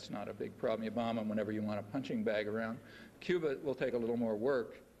 That's not a big problem. You bomb them whenever you want a punching bag around. Cuba will take a little more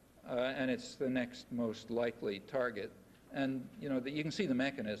work, and it's the next most likely target. And, you can see the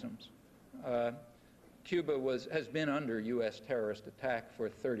mechanisms. Cuba has been under U.S. terrorist attack for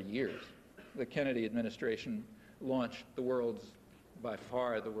 30 years. The Kennedy administration launched by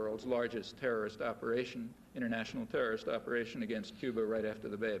far the world's largest terrorist operation, international terrorist operation against Cuba right after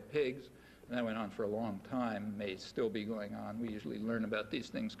the Bay of Pigs. And that went on for a long time, may still be going on. We usually learn about these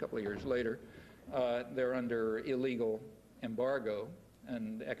things a couple of years later. They're under illegal embargo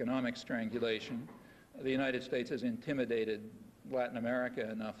and economic strangulation. The United States has intimidated Latin America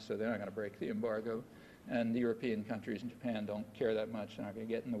enough so they're not going to break the embargo. And the European countries and Japan don't care that much. They're not going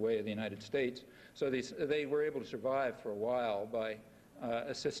to get in the way of the United States. So they were able to survive for a while by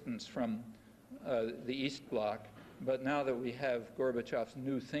assistance from the East Bloc. But now that we have Gorbachev's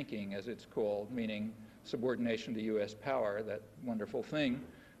new thinking, as it's called, meaning subordination to U.S. power, that wonderful thing,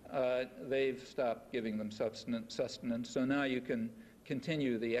 they've stopped giving them sustenance. So now you can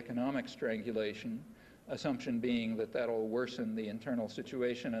continue the economic strangulation, assumption being that that'll worsen the internal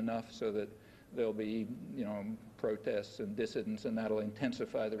situation enough so that there'll be, protests and dissidents, and that'll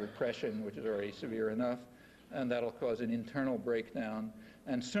intensify the repression, which is already severe enough, and that'll cause an internal breakdown.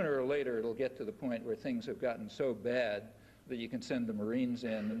 And sooner or later, it'll get to the point where things have gotten so bad that you can send the Marines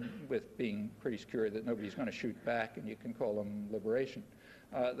in with being pretty secure that nobody's going to shoot back and you can call them liberation.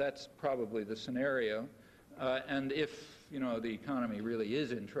 That's probably the scenario. And if, the economy really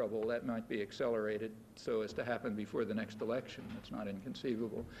is in trouble, that might be accelerated so as to happen before the next election. It's not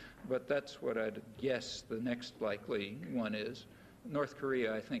inconceivable. But that's what I'd guess the next likely one is. North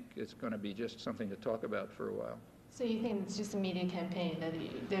Korea, I think, is going to be just something to talk about for a while. So you think it's just a media campaign, that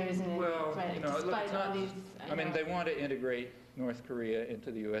there isn't any threat, despite all these... I mean, they want to integrate North Korea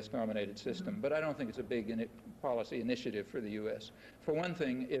into the U.S.-dominated system, but I don't think it's a big policy initiative for the U.S. For one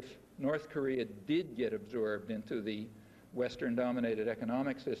thing, if North Korea did get absorbed into the Western-dominated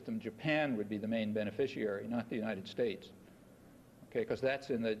economic system, Japan would be the main beneficiary, not the United States, okay, because that's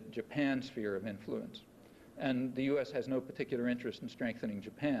in the Japan sphere of influence. And the U.S. has no particular interest in strengthening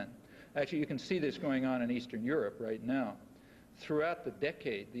Japan. Actually, you can see this going on in Eastern Europe right now. Throughout the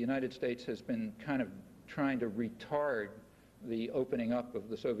decade, the United States has been kind of trying to retard the opening up of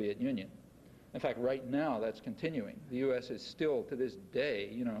the Soviet Union. In fact, right now, that's continuing. The U.S. is still, to this day,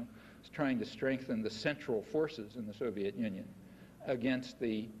 is trying to strengthen the central forces in the Soviet Union against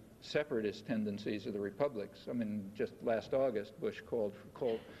the separatist tendencies of the republics. I mean, just last August, Bush called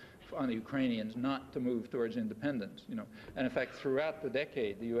on the Ukrainians not to move towards independence, And in fact, throughout the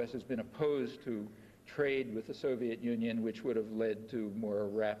decade, the U.S. has been opposed to trade with the Soviet Union, which would have led to more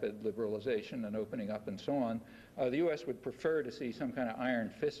rapid liberalization and opening up and so on. The U.S. would prefer to see some kind of iron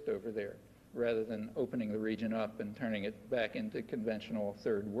fist over there rather than opening the region up and turning it back into conventional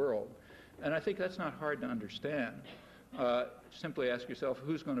third world. And I think that's not hard to understand. Simply ask yourself,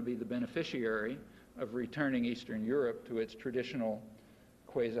 who's going to be the beneficiary of returning Eastern Europe to its traditional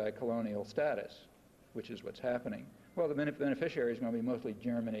quasi-colonial status, which is what's happening? Well, the beneficiary is going to be mostly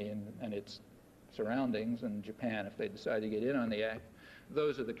Germany and its surroundings, and Japan if they decide to get in on the act.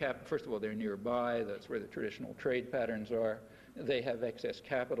 Those are first of all, they're nearby. That's where the traditional trade patterns are. They have excess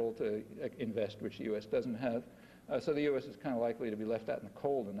capital to invest, which the U.S. doesn't have. So the U.S. is kind of likely to be left out in the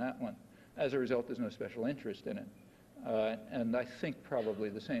cold in that one. As a result, there's no special interest in it. And I think probably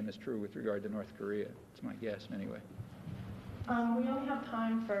the same is true with regard to North Korea. It's my guess, anyway. We only have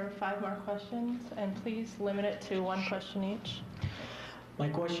time for 5 more questions, and please limit it to 1 question each. My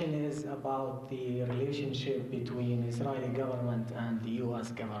question is about the relationship between Israeli government and the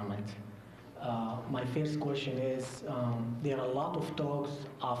U.S. government. My first question is, there are a lot of talks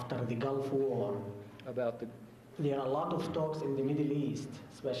after the Gulf War. There are a lot of talks in the Middle East,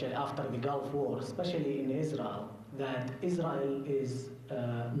 especially after the Gulf War, especially in Israel, that Israel is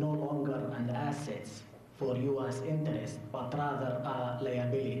no longer an asset for U.S. interest, but rather a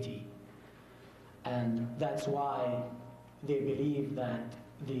liability. And that's why they believe that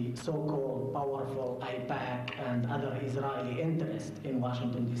the so-called powerful AIPAC and other Israeli interests in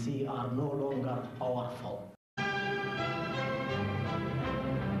Washington, D.C. are no longer powerful.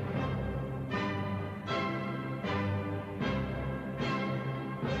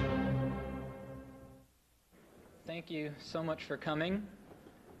 Thank you so much for coming.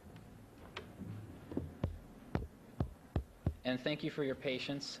 And thank you for your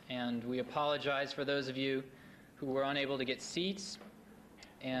patience. And we apologize for those of you who were unable to get seats.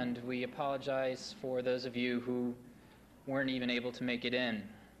 And we apologize for those of you who weren't even able to make it in.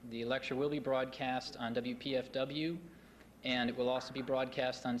 The lecture will be broadcast on WPFW, and it will also be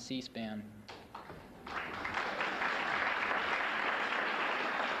broadcast on C-SPAN.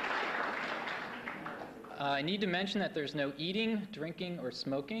 I need to mention that there's no eating, drinking, or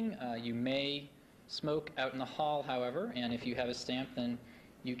smoking. You may smoke out in the hall, however, and if you have a stamp, then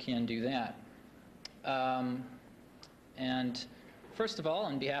you can do that. And first of all,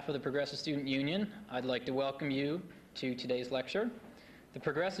 on behalf of the Progressive Student Union, I'd like to welcome you to today's lecture. The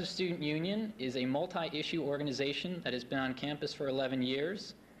Progressive Student Union is a multi-issue organization that has been on campus for 11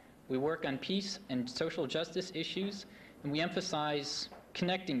 years. We work on peace and social justice issues, and we emphasize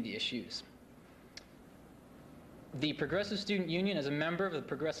connecting the issues. The Progressive Student Union, as a member of the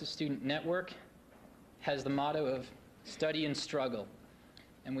Progressive Student Network, has the motto of study and struggle,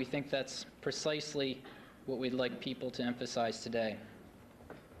 and we think that's precisely what we'd like people to emphasize today.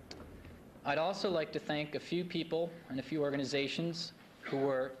 I'd also like to thank a few people and a few organizations who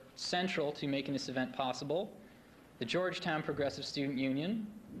were central to making this event possible: the Georgetown Progressive Student Union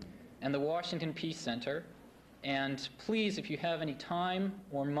and the Washington Peace Center. And please, if you have any time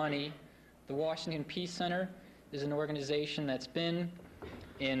or money, the Washington Peace Center is an organization that's been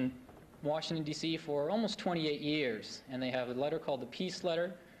in Washington, D.C. for almost 28 years, and they have a letter called the Peace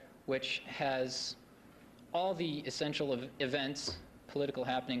Letter, which has all the essential events, political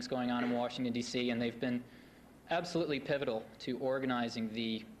happenings going on in Washington, D.C., and they've been absolutely pivotal to organizing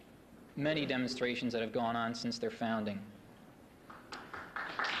the many demonstrations that have gone on since their founding.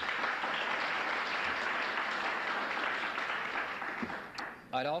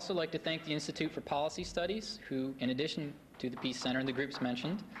 I'd also like to thank the Institute for Policy Studies, who, in addition to the Peace Center and the groups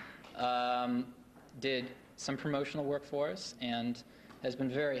mentioned, did some promotional work for us and has been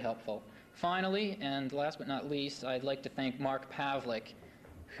very helpful. Finally, and last but not least, I'd like to thank Mark Pavlik,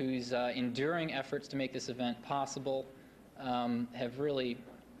 whose enduring efforts to make this event possible have really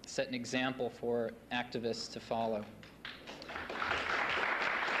set an example for activists to follow.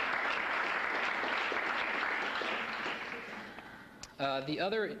 The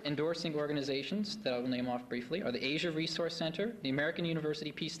other endorsing organizations that I will name off briefly are the Asia Resource Center, the American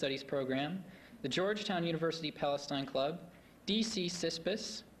University Peace Studies Program, the Georgetown University Palestine Club, DC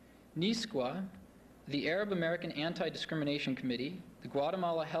CISPIS, NISQA, the Arab American Anti-Discrimination Committee, the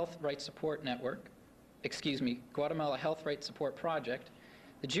Guatemala Health Rights Support Network, Guatemala Health Rights Support Project,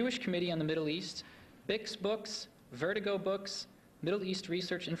 the Jewish Committee on the Middle East, Bix Books, Vertigo Books, Middle East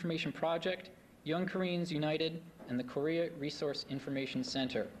Research Information Project, Young Koreans United, and the Korea Resource Information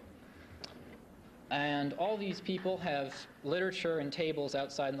Center. And all these people have literature and tables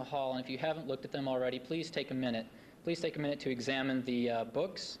outside in the hall, and if you haven't looked at them already, please take a minute. Please take a minute to examine the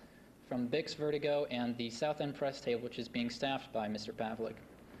books from Bix, Vertigo, and the South End Press table, which is being staffed by Mr. Pavlik.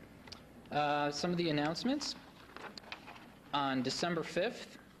 Some of the announcements. On December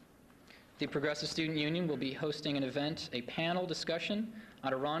 5th, the Progressive Student Union will be hosting an event, a panel discussion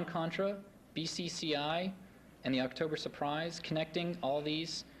on Iran-Contra, BCCI, and the October Surprise, connecting all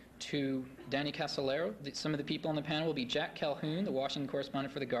these to Danny Casolaro. Some of the people on the panel will be Jack Calhoun, the Washington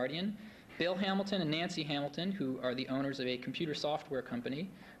correspondent for The Guardian, Bill Hamilton and Nancy Hamilton, who are the owners of a computer software company,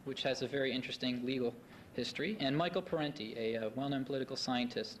 which has a very interesting legal history, and Michael Parenti, a well-known political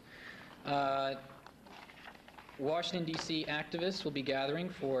scientist. Washington, D.C. activists will be gathering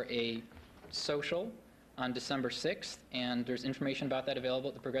for a social on December 6th, and there's information about that available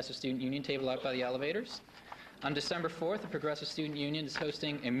at the Progressive Student Union table out by the elevators. On December 4th, the Progressive Student Union is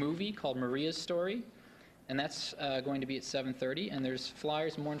hosting a movie called Maria's Story, and that's going to be at 7:30, and there's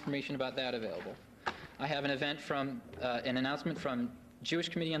flyers and more information about that available. I have an event from, an announcement from Jewish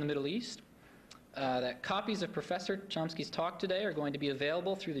Committee on the Middle East, that copies of Professor Chomsky's talk today are going to be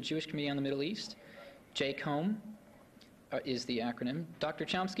available through the Jewish Committee on the Middle East. JCOM is the acronym. Dr.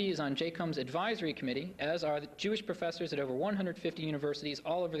 Chomsky is on JCOM's advisory committee, as are the Jewish professors at over 150 universities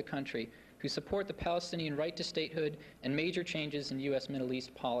all over the country who support the Palestinian right to statehood and major changes in U.S. Middle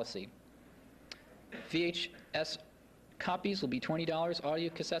East policy. VHS copies will be $20, audio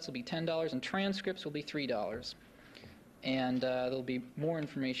cassettes will be $10, and transcripts will be $3. And there'll be more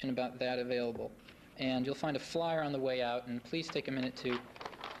information about that available. And you'll find a flyer on the way out, and please take a minute to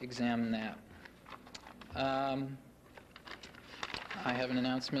examine that. I have an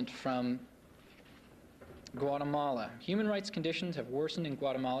announcement from Guatemala. Human rights conditions have worsened in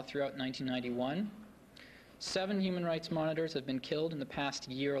Guatemala throughout 1991. 7 human rights monitors have been killed in the past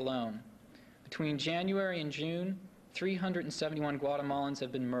year alone. Between January and June, 371 Guatemalans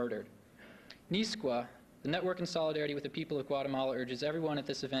have been murdered. NISQA, the Network in Solidarity with the People of Guatemala, urges everyone at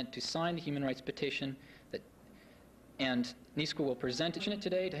this event to sign the human rights petition, and NISQA will present it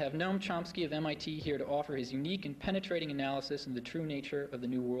today to have Noam Chomsky of MIT here to offer his unique and penetrating analysis of the true nature of the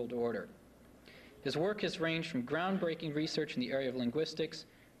New World Order. His work has ranged from groundbreaking research in the area of linguistics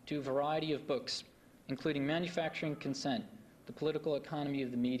to a variety of books, including Manufacturing Consent, The Political Economy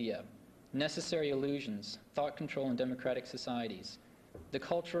of the Media, Necessary Illusions, Thought Control in Democratic Societies, The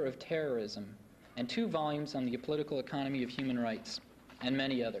Culture of Terrorism, and 2 volumes on the political economy of human rights, and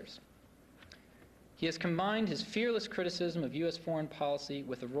many others. He has combined his fearless criticism of U.S. foreign policy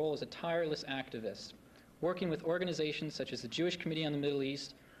with a role as a tireless activist, working with organizations such as the Jewish Committee on the Middle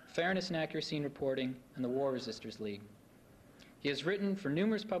East, Fairness and Accuracy in Reporting, and the War Resisters League. He has written for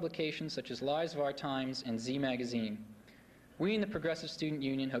numerous publications such as Lives of Our Times and Z Magazine. We in the Progressive Student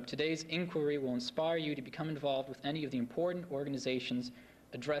Union hope today's inquiry will inspire you to become involved with any of the important organizations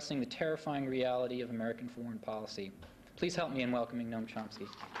addressing the terrifying reality of American foreign policy. Please help me in welcoming Noam Chomsky.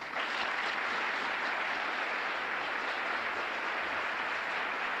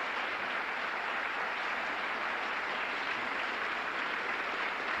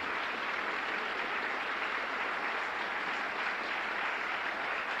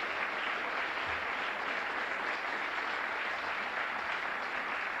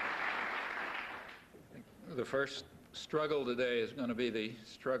 The first struggle today is going to be the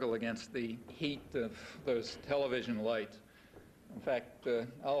struggle against the heat of those television lights. In fact,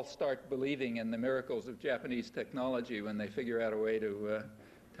 I'll start believing in the miracles of Japanese technology when they figure out a way to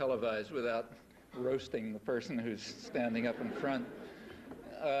televise without roasting the person who's standing up in front.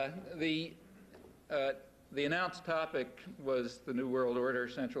 The announced topic was the New World Order,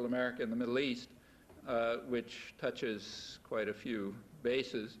 Central America, and the Middle East, which touches quite a few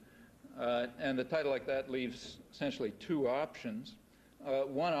bases. And a title like that leaves essentially two options.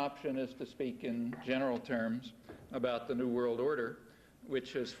 One option is to speak in general terms about the New World Order,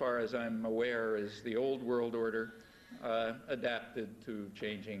 which, as far as I'm aware, is the old world order adapted to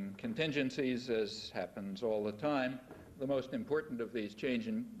changing contingencies, as happens all the time. The most important of these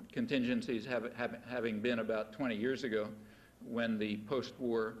changing contingencies having been about 20 years ago, when the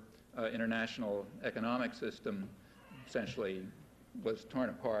post-war international economic system essentially was torn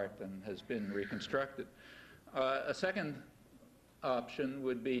apart and has been reconstructed. A second option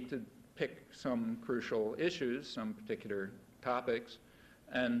would be to pick some crucial issues, some particular topics,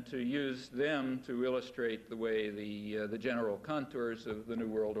 and to use them to illustrate the way the general contours of the New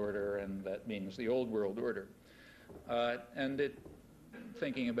World Order, and that means the Old World Order.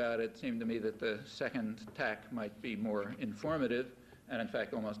 Thinking about it, seemed to me that the second tack might be more informative, and in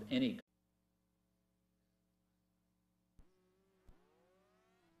fact almost any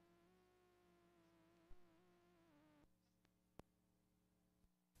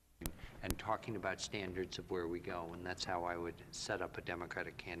and talking about standards of where we go, and that's how I would set up a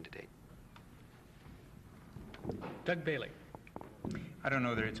Democratic candidate. Doug Bailey. I don't know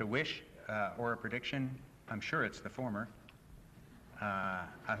whether it's a wish or a prediction. I'm sure it's the former. I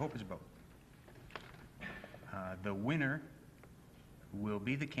hope it's both. The winner will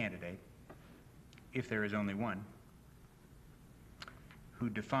be the candidate, if there is only one, who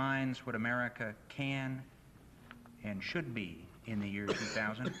defines what America can and should be in the year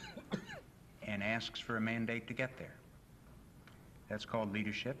 2000 and asks for a mandate to get there. That's called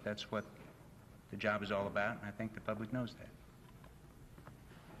leadership. That's what the job is all about, and I think the public knows that.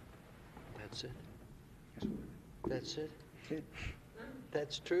 That's it? Yes. That's it? Good.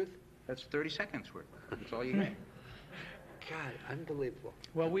 That's truth? That's 30 seconds worth. That's all you get. God, unbelievable.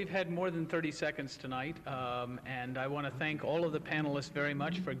 Well, we've had more than 30 seconds tonight, and I want to thank all of the panelists very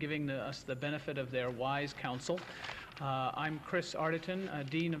much for giving us the benefit of their wise counsel. I'm Chris Arditon,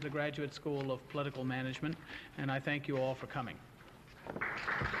 Dean of the Graduate School of Political Management, and I thank you all for coming.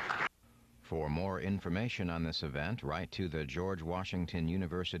 For more information on this event, write to the George Washington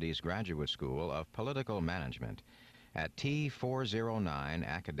University's Graduate School of Political Management at T409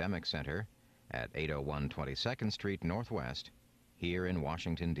 Academic Center at 801 22nd Street Northwest, here in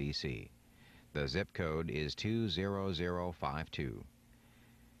Washington, D.C. The zip code is 20052.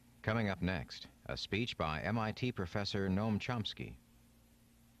 Coming up next, a speech by MIT Professor Noam Chomsky.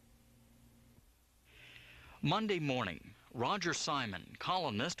 Monday morning, Roger Simon,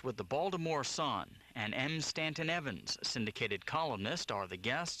 columnist with the Baltimore Sun, and M. Stanton Evans, syndicated columnist, are the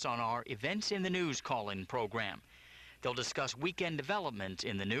guests on our Events in the News call-in program. They'll discuss weekend developments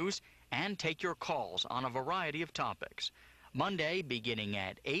in the news and take your calls on a variety of topics. Monday, beginning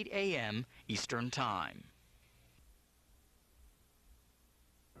at 8 a.m. Eastern Time.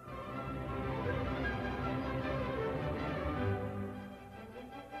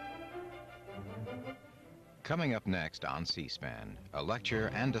 Coming up next on C-SPAN, a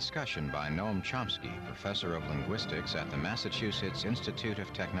lecture and discussion by Noam Chomsky, professor of linguistics at the Massachusetts Institute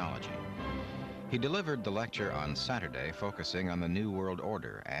of Technology. He delivered the lecture on Saturday, focusing on the New World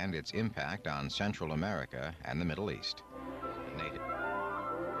Order and its impact on Central America and the Middle East.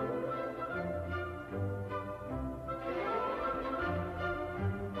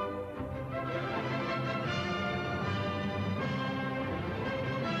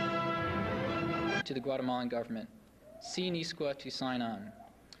 To the Guatemalan government, si nisqua to sign on.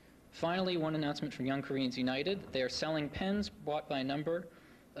 Finally, one announcement from Young Koreans United. They are selling pens bought by a number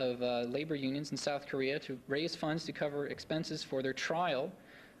of labor unions in South Korea to raise funds to cover expenses for their trial.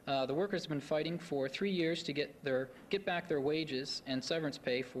 The workers have been fighting for 3 years to get back their wages and severance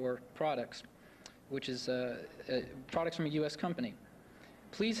pay for products, which is products from a U.S. company.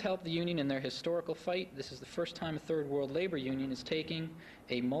 Please help the union in their historical fight. This is the first time a third world labor union is taking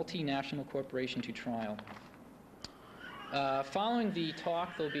a multinational corporation to trial. Following the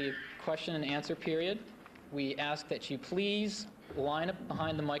talk, there'll be a question and answer period. We ask that you please line up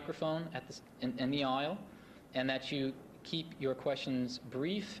behind the microphone in the aisle, and that you keep your questions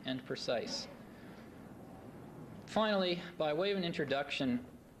brief and precise. Finally, by way of an introduction,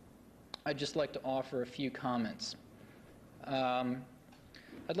 I'd just like to offer a few comments.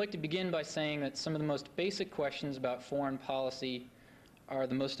 I'd like to begin by saying that some of the most basic questions about foreign policy are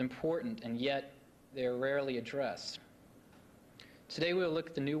the most important, and yet they're rarely addressed. Today we'll look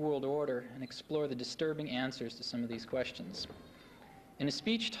at the New World Order and explore the disturbing answers to some of these questions. In a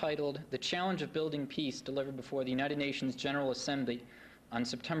speech titled "The Challenge of Building Peace," delivered before the United Nations General Assembly on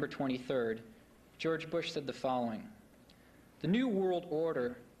September 23rd, George Bush said the following: "The New World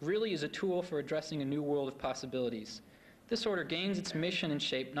Order really is a tool for addressing a new world of possibilities. This order gains its mission and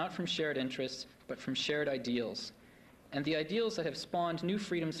shape not from shared interests, but from shared ideals. And the ideals that have spawned new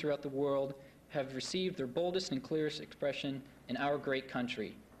freedoms throughout the world have received their boldest and clearest expression in our great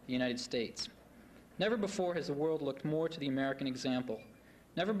country, the United States. Never before has the world looked more to the American example.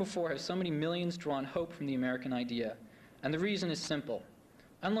 Never before have so many millions drawn hope from the American idea. And the reason is simple.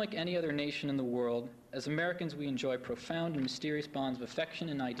 Unlike any other nation in the world, as Americans we enjoy profound and mysterious bonds of affection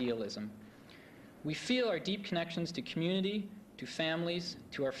and idealism. We feel our deep connections to community, to families,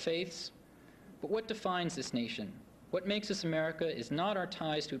 to our faiths. But what defines this nation? What makes us America is not our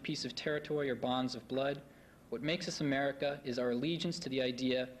ties to a piece of territory or bonds of blood. What makes us America is our allegiance to the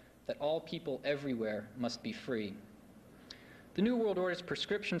idea that all people everywhere must be free. The New World Order's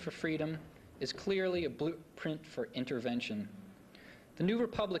prescription for freedom is clearly a blueprint for intervention. The New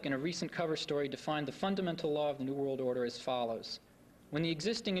Republic, in a recent cover story, defined the fundamental law of the New World Order as follows: when the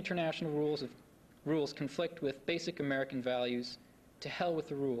existing international rules conflict with basic American values, to hell with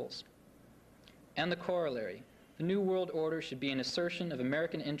the rules. And the corollary: the New World Order should be an assertion of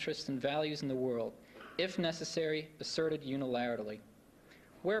American interests and values in the world, if necessary, asserted unilaterally.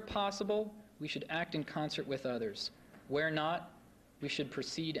 Where possible, we should act in concert with others. Where not, we should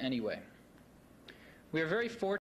proceed anyway. We are very fortunate